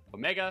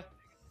 Omega,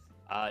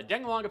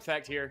 Denglong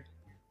effect here.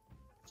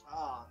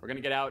 We're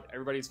gonna get out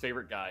everybody's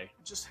favorite guy,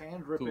 Just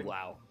hand ripping.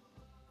 Kulao.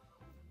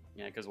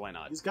 Yeah, because why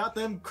not? He's got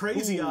them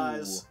crazy Ooh.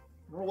 eyes.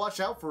 We'll watch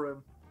out for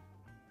him.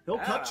 He'll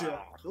cut you.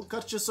 He'll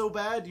cut you so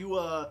bad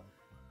you'll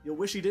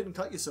wish he didn't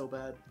cut you so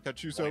bad.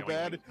 Cut you so Wait.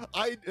 bad.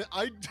 I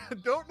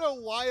don't know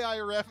why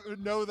I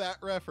know that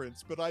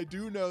reference, but I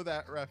do know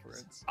that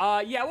reference.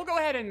 Yeah, we'll go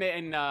ahead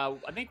and I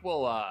think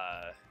we'll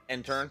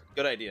End turn.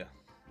 Good idea.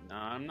 no,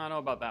 I'm not know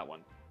about that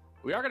one.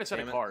 We are gonna set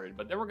Damn a it. card,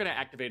 but then we're gonna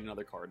activate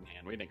another card in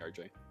hand. What do you think,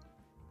 RJ?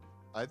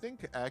 I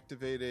think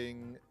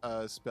activating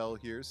a spell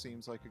here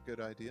seems like a good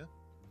idea.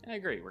 I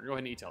agree. We're gonna go ahead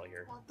and e-tele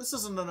here. What? This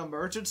isn't an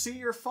emergency.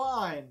 You're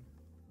fine.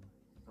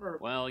 Gotta,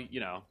 Well,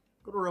 you know.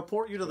 gotta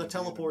report you to the Gonna be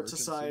an Teleport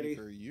emergency Society.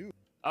 For you.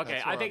 Okay,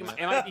 That's I where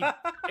think I'm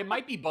it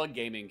might be bug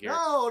gaming here.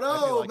 No, I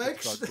feel no, like make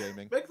it's bug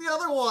gaming. make the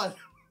other one.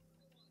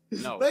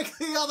 No, Make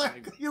the other,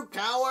 you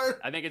coward.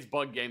 I think it's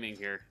bug gaming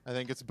here. I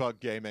think it's bug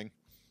gaming.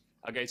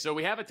 Okay, so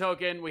we have a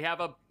token, we have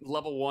a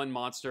level 1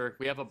 monster,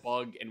 we have a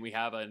bug, and we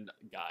have a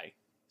guy.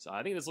 So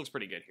I think this looks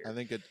pretty good here.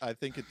 I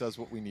think it does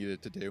what we need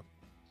it to do.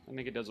 I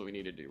think it does what we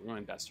need to do. We're going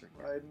to invest here.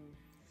 Right.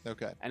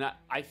 Okay. And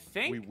I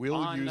think We will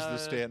on, use the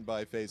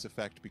standby phase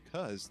effect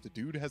because the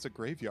dude has a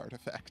graveyard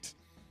effect.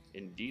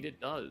 Indeed,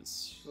 it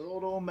does. Good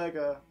old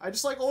Omega. I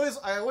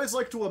always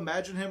like to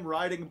imagine him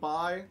riding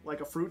by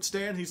like a fruit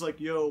stand. He's like,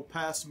 "Yo,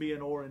 pass me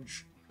an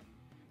orange."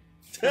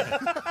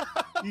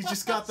 He's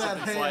just got that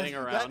Something sliding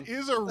hand. around. That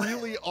is a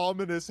really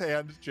ominous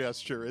hand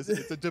gesture. It's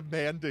a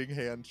demanding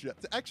hand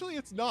gesture. Actually,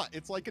 it's not.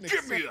 It's like an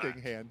Give me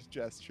accepting hand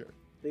gesture.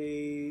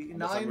 The Almost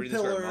like 9 reading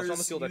this right. Monster on the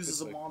pillars field,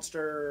 uses a active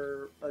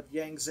monster, a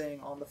Yang Zing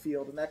on the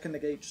field, and that can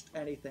negate just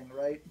anything,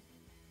 right?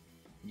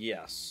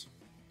 Yes.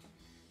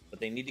 But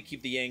they need to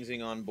keep the Yang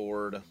Zing on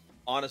board.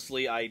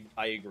 Honestly, I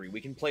agree.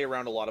 We can play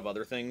around a lot of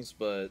other things,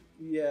 but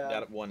Yeah.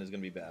 that one is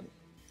going to be bad.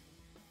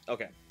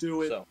 Okay.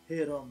 Do it. So.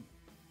 Hit him.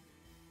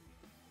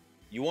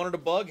 You wanted a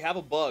bug? Have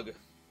a bug.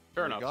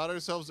 Fair enough.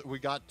 We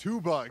got 2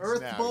 bugs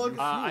Earth now. bug?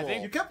 you I fool.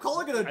 think- You kept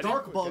calling it a think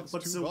dark it bug, gets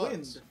but it's 2 a bugs.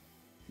 wind.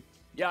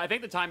 Yeah, I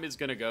think the time is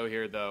going to go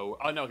here, though.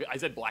 Oh, no, I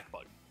said black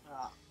bug.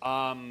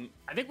 Ah.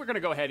 I think we're going to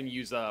go ahead and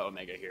use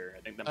Omega here.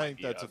 I think that I might think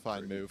be, that's a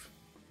fine prudent. move.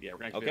 Yeah, we're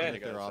going to Okay. activate I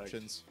think Omega there are effect.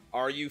 options.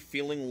 Are you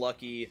feeling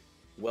lucky?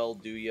 Well,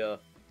 do ya?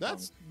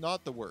 That's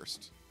not the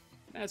worst.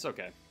 That's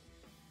okay.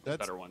 That's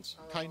Better ones.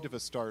 kind of a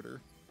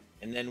starter.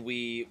 And then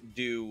we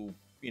do,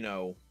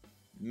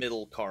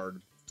 middle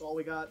card. That's all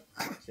we got.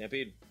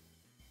 Stampede.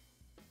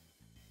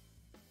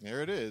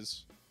 There it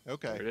is.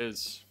 Okay. There it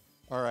is.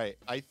 All right.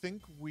 I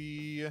think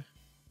we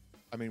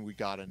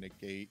got a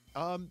negate.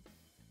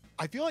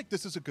 I feel like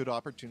this is a good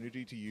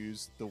opportunity to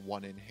use the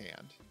 1 in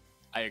hand.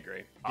 I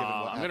agree. what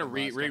I'm going to happened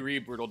last time.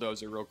 reread Brutal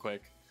Dozer real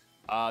quick.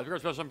 If you're going to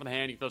special from the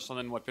hand, you can special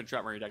summon what fit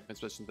trap where your deck can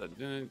special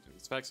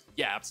specs.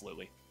 Yeah,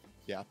 absolutely.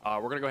 Yeah. We're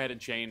going to go ahead and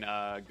chain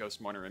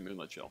Ghost Mourner and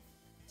Moonlit Chill.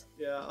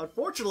 Yeah,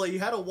 unfortunately, you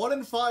had a 1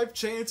 in 5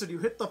 chance and you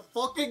hit the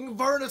fucking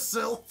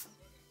Vertisil.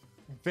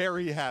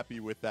 Very happy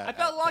with that. I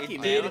felt lucky,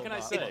 It man. did. What can I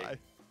say?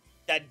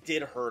 That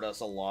did hurt us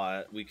a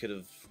lot. We could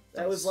have.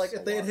 That was like,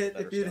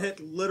 if you'd hit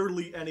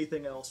literally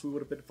anything else, we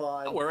would have been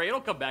fine. Don't worry, it'll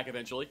come back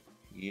eventually.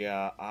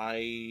 Yeah,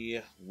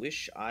 I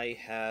wish I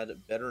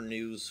had better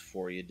news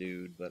for you,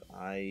 dude, but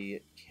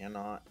I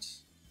cannot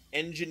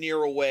engineer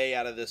a way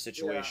out of this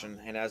situation.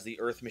 And as the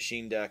Earth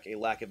Machine deck, a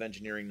lack of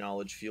engineering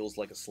knowledge feels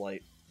like a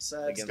slight.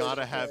 Sad Against- Gotta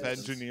state of have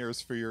affairs.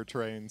 engineers for your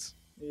trains.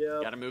 Yeah.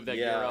 Gotta move that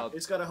Yeah. gear up.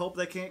 Just gotta hope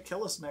they can't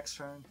kill us next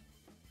turn.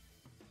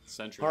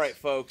 Sentries. All right,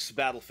 folks,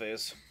 battle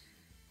phase.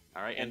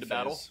 All right, end of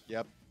battle. phase.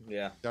 Yep.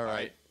 Yeah. All All right.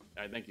 right.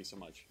 All right, thank you so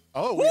much.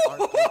 Oh, we are.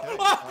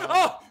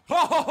 Okay.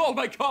 Oh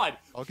my god!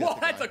 I'll get Whoa,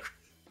 the that's guy.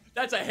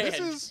 that's a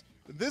hand.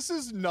 This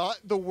is not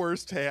the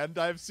worst hand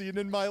I've seen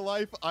in my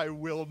life. I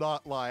will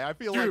not lie. I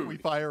feel like we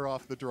Dude. fire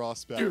off the draw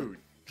spell Dude.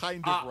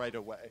 kind of right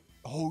away.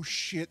 Oh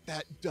shit,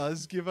 that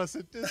does give us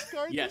a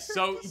discard. Yes. This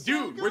So, is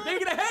dude, we're good.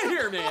 thinking ahead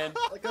here, man.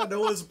 Like how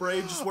Noah's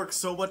brain just works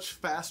so much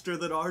faster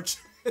than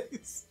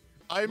RJ's.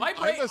 I'm My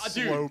brain- a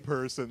dude. slow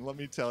person, let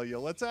me tell you.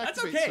 Let's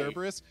activate okay.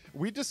 Cerberus.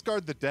 We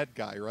discard the dead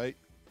guy, right?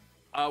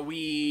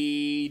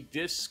 We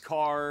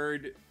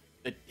discard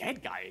the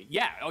dead guy.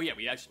 Yeah. Oh yeah,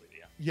 we actually do.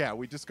 Yeah. Yeah,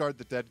 we discard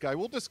the dead guy.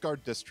 We'll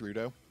discard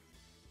Destrudo.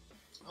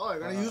 Oh, you're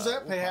gonna use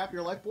that? Pay half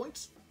your life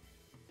points?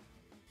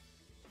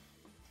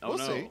 Oh We'll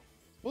no. see.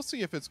 We'll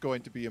see if it's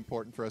going to be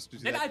important for us to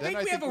do Then that. I think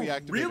we have a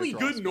activate really draw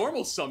good spell.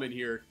 normal summon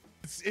here.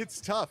 It's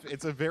tough.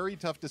 It's a very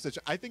tough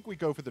decision. I think we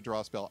go for the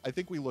draw spell. I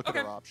think we look Okay.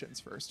 at our options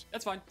first.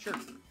 That's fine. Sure.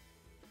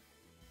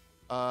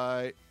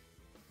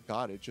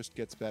 God, it just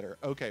gets better.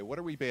 Okay, what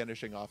are we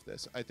banishing off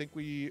this? I think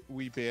we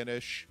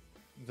banish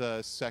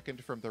the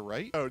second from the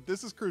right. Oh,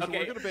 this is crucial. Okay,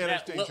 We're going to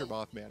banish yeah, Danger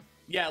Mothman.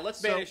 Yeah,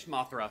 let's banish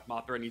Mothra.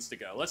 Mothra needs to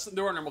go. Let's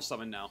do our normal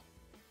summon now.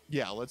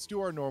 Yeah, let's do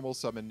our normal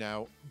summon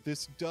now.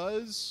 This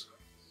does...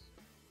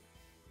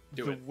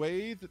 Do the it.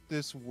 way that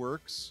this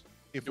works,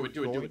 if we're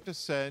going to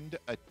send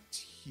a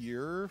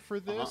tier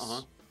for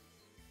this,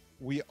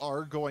 we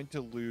are going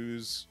to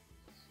lose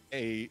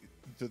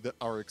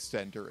our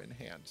extender in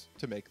hand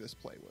to make this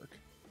play work.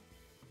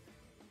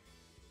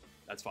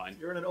 That's fine.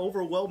 You're in an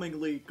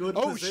overwhelmingly good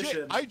position. Oh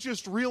shit! I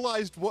just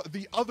realized what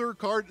the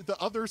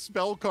other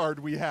spell card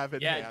we have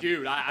in hand. Yeah,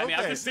 dude. I mean,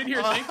 I'm just sitting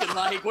here thinking,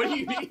 like, what do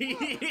you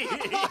mean?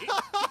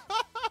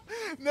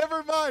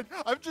 Never mind.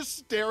 I'm just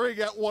staring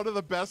at one of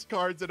the best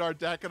cards in our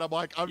deck, and I'm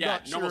like, I'm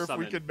not sure if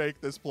we can make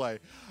this play.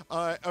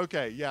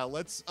 Okay, yeah.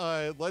 Let's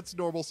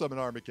normal summon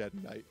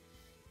Armageddon Knight.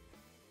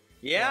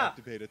 Yeah.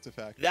 Activate its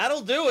effect.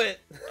 That'll do it.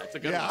 That's a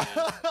good one.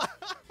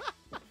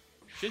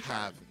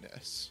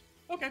 Haveness.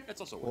 Okay,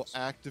 that's also works.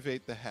 We'll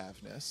activate the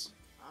Haveness.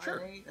 I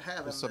ain't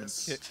having We'll summon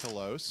this. Kit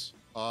Kalos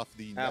off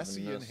the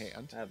Nessie in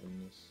hand.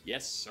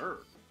 Yes, sir.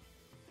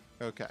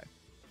 Okay.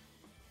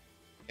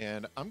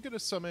 And I'm going to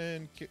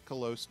summon Kit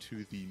Kalos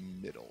to the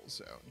middle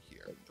zone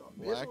here.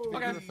 We'll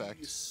activate your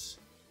effects.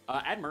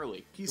 Add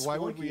Merly. Why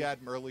would we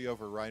add Merly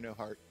over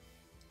Rhinoheart?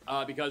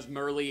 Because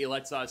Merly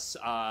lets us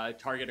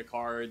target a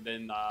card,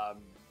 then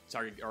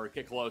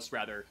Kit Kalos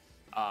rather.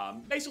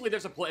 Basically,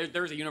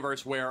 there's a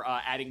universe where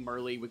adding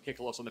Merly with Kit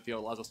Kalos on the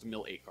field allows us to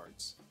mill 8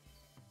 cards.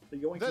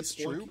 That's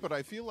true, but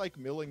I feel like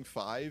milling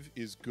 5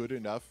 is good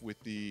enough with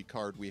the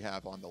card we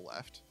have on the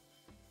left.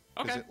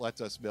 Because it lets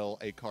us mill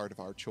a card of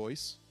our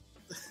choice.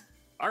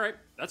 All right,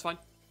 that's fine.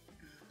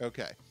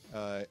 Okay.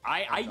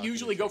 I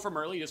usually go for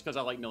Merly just because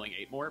I like milling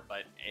 8 more,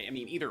 but I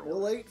mean either or.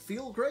 Mill 8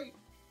 feel great.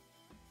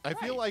 I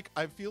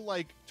feel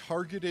like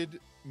targeted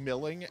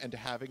milling and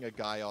having a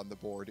guy on the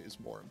board is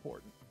more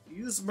important.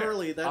 Use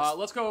Merly. That's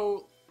let's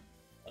go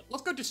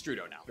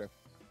Destrudo now. Okay.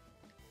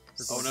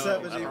 Oh no,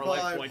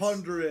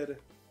 7,500.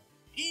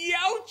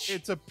 Youch!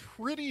 It's a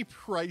pretty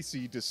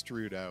pricey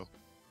Destrudo.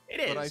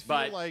 It is, but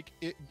I feel like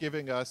it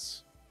giving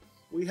us.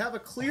 We have a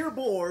clear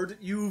board.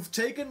 You've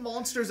taken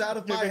monsters out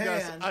of my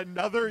hand.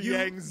 Another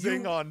Yang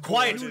Zing on board.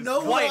 Quiet. You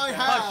know what I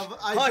have.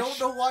 I don't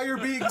know why you're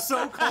being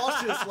so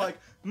cautious. Like,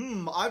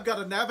 I've got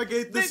to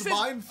navigate this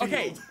minefield.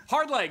 Okay,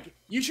 Hardleg,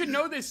 you should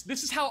know this.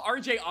 This is how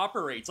RJ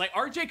operates. Like,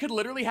 RJ could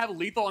literally have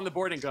lethal on the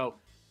board and go,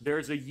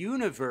 there's a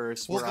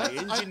universe where I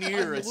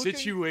engineer a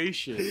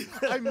situation.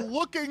 I'm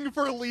looking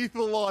for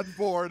lethal on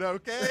board,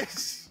 okay?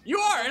 You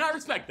are, and I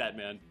respect that,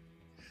 man.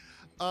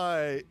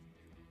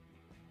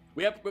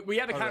 We have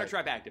the counter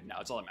trap active now.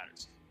 That's all that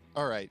matters.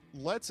 All right,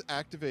 let's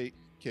activate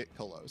Kit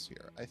Kalos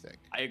here, I think.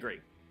 I agree.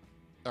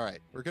 All right,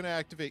 we're going to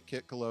activate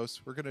Kit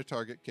Kalos. We're going to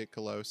target Kit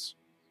Kalos.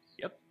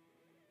 Yep.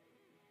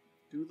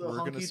 Do the We're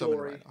going to hunky summon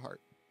dory. Rhinoheart.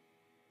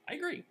 I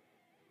agree.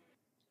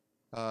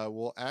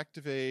 We'll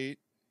activate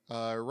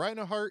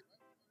Rhinoheart.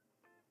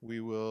 We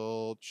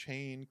will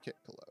chain Kit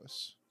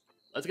Kalos.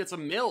 Let's get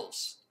some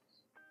mills.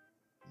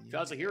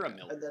 That's a hero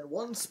mill. And then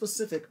one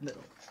specific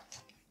mill.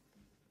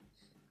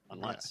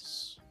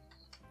 Unless. Yes.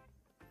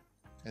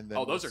 And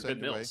then those are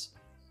good mills.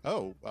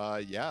 Oh,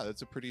 yeah,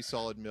 that's a pretty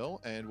solid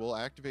mill, and we'll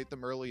activate the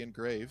Merly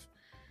Engrave.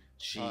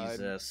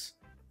 Jesus.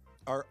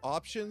 Our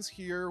options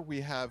here,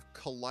 we have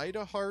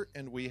Kaleidoheart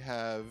and we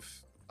have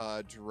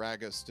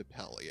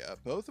Dragostapelia.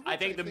 Both of which I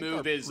think the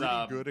move are is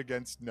pretty good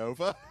against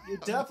Nova. You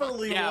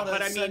definitely Yeah, want but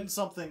to I mean- send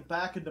something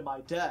back into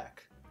my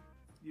deck.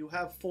 You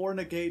have 4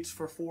 negates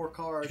for 4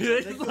 cards.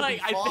 I think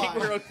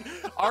we're okay.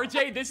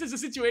 RJ, this is a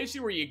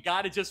situation where you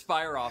gotta just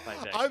fire off, I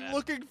think. I'm man.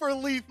 looking for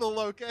lethal,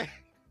 okay?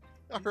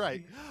 All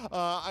right.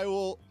 I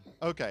will...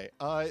 Okay,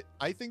 I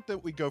think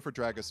that we go for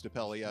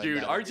Dragostapelia.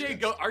 Dude,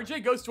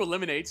 RJ goes to a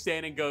lemonade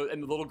stand and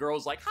the little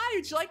girl's like, "Hi,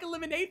 would you like a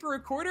lemonade for a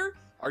quarter?"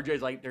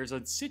 RJ's like, "There's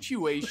a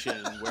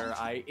situation where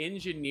I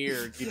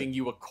engineer giving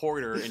you a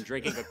quarter and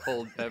drinking a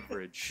cold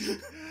beverage."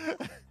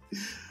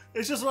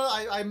 It's just when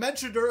I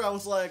mentioned her, I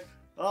was like,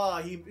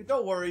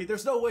 don't worry,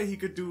 there's no way he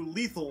could do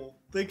lethal,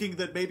 thinking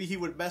that maybe he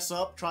would mess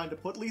up trying to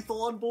put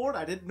lethal on board.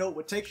 I didn't know it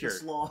would take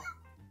this long.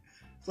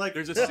 It's like,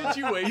 there's a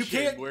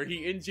situation where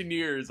he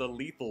engineers a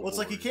lethal Well, it's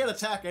like he board. can't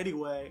attack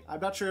anyway. I'm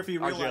not sure if he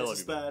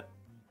realizes that.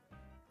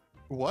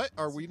 What?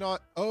 Are we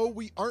not? Oh,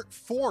 we aren't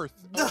 4th.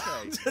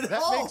 Okay. That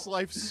No! makes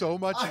life so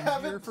much I easier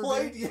haven't for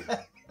played me.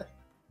 yet.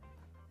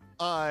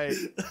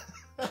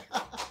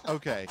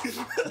 Okay.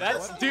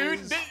 That's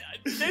dude.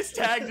 This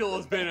tag duel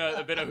has been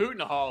a hoot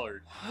and a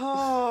holler.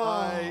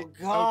 Oh,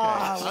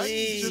 God.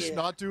 Okay. I'm just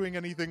not doing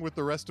anything with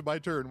the rest of my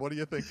turn. What do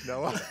you think,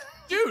 Noah?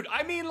 Dude,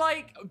 I mean,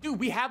 like,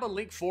 we have a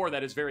Link 4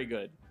 that is very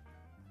good.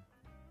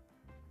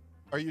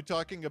 Are you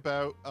talking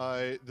about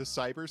the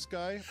Cyber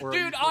Sky? Or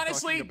Dude,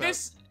 honestly,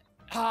 this,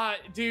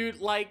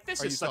 dude, like,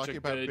 this Are you is such talking a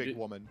about good. Big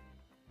Woman?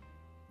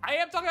 I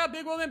am talking about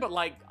Big Woman, but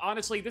like,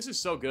 honestly, this is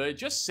so good.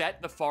 Just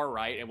set the far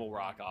right and we'll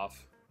rock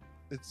off.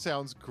 It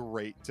sounds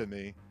great to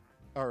me.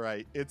 All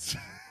right, it's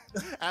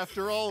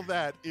after all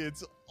that,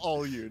 it's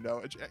all you,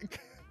 Noajenk.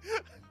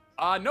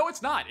 No,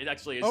 it's not. It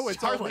actually is. Oh,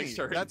 it's all me. Hardleg's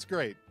turn. That's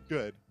great.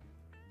 Good.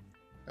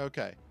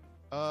 Okay.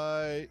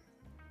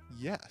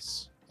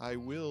 Yes. I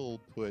will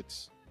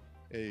put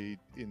a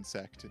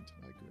insect into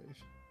my grave.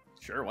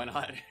 Sure, why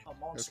not? A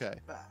monster Okay.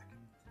 back.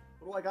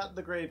 What do I got in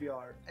the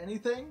graveyard?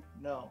 Anything?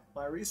 No.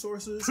 My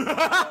resources?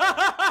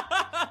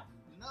 That's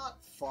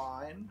Not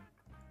fine.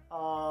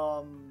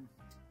 Can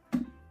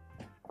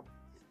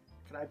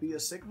I be a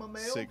Sigma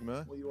male?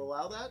 Sigma. Will you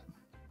allow that?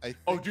 I think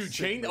oh, dude,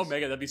 chain Sigma's-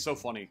 Omega, that'd be so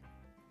funny.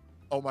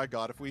 Oh my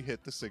god, if we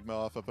hit the Sigma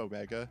off of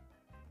Omega.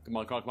 Come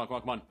on, come on, come on, come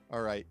on, come on.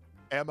 All right.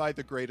 Am I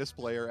the greatest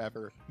player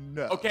ever?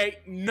 No. Okay,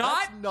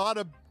 That's not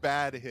a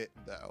bad hit,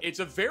 though. It's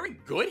a very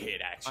good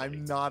hit, actually.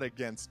 I'm not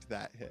against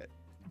that hit.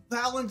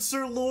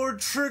 Balancer Lord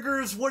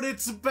triggers when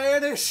it's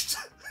banished.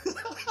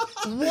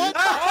 What?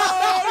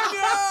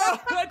 Oh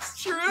no!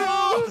 That's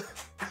true!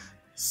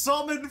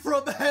 Summon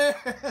from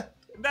hand.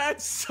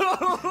 That's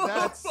so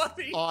That's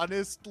funny.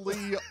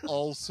 honestly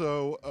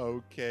also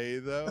okay,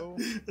 though.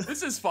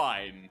 This is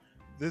fine.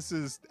 This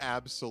is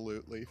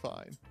absolutely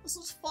fine. This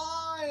is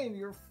fine.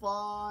 You're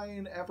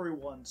fine.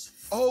 Everyone's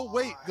fine. Oh,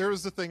 wait, there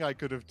was a thing I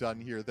could have done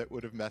here that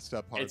would have messed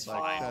up Hardleg. It's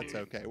fine, That's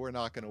dude. okay. We're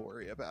not going to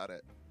worry about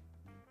it.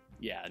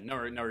 Yeah, no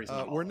reason.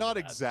 at all We're not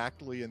for that.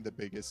 exactly in the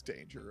biggest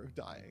danger of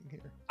dying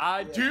here.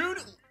 Yeah. Dude,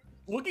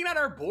 looking at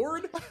our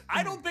board,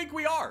 I don't think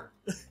we are.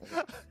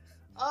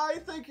 I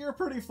think you're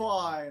pretty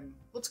fine.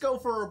 Let's go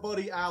for our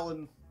buddy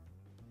Alan.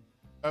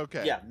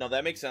 Okay. Yeah, no,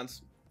 that makes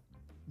sense.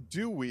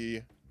 Do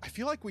we... I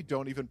feel like we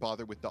don't even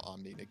bother with the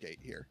Omni Negate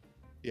here.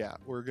 Yeah,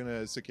 we're going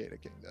to Cicada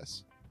King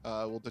this.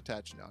 We'll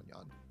detach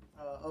Nyan.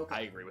 Okay. I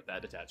agree with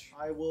that, detach.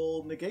 I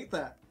will negate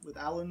that with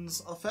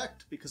Alan's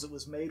effect because it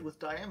was made with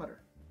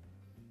diameter.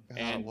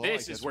 And I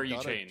this guess is where we you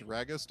gotta chain.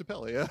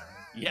 Dragostapelia.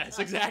 Yes,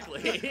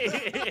 exactly.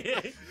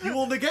 You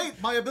will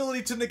negate my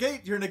ability to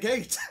negate your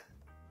negate.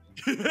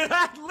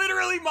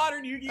 Literally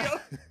modern Yu-Gi-Oh!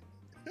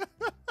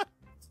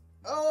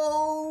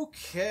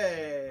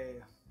 Okay.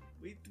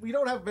 We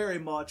don't have very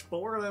much,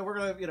 but we're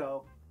gonna you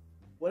know,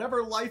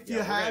 whatever life you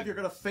we're have, gonna- you're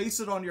gonna face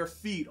it on your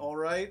feet. All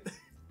right.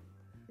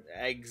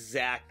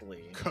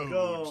 Exactly. Code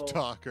Go.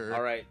 Talker.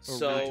 All right,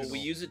 so Original. we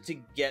use it to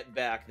get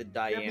back the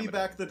diameter. Give me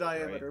back the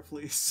diameter,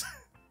 please.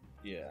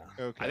 Yeah.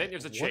 Okay. I think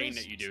there's a What chain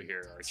does that you do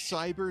here. Archie.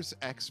 Cyber's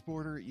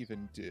Exporter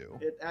even do?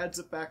 It adds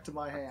it back to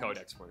my hand. Code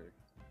exporter.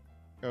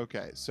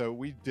 Okay, so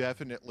we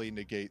definitely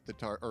negate the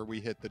or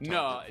we hit the target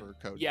No, for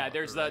Code yeah, Talker,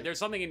 there's right? there's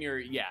something in your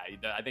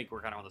I think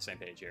we're kind of on the same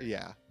page here.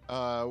 Yeah.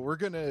 We're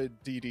gonna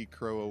DD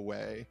Crow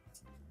away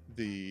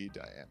the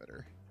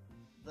diameter.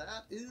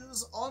 That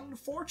is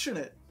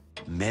unfortunate.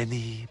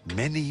 Many,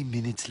 many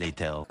minutes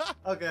later.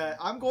 Okay,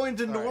 I'm going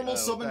to All right, normal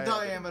summon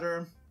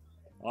diameter. diameter,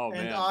 Oh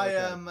and man. I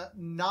okay. am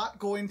not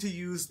going to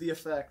use the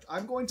effect.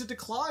 I'm going to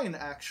decline,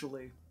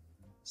 actually.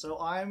 So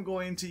I'm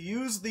going to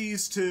use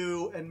these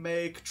two and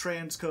make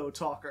Transcode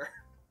Talker.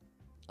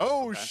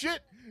 Oh Okay.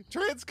 shit!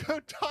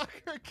 Transcode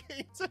Talker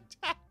gains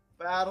attack.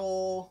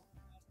 Battle.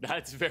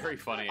 That's very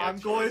funny. I'm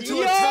actually. going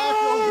to attack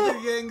over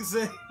the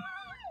Yangtze.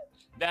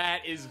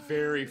 That is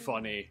very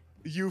funny.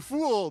 You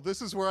fool! This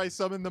is where I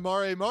summon the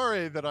Mare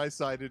Mare that I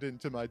sided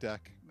into my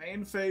deck.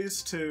 Main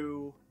phase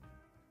 2.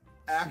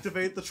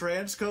 Activate the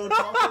Transcode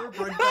Talker.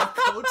 Bring back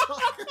Code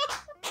Talker.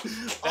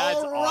 That's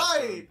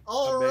Alright!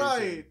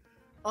 Alright.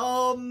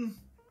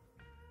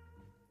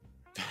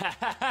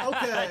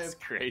 That's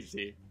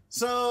crazy.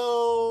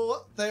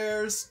 So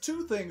there's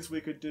two things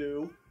we could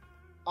do.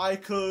 I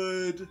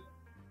could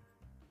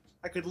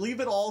leave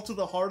it all to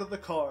the heart of the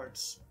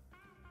cards.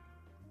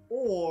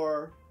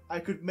 Or I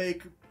could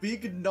make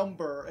big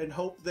number and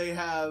hope they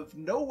have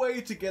no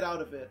way to get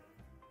out of it.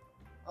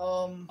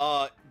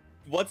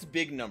 What's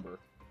big number?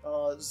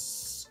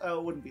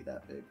 It wouldn't be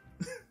that big.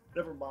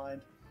 Never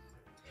mind.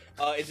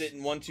 Is it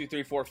in 1, 2,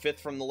 3, 4, 5th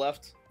from the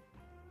left?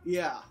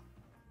 Yeah.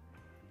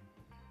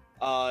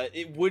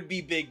 It would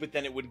be big, but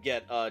then it would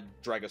get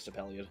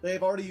Dragostapelia.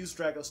 They've already used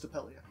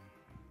Dragostapelia.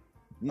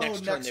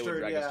 Next turn they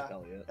would turn, yeah.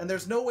 Dragostapelia. And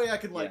there's no way I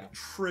could, like, Yeah.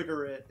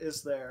 trigger it,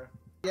 is there?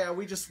 Yeah,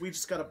 we just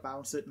gotta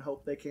bounce it and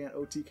hope they can't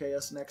OTK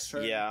us next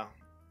turn. Yeah.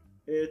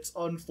 It's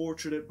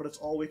unfortunate, but it's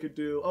all we could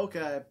do.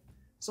 Okay.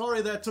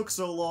 Sorry that took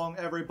so long,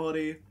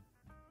 everybody.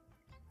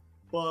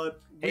 But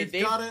Hey,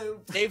 we've gotta...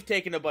 They've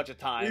taken a bunch of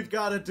time. We've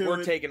gotta do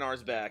We're it. taking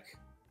ours back.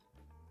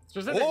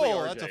 Specifically Whoa,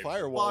 RJ. that's a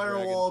firewall.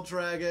 Firewall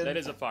dragon. That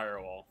is a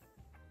firewall.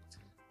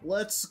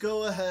 Let's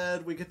go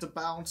ahead. We get to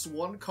bounce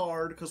one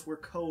card because we're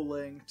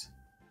co-linked.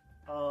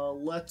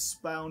 Let's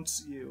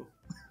bounce you.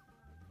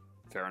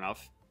 Fair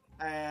enough.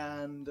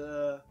 And,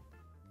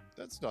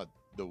 That's not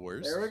the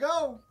worst. there we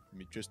go.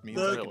 It just means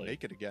The- I can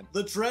make it again.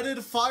 The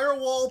dreaded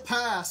Firewall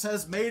Pass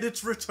has made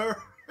its return.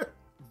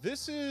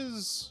 This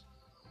is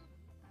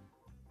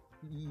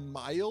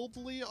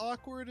mildly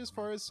awkward as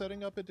far as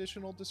setting up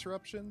additional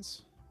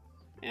disruptions.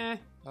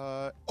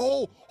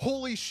 Oh,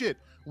 holy shit!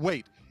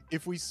 Wait,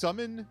 if we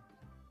summon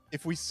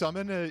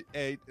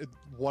a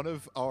one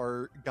of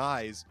our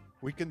guys,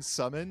 we can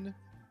summon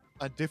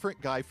a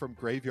different guy from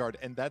graveyard,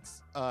 and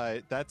that's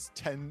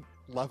 10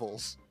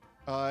 levels.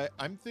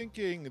 I'm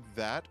thinking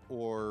that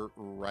or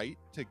right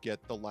to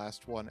get the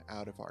last one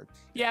out of our.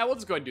 Yeah, we'll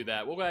just go ahead and do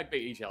that. We'll go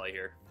activate each alley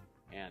here.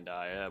 And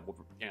we'll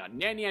Nian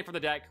Nian from the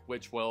deck,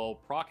 which will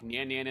proc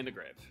Nian Nian in the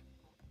grave.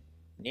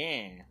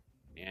 Yeah.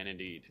 And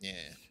indeed. Yeah.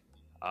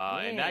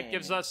 And that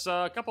gives us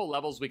a couple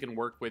levels we can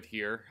work with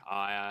here.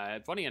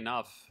 Funny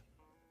enough,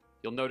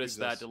 you'll notice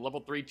that a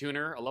level 3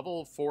 tuner, a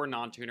level 4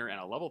 non-tuner, and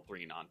a level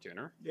 3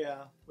 non-tuner.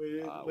 Yeah.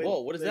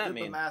 Whoa, what does that mean?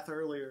 mean? The math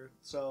earlier.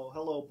 So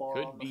hello, bar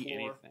Could on the be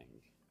floor. anything.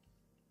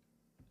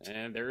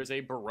 And there is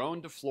a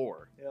Barone to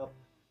floor. Yep.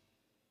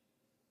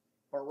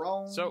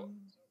 Barone. So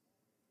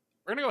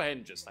we're gonna go ahead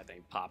and just, I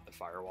think, pop the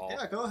firewall.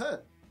 Yeah, go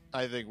ahead.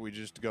 I think we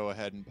just go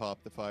ahead and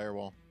pop the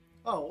firewall.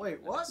 Oh wait,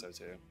 I what? think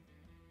so too.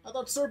 I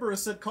thought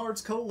Cerberus said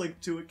cards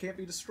co-linked to it can't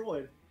be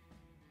destroyed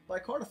by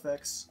card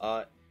effects.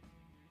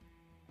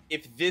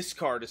 If this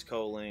card is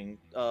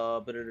co-linked,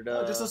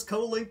 It just says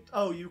co-linked.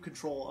 Oh, you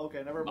control.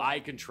 Okay, never mind. I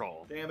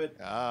control. Damn it.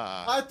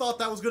 Ah. I thought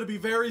that was going to be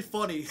very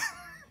funny.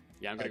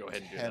 Yeah, I'm gonna go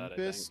ahead and do that. I think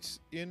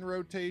Tempest in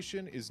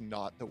rotation is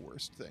not the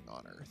worst thing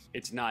on Earth.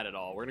 it's not at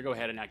all. We're gonna go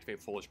ahead and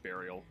activate Foolish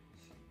Burial,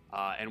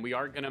 and we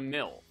are gonna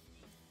mill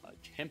a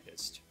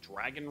Tempest,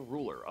 Dragon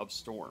Ruler of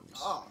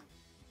Storms. Ah,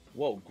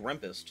 Whoa,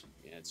 Grempest.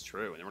 Yeah, it's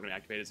true. And then we're gonna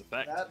activate its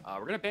effect. That-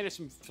 We're gonna banish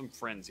some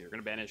friends here. We're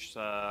gonna banish.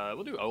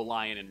 We'll do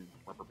O-Lion and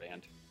Rubber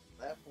Band.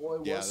 that boy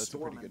was Yeah, that's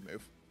storming. a pretty good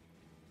move.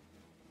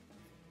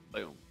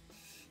 Boom.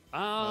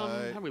 How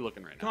are we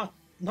looking right now?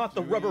 Not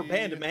the Do rubber we-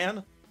 band,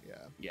 man. Yeah,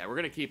 Yeah, we're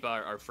gonna keep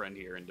our friend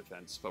here in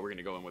defense, but we're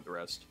gonna go in with the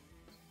rest.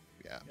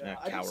 yeah. Yeah,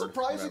 I did coward,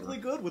 surprisingly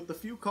good with the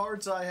few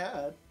cards I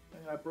had.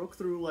 And I broke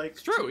through like.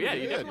 It's true. Yeah,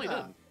 you did. definitely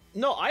Yeah. did.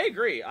 No, I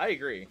agree. I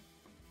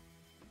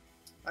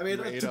mean,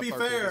 You ate to up be our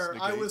fair,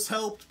 biggest I negate. was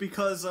helped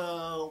because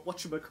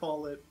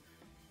whatchamacallit,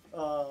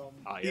 the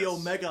yes.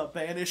 Omega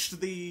banished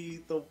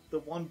the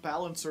one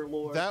balancer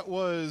lord. That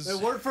was. If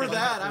it weren't for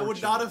that, I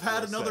would not have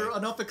had unfortunate,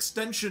 enough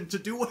extension to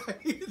do what I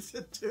needed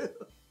to do.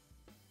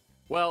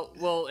 Well,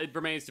 it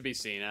remains to be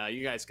seen.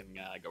 You guys can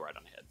go right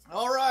on ahead.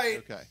 All right.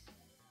 Okay.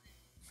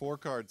 4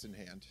 cards in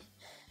hand.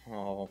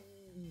 Oh.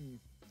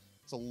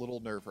 It's a little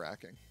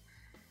nerve-wracking.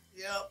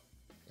 Yep.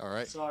 All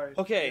right. Sorry.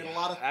 Okay, We had a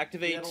lot of,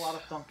 activate- We had a lot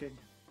of thunking.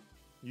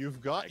 You've I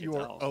got can your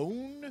tell.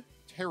 own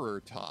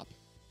terror top.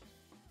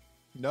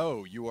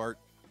 No, you are.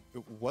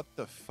 What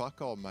the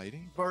fuck,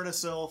 almighty?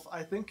 Vernisilf,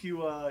 I think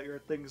your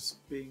thing's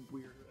being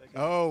weird. Again.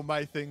 Oh,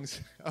 my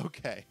things.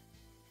 Okay.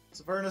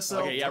 So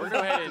Vernisilf. Okay, yeah, we're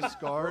gonna go ahead and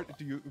Discard.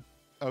 Do you?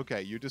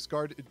 Okay, you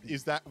discard.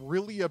 Is that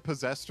really a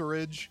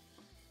possessorage?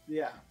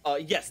 Yeah.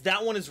 Yes,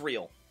 that one is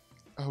real.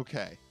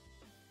 Okay.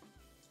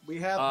 We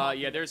have.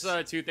 yeah, there's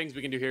 2 things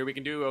we can do here. We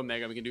can do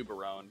Omega, we can do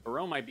Barone.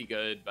 Barone might be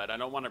good, but I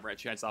don't want to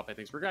chance off my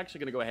things. We're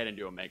actually going to go ahead and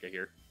do Omega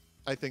here.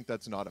 I think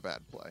that's not a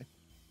bad play.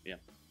 Yeah.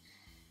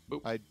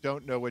 Boop. I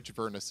don't know which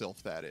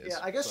Vernisilf that is. Yeah,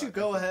 I guess but you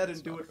go think ahead that's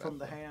and do not a it bad from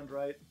the play. hand,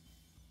 right?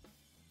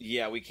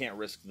 Yeah, we can't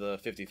risk the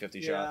 50-50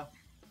 Yeah. shot.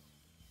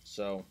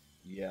 So,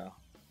 yeah.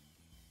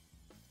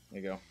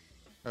 There you go.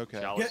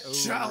 Okay. Chalice. Get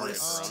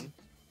Chalice! Barone.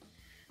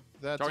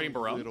 That's Targeting a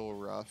Barone? little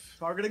rough.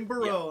 Targeting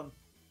Barone.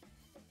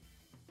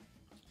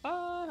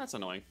 That's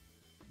annoying.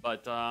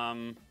 But, I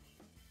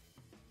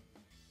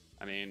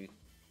mean,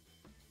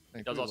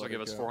 it does also give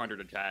us 400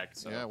 attack,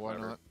 so Yeah, why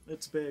whatever. not?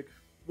 It's big.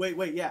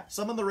 Wait, yeah.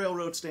 Summon the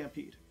Railroad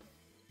Stampede.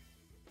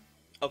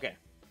 Okay.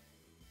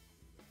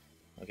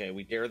 Okay,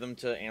 we dare them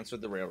to answer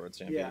the railroad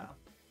stampede. Yeah.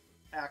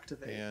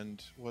 Activate.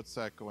 And what's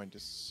that going to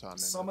summon?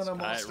 Summon a It's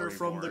monster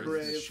from the Reborn.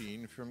 grave.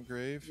 Machine from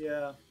grave.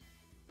 Yeah.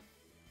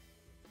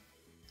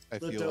 I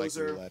The feel like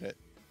we dozer. let it.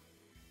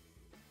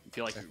 You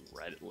feel like you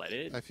let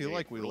it? I feel The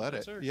like we Brutal let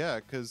it. Dozer? Yeah,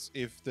 because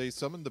if they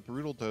summon the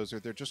Brutal Dozer,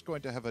 they're just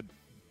going to have a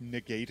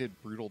negated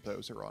Brutal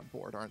Dozer on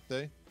board, aren't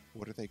they?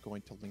 What are they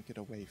going to link it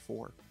away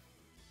for?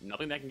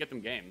 Nothing that can get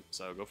them game,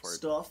 so go for it.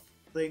 Stuff.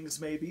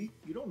 Things, maybe.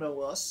 You don't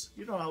know us.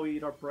 You know how we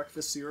eat our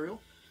breakfast cereal.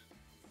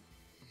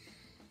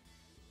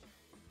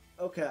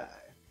 Okay.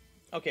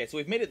 Okay, so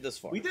we've made it this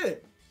far. We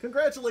did.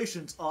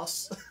 Congratulations,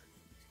 us.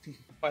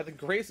 By the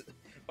grace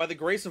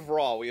of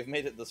Raw, we have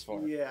made it this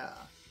far. Yeah.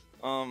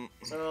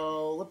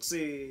 So let's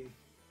see.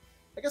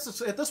 I guess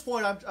it's, at this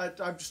point,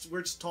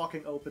 we're just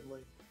talking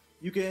openly.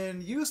 You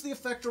can use the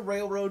effect of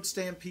Railroad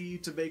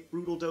Stampede to make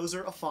Brutal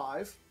Dozer a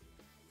 5,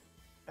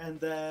 and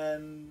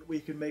then we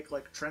can make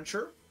like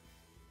Trencher,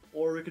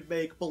 or we could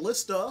make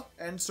Ballista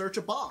and search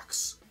a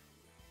box.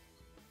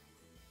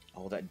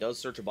 Oh, that does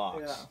search a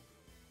box. Yeah.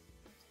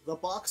 The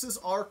boxes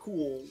are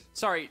cool.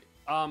 Sorry,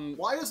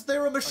 Why is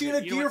there a Machina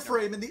Okay, you know gear what?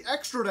 frame in the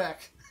extra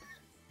deck?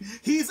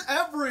 He's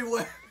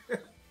everywhere.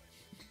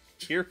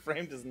 Gear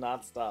frame does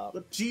not stop.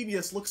 The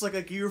genius looks like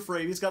a gear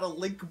frame. He's got a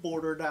link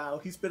border now.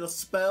 He's been a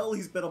spell.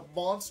 He's been a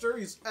monster.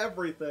 He's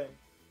everything.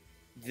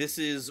 This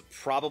is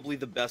probably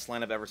the best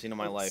line I've ever seen in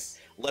my life.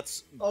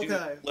 Let's do it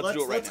right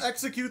let's now.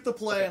 execute the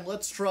plan.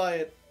 Let's try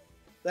it.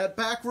 That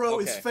back row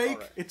is Okay, fake.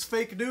 alright. It's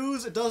fake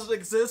news. It doesn't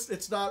exist.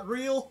 It's not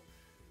real.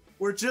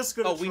 We're just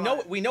gonna. Oh, we try know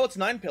it. we know it's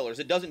 9 pillars.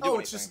 It doesn't do Oh,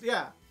 anything. it's just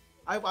yeah.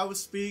 I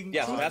was being.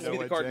 Yeah, so it has to be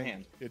the Noah card in Jenk,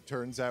 hand. It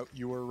turns out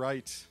you were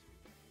right.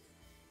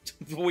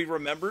 We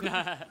remembered.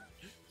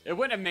 it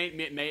wouldn't have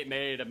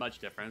made a much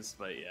difference,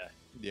 but yeah.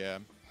 Yeah.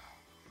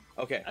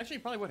 Okay. Actually,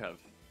 it probably would have.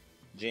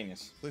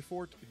 Genius.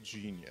 Cliffort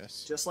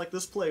Genius. Just like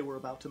this play we're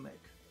about to make.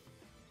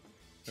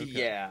 Okay.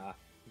 Yeah.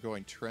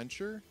 Going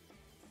Trencher.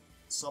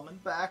 Summon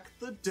back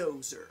the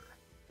Dozer.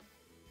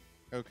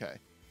 Okay.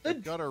 The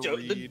I've gotta do-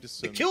 read the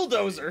some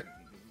Killdozer.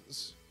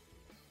 things.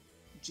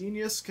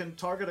 Genius can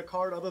target a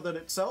card other than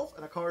itself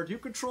and a card you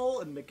control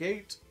and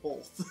negate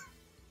both.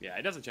 Yeah,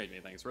 it doesn't change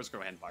anything, so we're just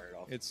going to go ahead and fire it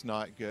off. It's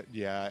not good.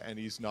 Yeah, and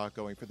he's not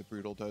going for the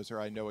Brutal Dozer.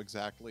 I know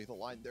exactly the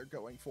line they're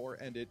going for,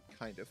 and it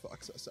kind of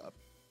fucks us up.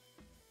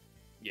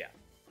 Yeah.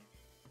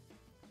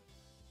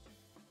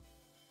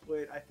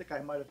 Wait, I think I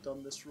might have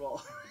done this wrong.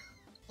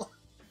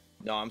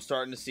 No, I'm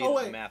starting to see Oh, that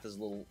the wait. math is a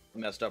little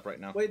messed up right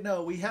now. Wait,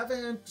 no, we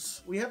haven't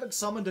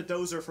summoned a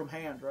Dozer from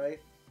hand, right?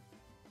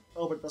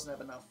 Oh, but it doesn't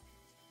have enough.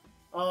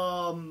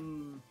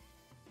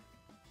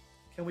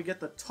 Can we get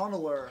the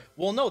Tunneler?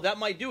 Well, no, that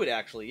might do it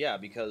actually. Yeah,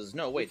 because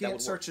no, wait, We that can't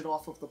would search it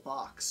off of the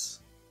box.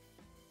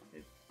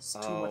 It's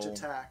too much Oh.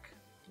 attack.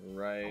 work.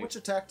 Right. How much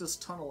attack does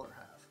Tunneler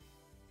have?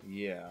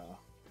 Yeah.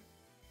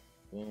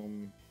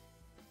 Boom.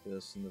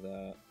 This into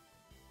that.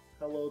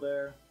 Hello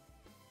there.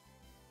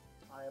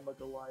 I am a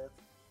Goliath.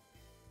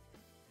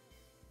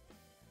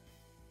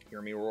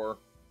 Hear me roar.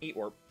 Eat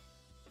warp.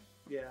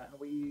 Yeah, and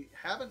we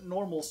haven't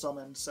normal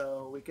summoned,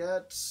 so we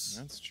get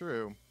That's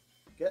true.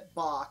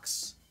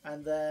 Box,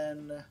 and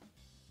then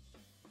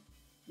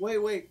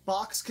wait,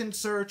 Box can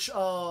search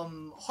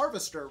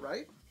Harvester,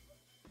 right?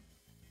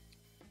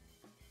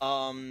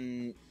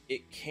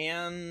 It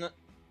can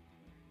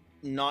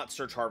not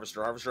search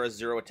Harvester. Harvester has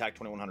 0 attack,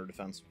 2100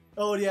 defense.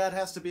 Oh yeah, it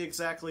has to be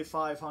exactly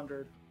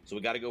 500. So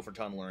we got to go for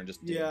Tunneler and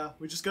just dig. Yeah,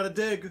 we just gotta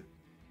dig.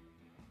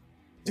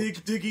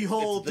 Dig, diggy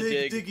hole, It's the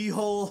dig, dig. diggy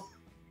hole.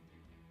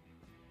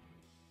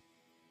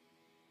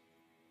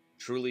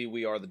 Truly,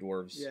 we are the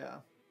dwarves. Yeah,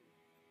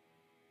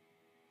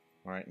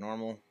 All right,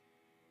 normal.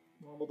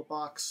 normal the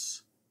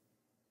Box.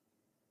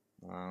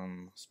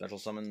 Special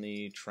summon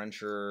the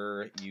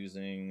Trencher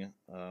using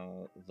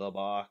the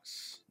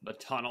box. The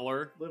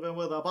Tunneler. Living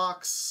with a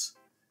Box.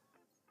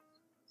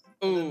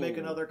 And then make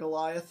another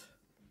Goliath.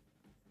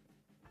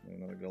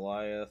 Another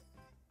Goliath.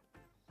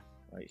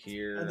 Right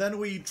here. And then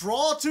we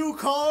draw 2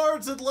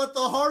 cards and let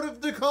the heart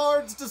of the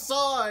cards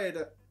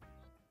decide.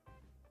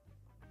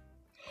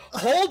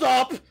 Hold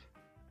up!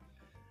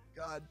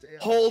 God damn.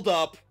 Hold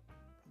up!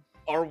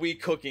 Are we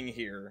cooking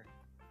here?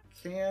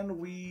 Can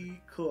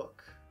we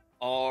cook?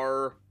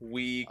 Are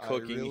we I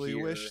cooking really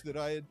here? wish that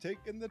I had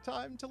taken the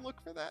time to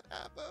look for that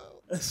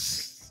ammo.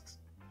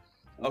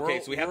 Okay,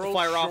 so we have to World's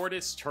fire off.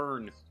 shortest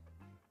turn.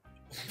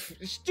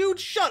 Dude,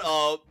 shut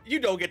up! You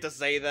don't get to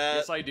say that.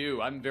 Yes, I do.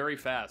 I'm very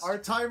fast. Our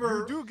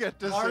timer, You do get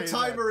to our say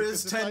timer that,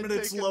 is because if 10 I'd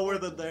minutes taken lower more-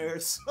 than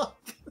theirs.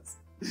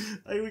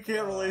 Like, we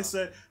can't really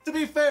say. To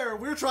be fair,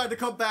 we're trying to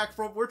come back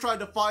from. We're trying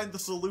to find the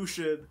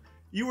solution.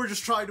 You were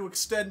just trying to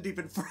extend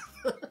even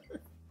further.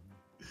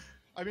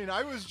 I mean,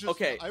 I was just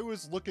Okay. I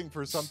was looking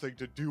for something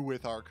to do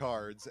with our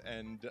cards,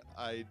 and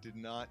I did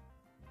not.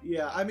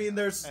 Yeah, I mean,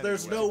 there's Anyway,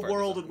 no further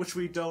world something. in which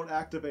we don't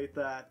activate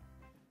that.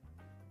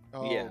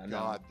 Oh Yeah, no.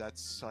 God,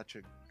 that's such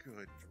a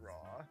good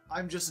draw.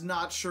 I'm just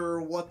not sure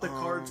what the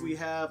cards we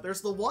have.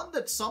 There's the one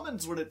that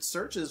summons when it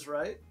searches,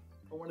 right?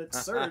 Or when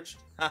it's searched.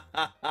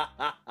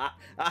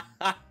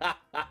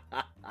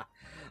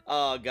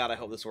 Oh god, I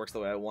hope this works the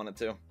way I want it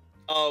to.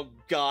 Oh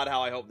god,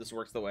 how I hope this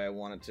works the way I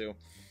want it to.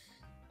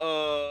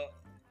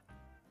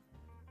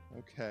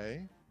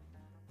 Okay.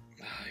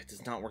 It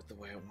does not work the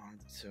way I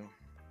wanted it to.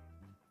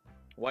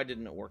 Why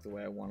didn't it work the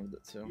way I wanted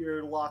it to?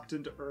 You're locked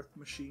into Earth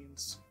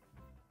machines.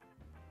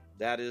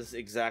 That is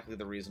exactly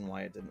the reason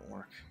why it didn't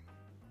work.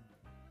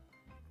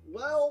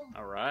 Well,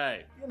 All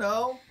right. you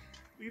know,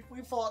 we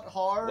fought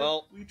hard.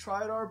 Well- we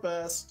tried our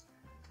best.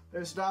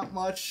 There's not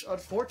much.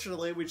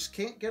 Unfortunately, we just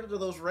can't get into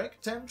those rank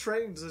 10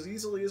 trains as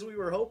easily as we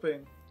were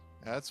hoping.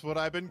 That's what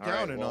I've been All right,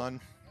 counting well- on.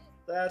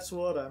 That's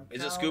what I'm.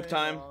 Is it scoop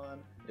counting time? on.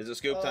 Is it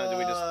scoop time? Do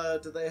we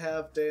just... Do they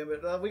have? Damn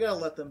it! We gotta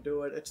let them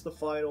do it. It's the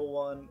final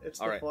one. It's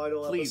the All right.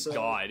 final Please, episode.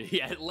 God.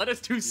 Yeah, let us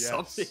do Yes.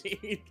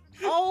 something.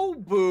 Oh,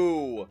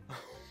 boo!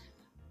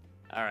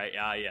 All right.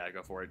 Yeah,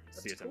 go for it.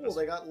 See That's you, cool. Tempest.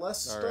 They got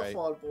less All stuff right.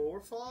 on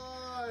board. We're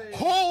fine.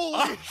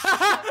 Holy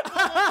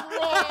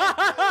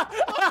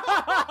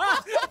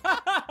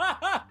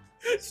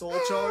Soul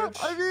charge.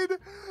 I mean,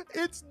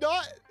 it's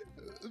not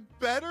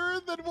better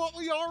than what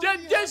we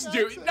already Just have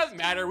do it. access Doesn't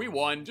to. matter. We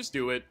won. Just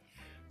do it.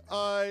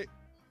 Yeah,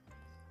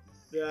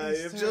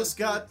 Is you've there- just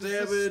got does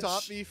this damage.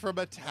 stop me from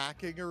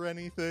attacking or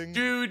anything?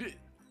 Dude,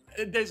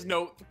 there's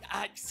no...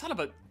 son of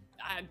a...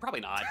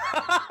 probably not.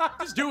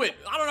 Just do it.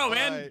 I don't know,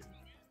 man. Alright,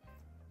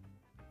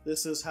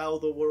 This is how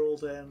the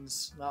world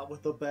ends, not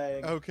with a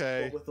bang,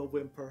 Okay. but with a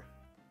whimper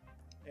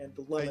and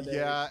lemonade.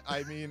 Yeah,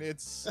 I mean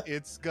it's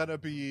gonna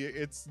be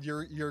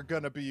you're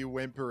gonna be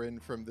whimpering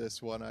from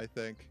this one, I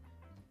think.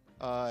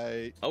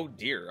 Oh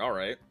dear,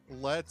 alright.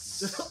 Let's.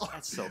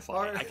 That's so funny.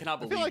 Alright. I cannot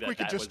I believe feel like that we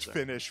could that just was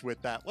finish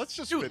with that. Let's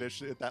just Dude,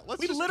 finish at that.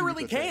 Let's we just do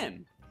literally the thing.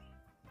 can.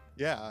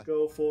 Yeah.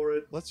 Go for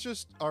it. Let's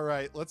just. All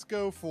right. Let's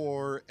go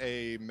for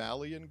a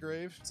Malian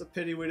grave. It's a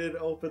pity we didn't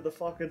open the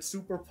fucking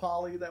super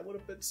poly. That would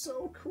have been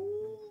so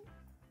cool.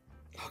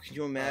 Oh, can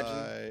you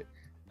imagine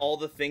all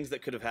the things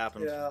that could have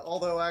happened? Yeah,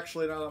 although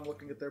actually now that I'm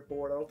looking at their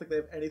board, I don't think they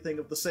have anything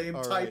of the same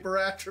All type right. or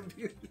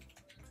attribute.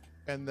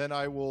 And then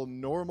I will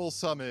normal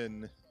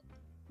summon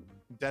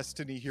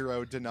Destiny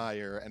Hero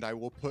Denier, and I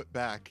will put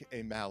back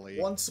a Mally.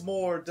 Once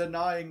more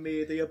denying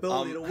me the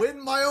ability to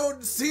win my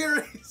own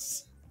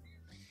series.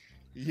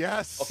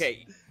 Yes.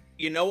 Okay,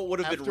 you know what would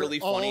have been After really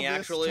all funny, this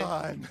actually?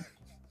 time.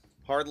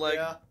 Hardleg,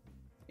 Yeah.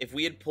 if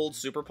we had pulled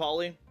Super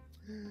Poly,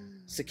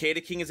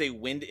 Cicada King is a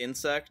wind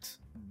insect,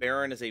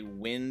 Baron is a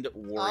wind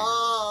warrior.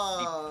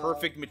 Ah. The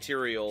perfect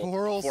material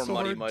Coral for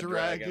Muddy Sword Mud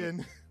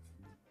Dragon.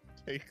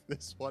 Take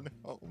this one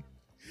home.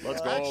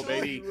 Let's go, Actually,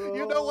 baby.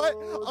 You know what?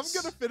 I'm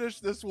gonna finish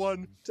this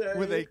one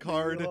with a Take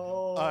card me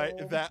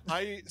home. that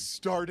I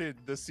started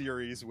the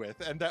series with,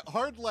 and that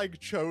Hardleg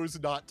chose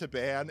not to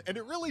ban, and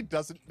it really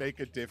doesn't make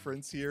a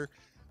difference here.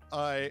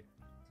 But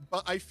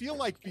I feel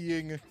like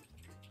being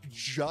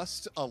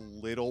just a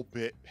little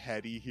bit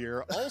petty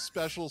here. I'll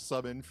special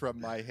summon from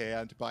my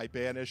hand by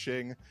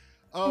banishing,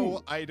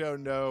 I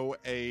don't know,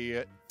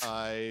 a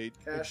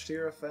Cash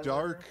tier offender.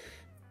 dark,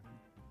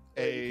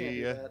 Wait,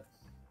 you can't do that.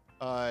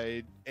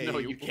 a No,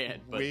 you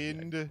can't, but-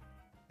 wind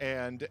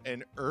and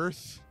an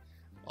earth.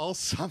 I'll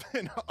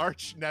summon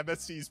Arch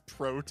Nemesis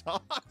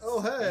Protoss.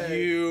 Oh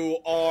hey. You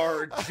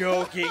are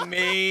joking I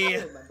me.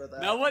 remember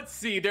that. Now let's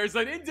see. There's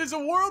a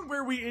world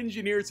where we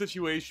engineer a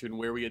situation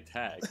where we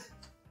attack.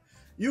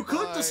 You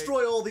could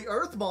destroy all the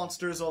Earth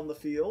monsters on the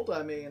field.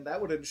 I mean, that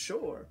would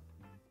ensure.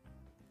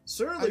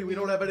 Certainly, we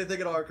don't have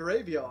anything in our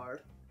graveyard.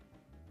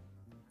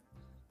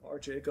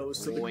 RJ goes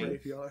to the Boing.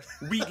 graveyard.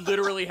 We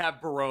literally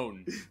have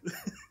Barone.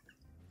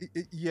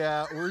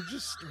 Yeah, we're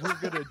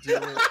gonna do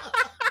it.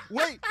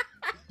 Wait,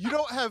 you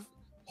don't have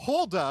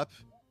hold up.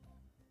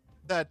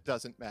 That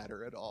doesn't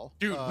matter at all.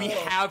 Dude, we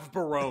have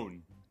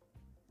Barone.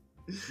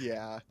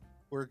 Yeah,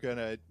 we're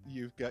gonna.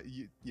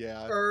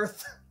 Yeah.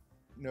 Earth.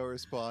 No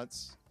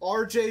response.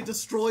 RJ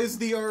destroys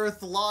the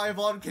Earth live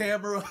on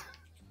camera.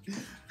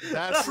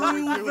 That's True what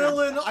we're doing.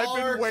 villain I've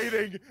arc. been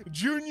waiting.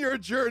 Junior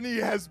Journey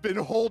has been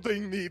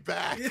holding me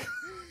back.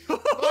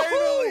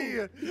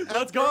 Finally, Let's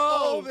after go.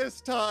 all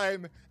this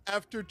time,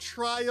 after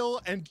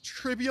trial and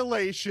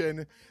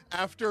tribulation,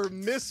 after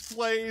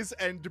misplays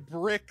and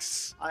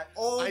bricks, I I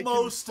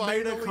almost can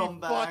made a finally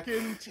comeback.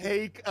 fucking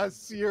take a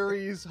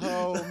series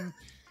home.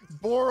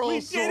 Boral We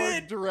did Sword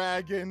it.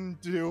 Dragon,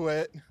 do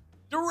it.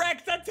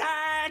 Direct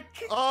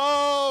attack!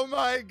 Oh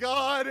my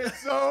god,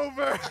 it's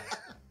over.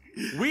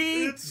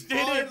 We It's did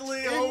it!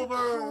 finally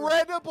over.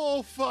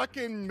 Incredible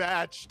fucking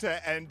match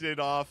to end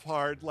it off,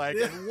 Hardleg.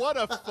 Yeah. And what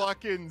a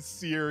fucking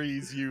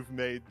series you've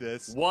made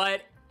this.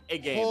 What a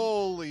game.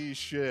 Holy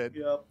shit.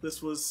 Yep,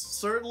 this was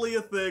certainly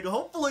a thing.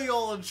 Hopefully you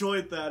all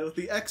enjoyed that with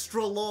the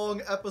extra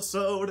long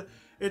episode.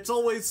 It's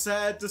always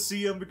sad to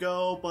see him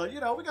go, but you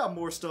know, we got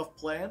more stuff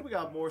planned. We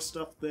got more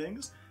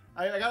things.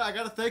 I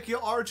gotta thank you,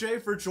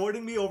 RJ, for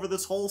joining me over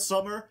this whole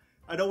summer.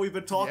 I know we've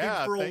been talking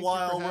Yeah, for a thank you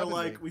while. for We're having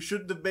like, me. we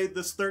shouldn't have made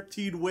this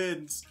 13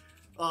 wins.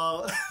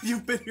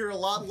 You've been here a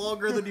lot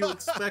longer than you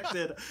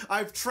expected.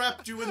 I've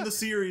trapped you in the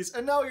series,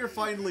 and now you're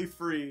finally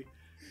free.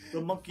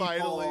 The monkey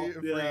Finally paw.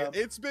 free. Yeah.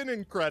 It's been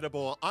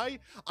incredible. I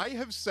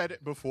have said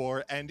it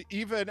before, and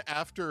even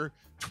after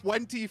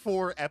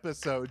 24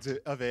 episodes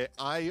of it,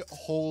 I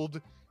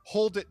hold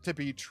it to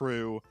be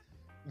true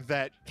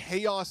that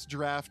Chaos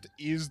Draft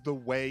is the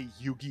way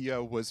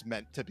Yu-Gi-Oh! Was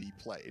meant to be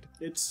played.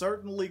 It's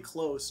certainly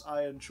close.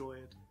 I enjoy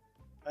it.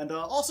 And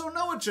also,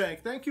 Noajenk,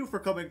 thank you for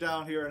coming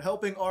down here and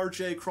helping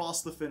RJ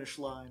cross the finish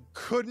line.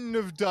 Couldn't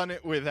have done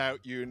it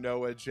without you,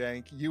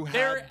 Noajenk. You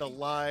had the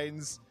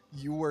lines.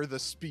 You were the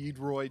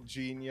speedroid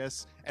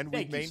genius, and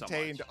we Thank you so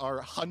maintained much.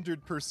 our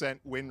 100%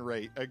 win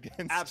rate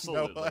against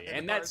Absolutely, Noah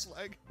and that's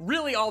Hardleg.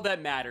 really all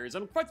that matters.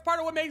 And that's part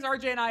of what makes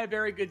RJ and I a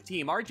very good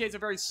team. RJ is a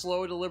very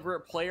slow,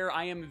 deliberate player.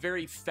 I am a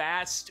very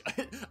fast,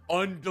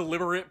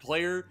 undeliberate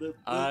player.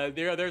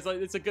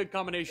 It's a good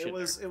combination.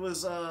 It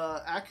was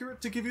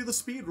accurate to give you the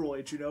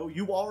speedroid, you know?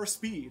 You are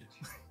speed.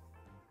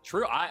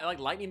 True. I like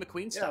Lightning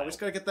McQueen Yeah, style. we just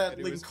gotta get that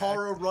And it was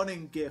Linkara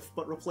running gif,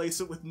 but replace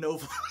it with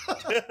Nova.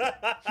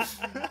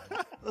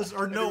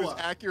 Or And it was Noah.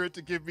 accurate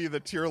to give me the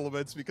tier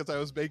limits because I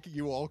was making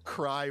you all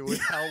cry with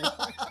how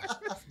long.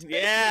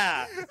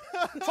 Yeah.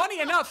 Funny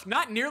enough,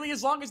 not nearly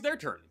as long as their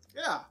turn.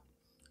 Yeah.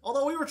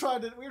 Although we were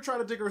trying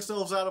to dig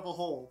ourselves out of a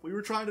hole. We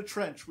were trying to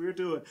trench. We were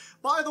doing.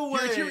 By the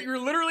way, You're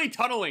literally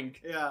tunneling.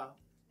 yeah.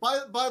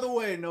 By the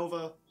way,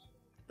 Nova,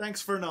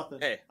 thanks for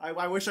nothing. Hey.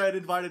 I wish I had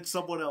invited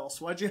someone else.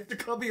 Why'd you have to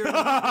come here?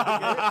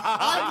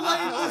 I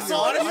blamed this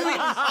on you.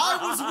 I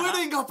was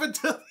winning up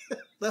until.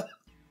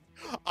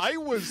 I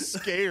was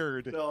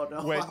scared No,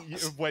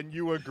 when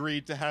you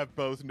agreed to have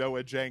both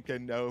Noajenk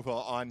and Nova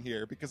on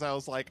here because I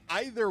was like,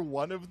 either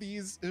one of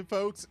these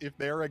folks, if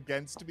they're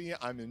against me,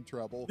 I'm in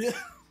trouble.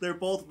 They're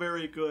both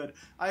very good.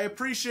 I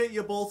appreciate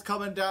you both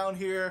coming down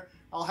here.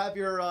 I'll have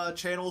your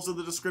channels in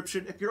the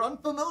description. If you're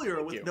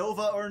unfamiliar with you.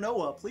 Nova or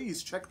Noah,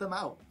 please check them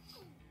out.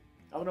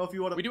 I don't know if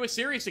you want to. We do a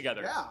series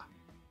together. Yeah.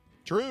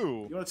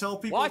 True. You want to tell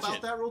people Watch about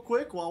it. that real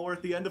quick while we're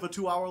at the end of a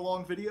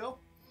 2-hour-long video?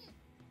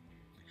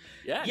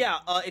 Yeah,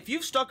 if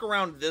you've stuck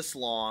around this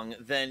long,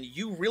 then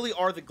you really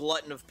are the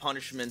glutton of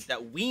punishment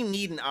that we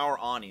need in our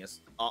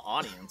audience.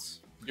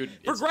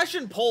 Dude,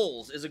 Progression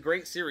Polls is a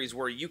great series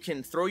where you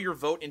can throw your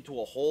vote into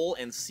a hole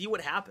and see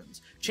what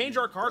happens. Change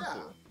our card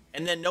pool.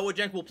 And then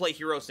Noajenk will play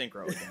Hero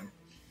Synchro again.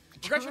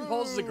 Progression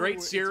Polls is a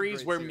great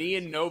series where me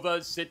and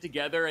Nova sit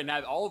together and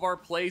have all of our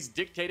plays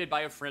dictated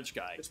by a French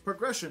guy. It's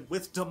progression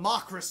with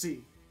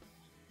democracy.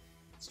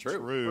 It's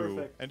true.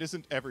 Perfect. And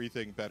isn't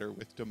everything better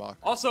with democracy?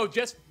 Also,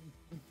 just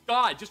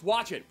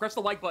watch it. Press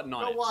the like button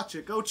on it. Go watch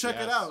it. Go check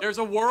it out. There's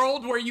a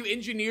world where you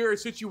engineer a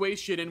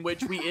situation in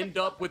which we end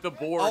up with a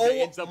board that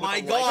ends up with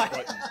a like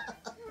button.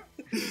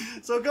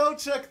 So go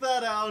check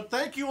that out.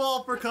 Thank you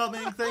all for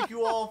coming. Thank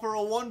you all for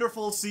a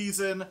wonderful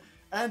season.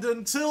 And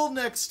until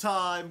next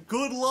time,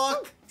 good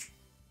luck.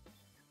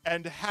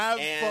 And have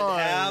fun.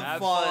 Have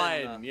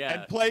fun. Yeah.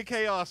 And play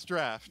Chaos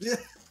Draft.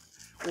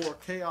 Or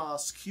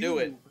Chaos Cube. Do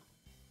it.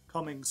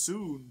 Coming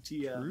soon,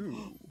 TM.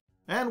 Ooh.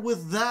 And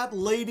with that,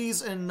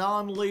 ladies and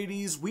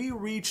non-ladies, we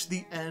reach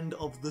the end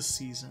of the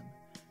season.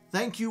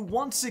 Thank you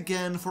once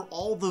again for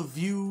all the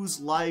views,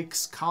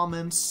 likes,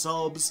 comments,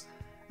 subs.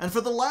 And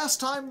for the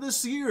last time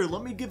this year,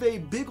 let me give a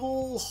big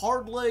ol'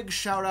 Hardleg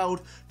shout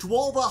out to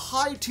all the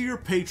high tier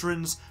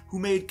patrons who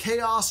made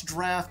Chaos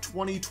Draft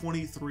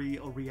 2023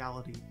 a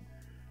reality.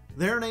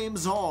 Their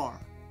names are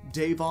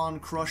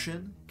Davon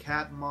Crushin,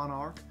 Cat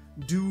Monarch,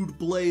 Dude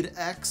Blade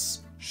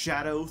X,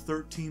 Shadow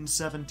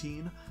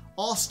 1317,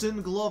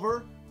 Austin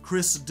Glover,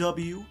 Chris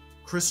W,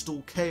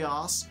 Crystal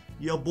Chaos,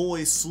 Ya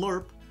Boy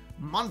Slurp,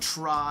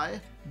 Mantrai,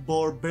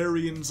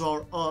 Barbarians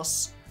Are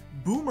Us,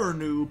 Boomer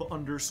Noob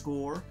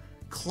 _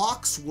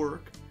 Clockswork,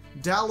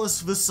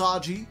 Dallas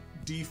Visagi,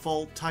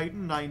 Default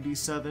Titan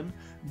 97,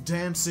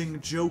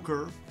 Dancing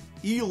Joker,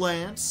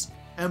 Elance,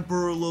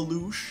 Emperor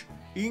Lelouch,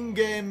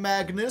 Ingame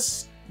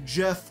Magnus,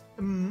 Jeff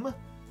M,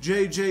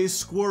 JJ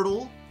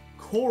Squirtle,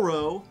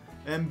 Koro,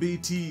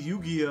 MBT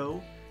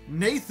Yu-Gi-Oh,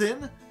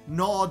 Nathan,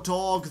 Gnaw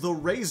Dog the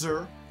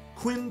Razor,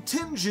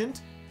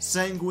 Quintingent,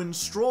 Sanguine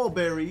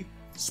Strawberry,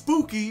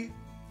 Spooky,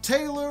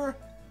 Taylor,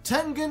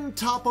 Tengen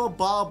Tapa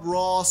Bob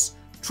Ross,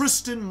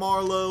 Tristan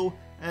Marlowe,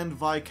 and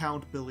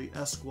Viscount Billy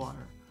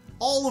Esquire.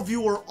 All of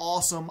you are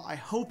awesome. I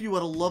hope you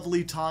had a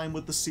lovely time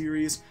with the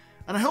series,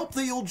 and I hope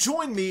that you'll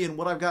join me in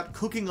what I've got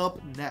cooking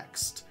up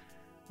next.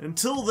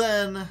 Until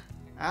then,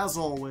 as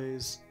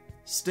always,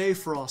 stay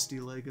frosty,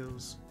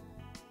 Legos.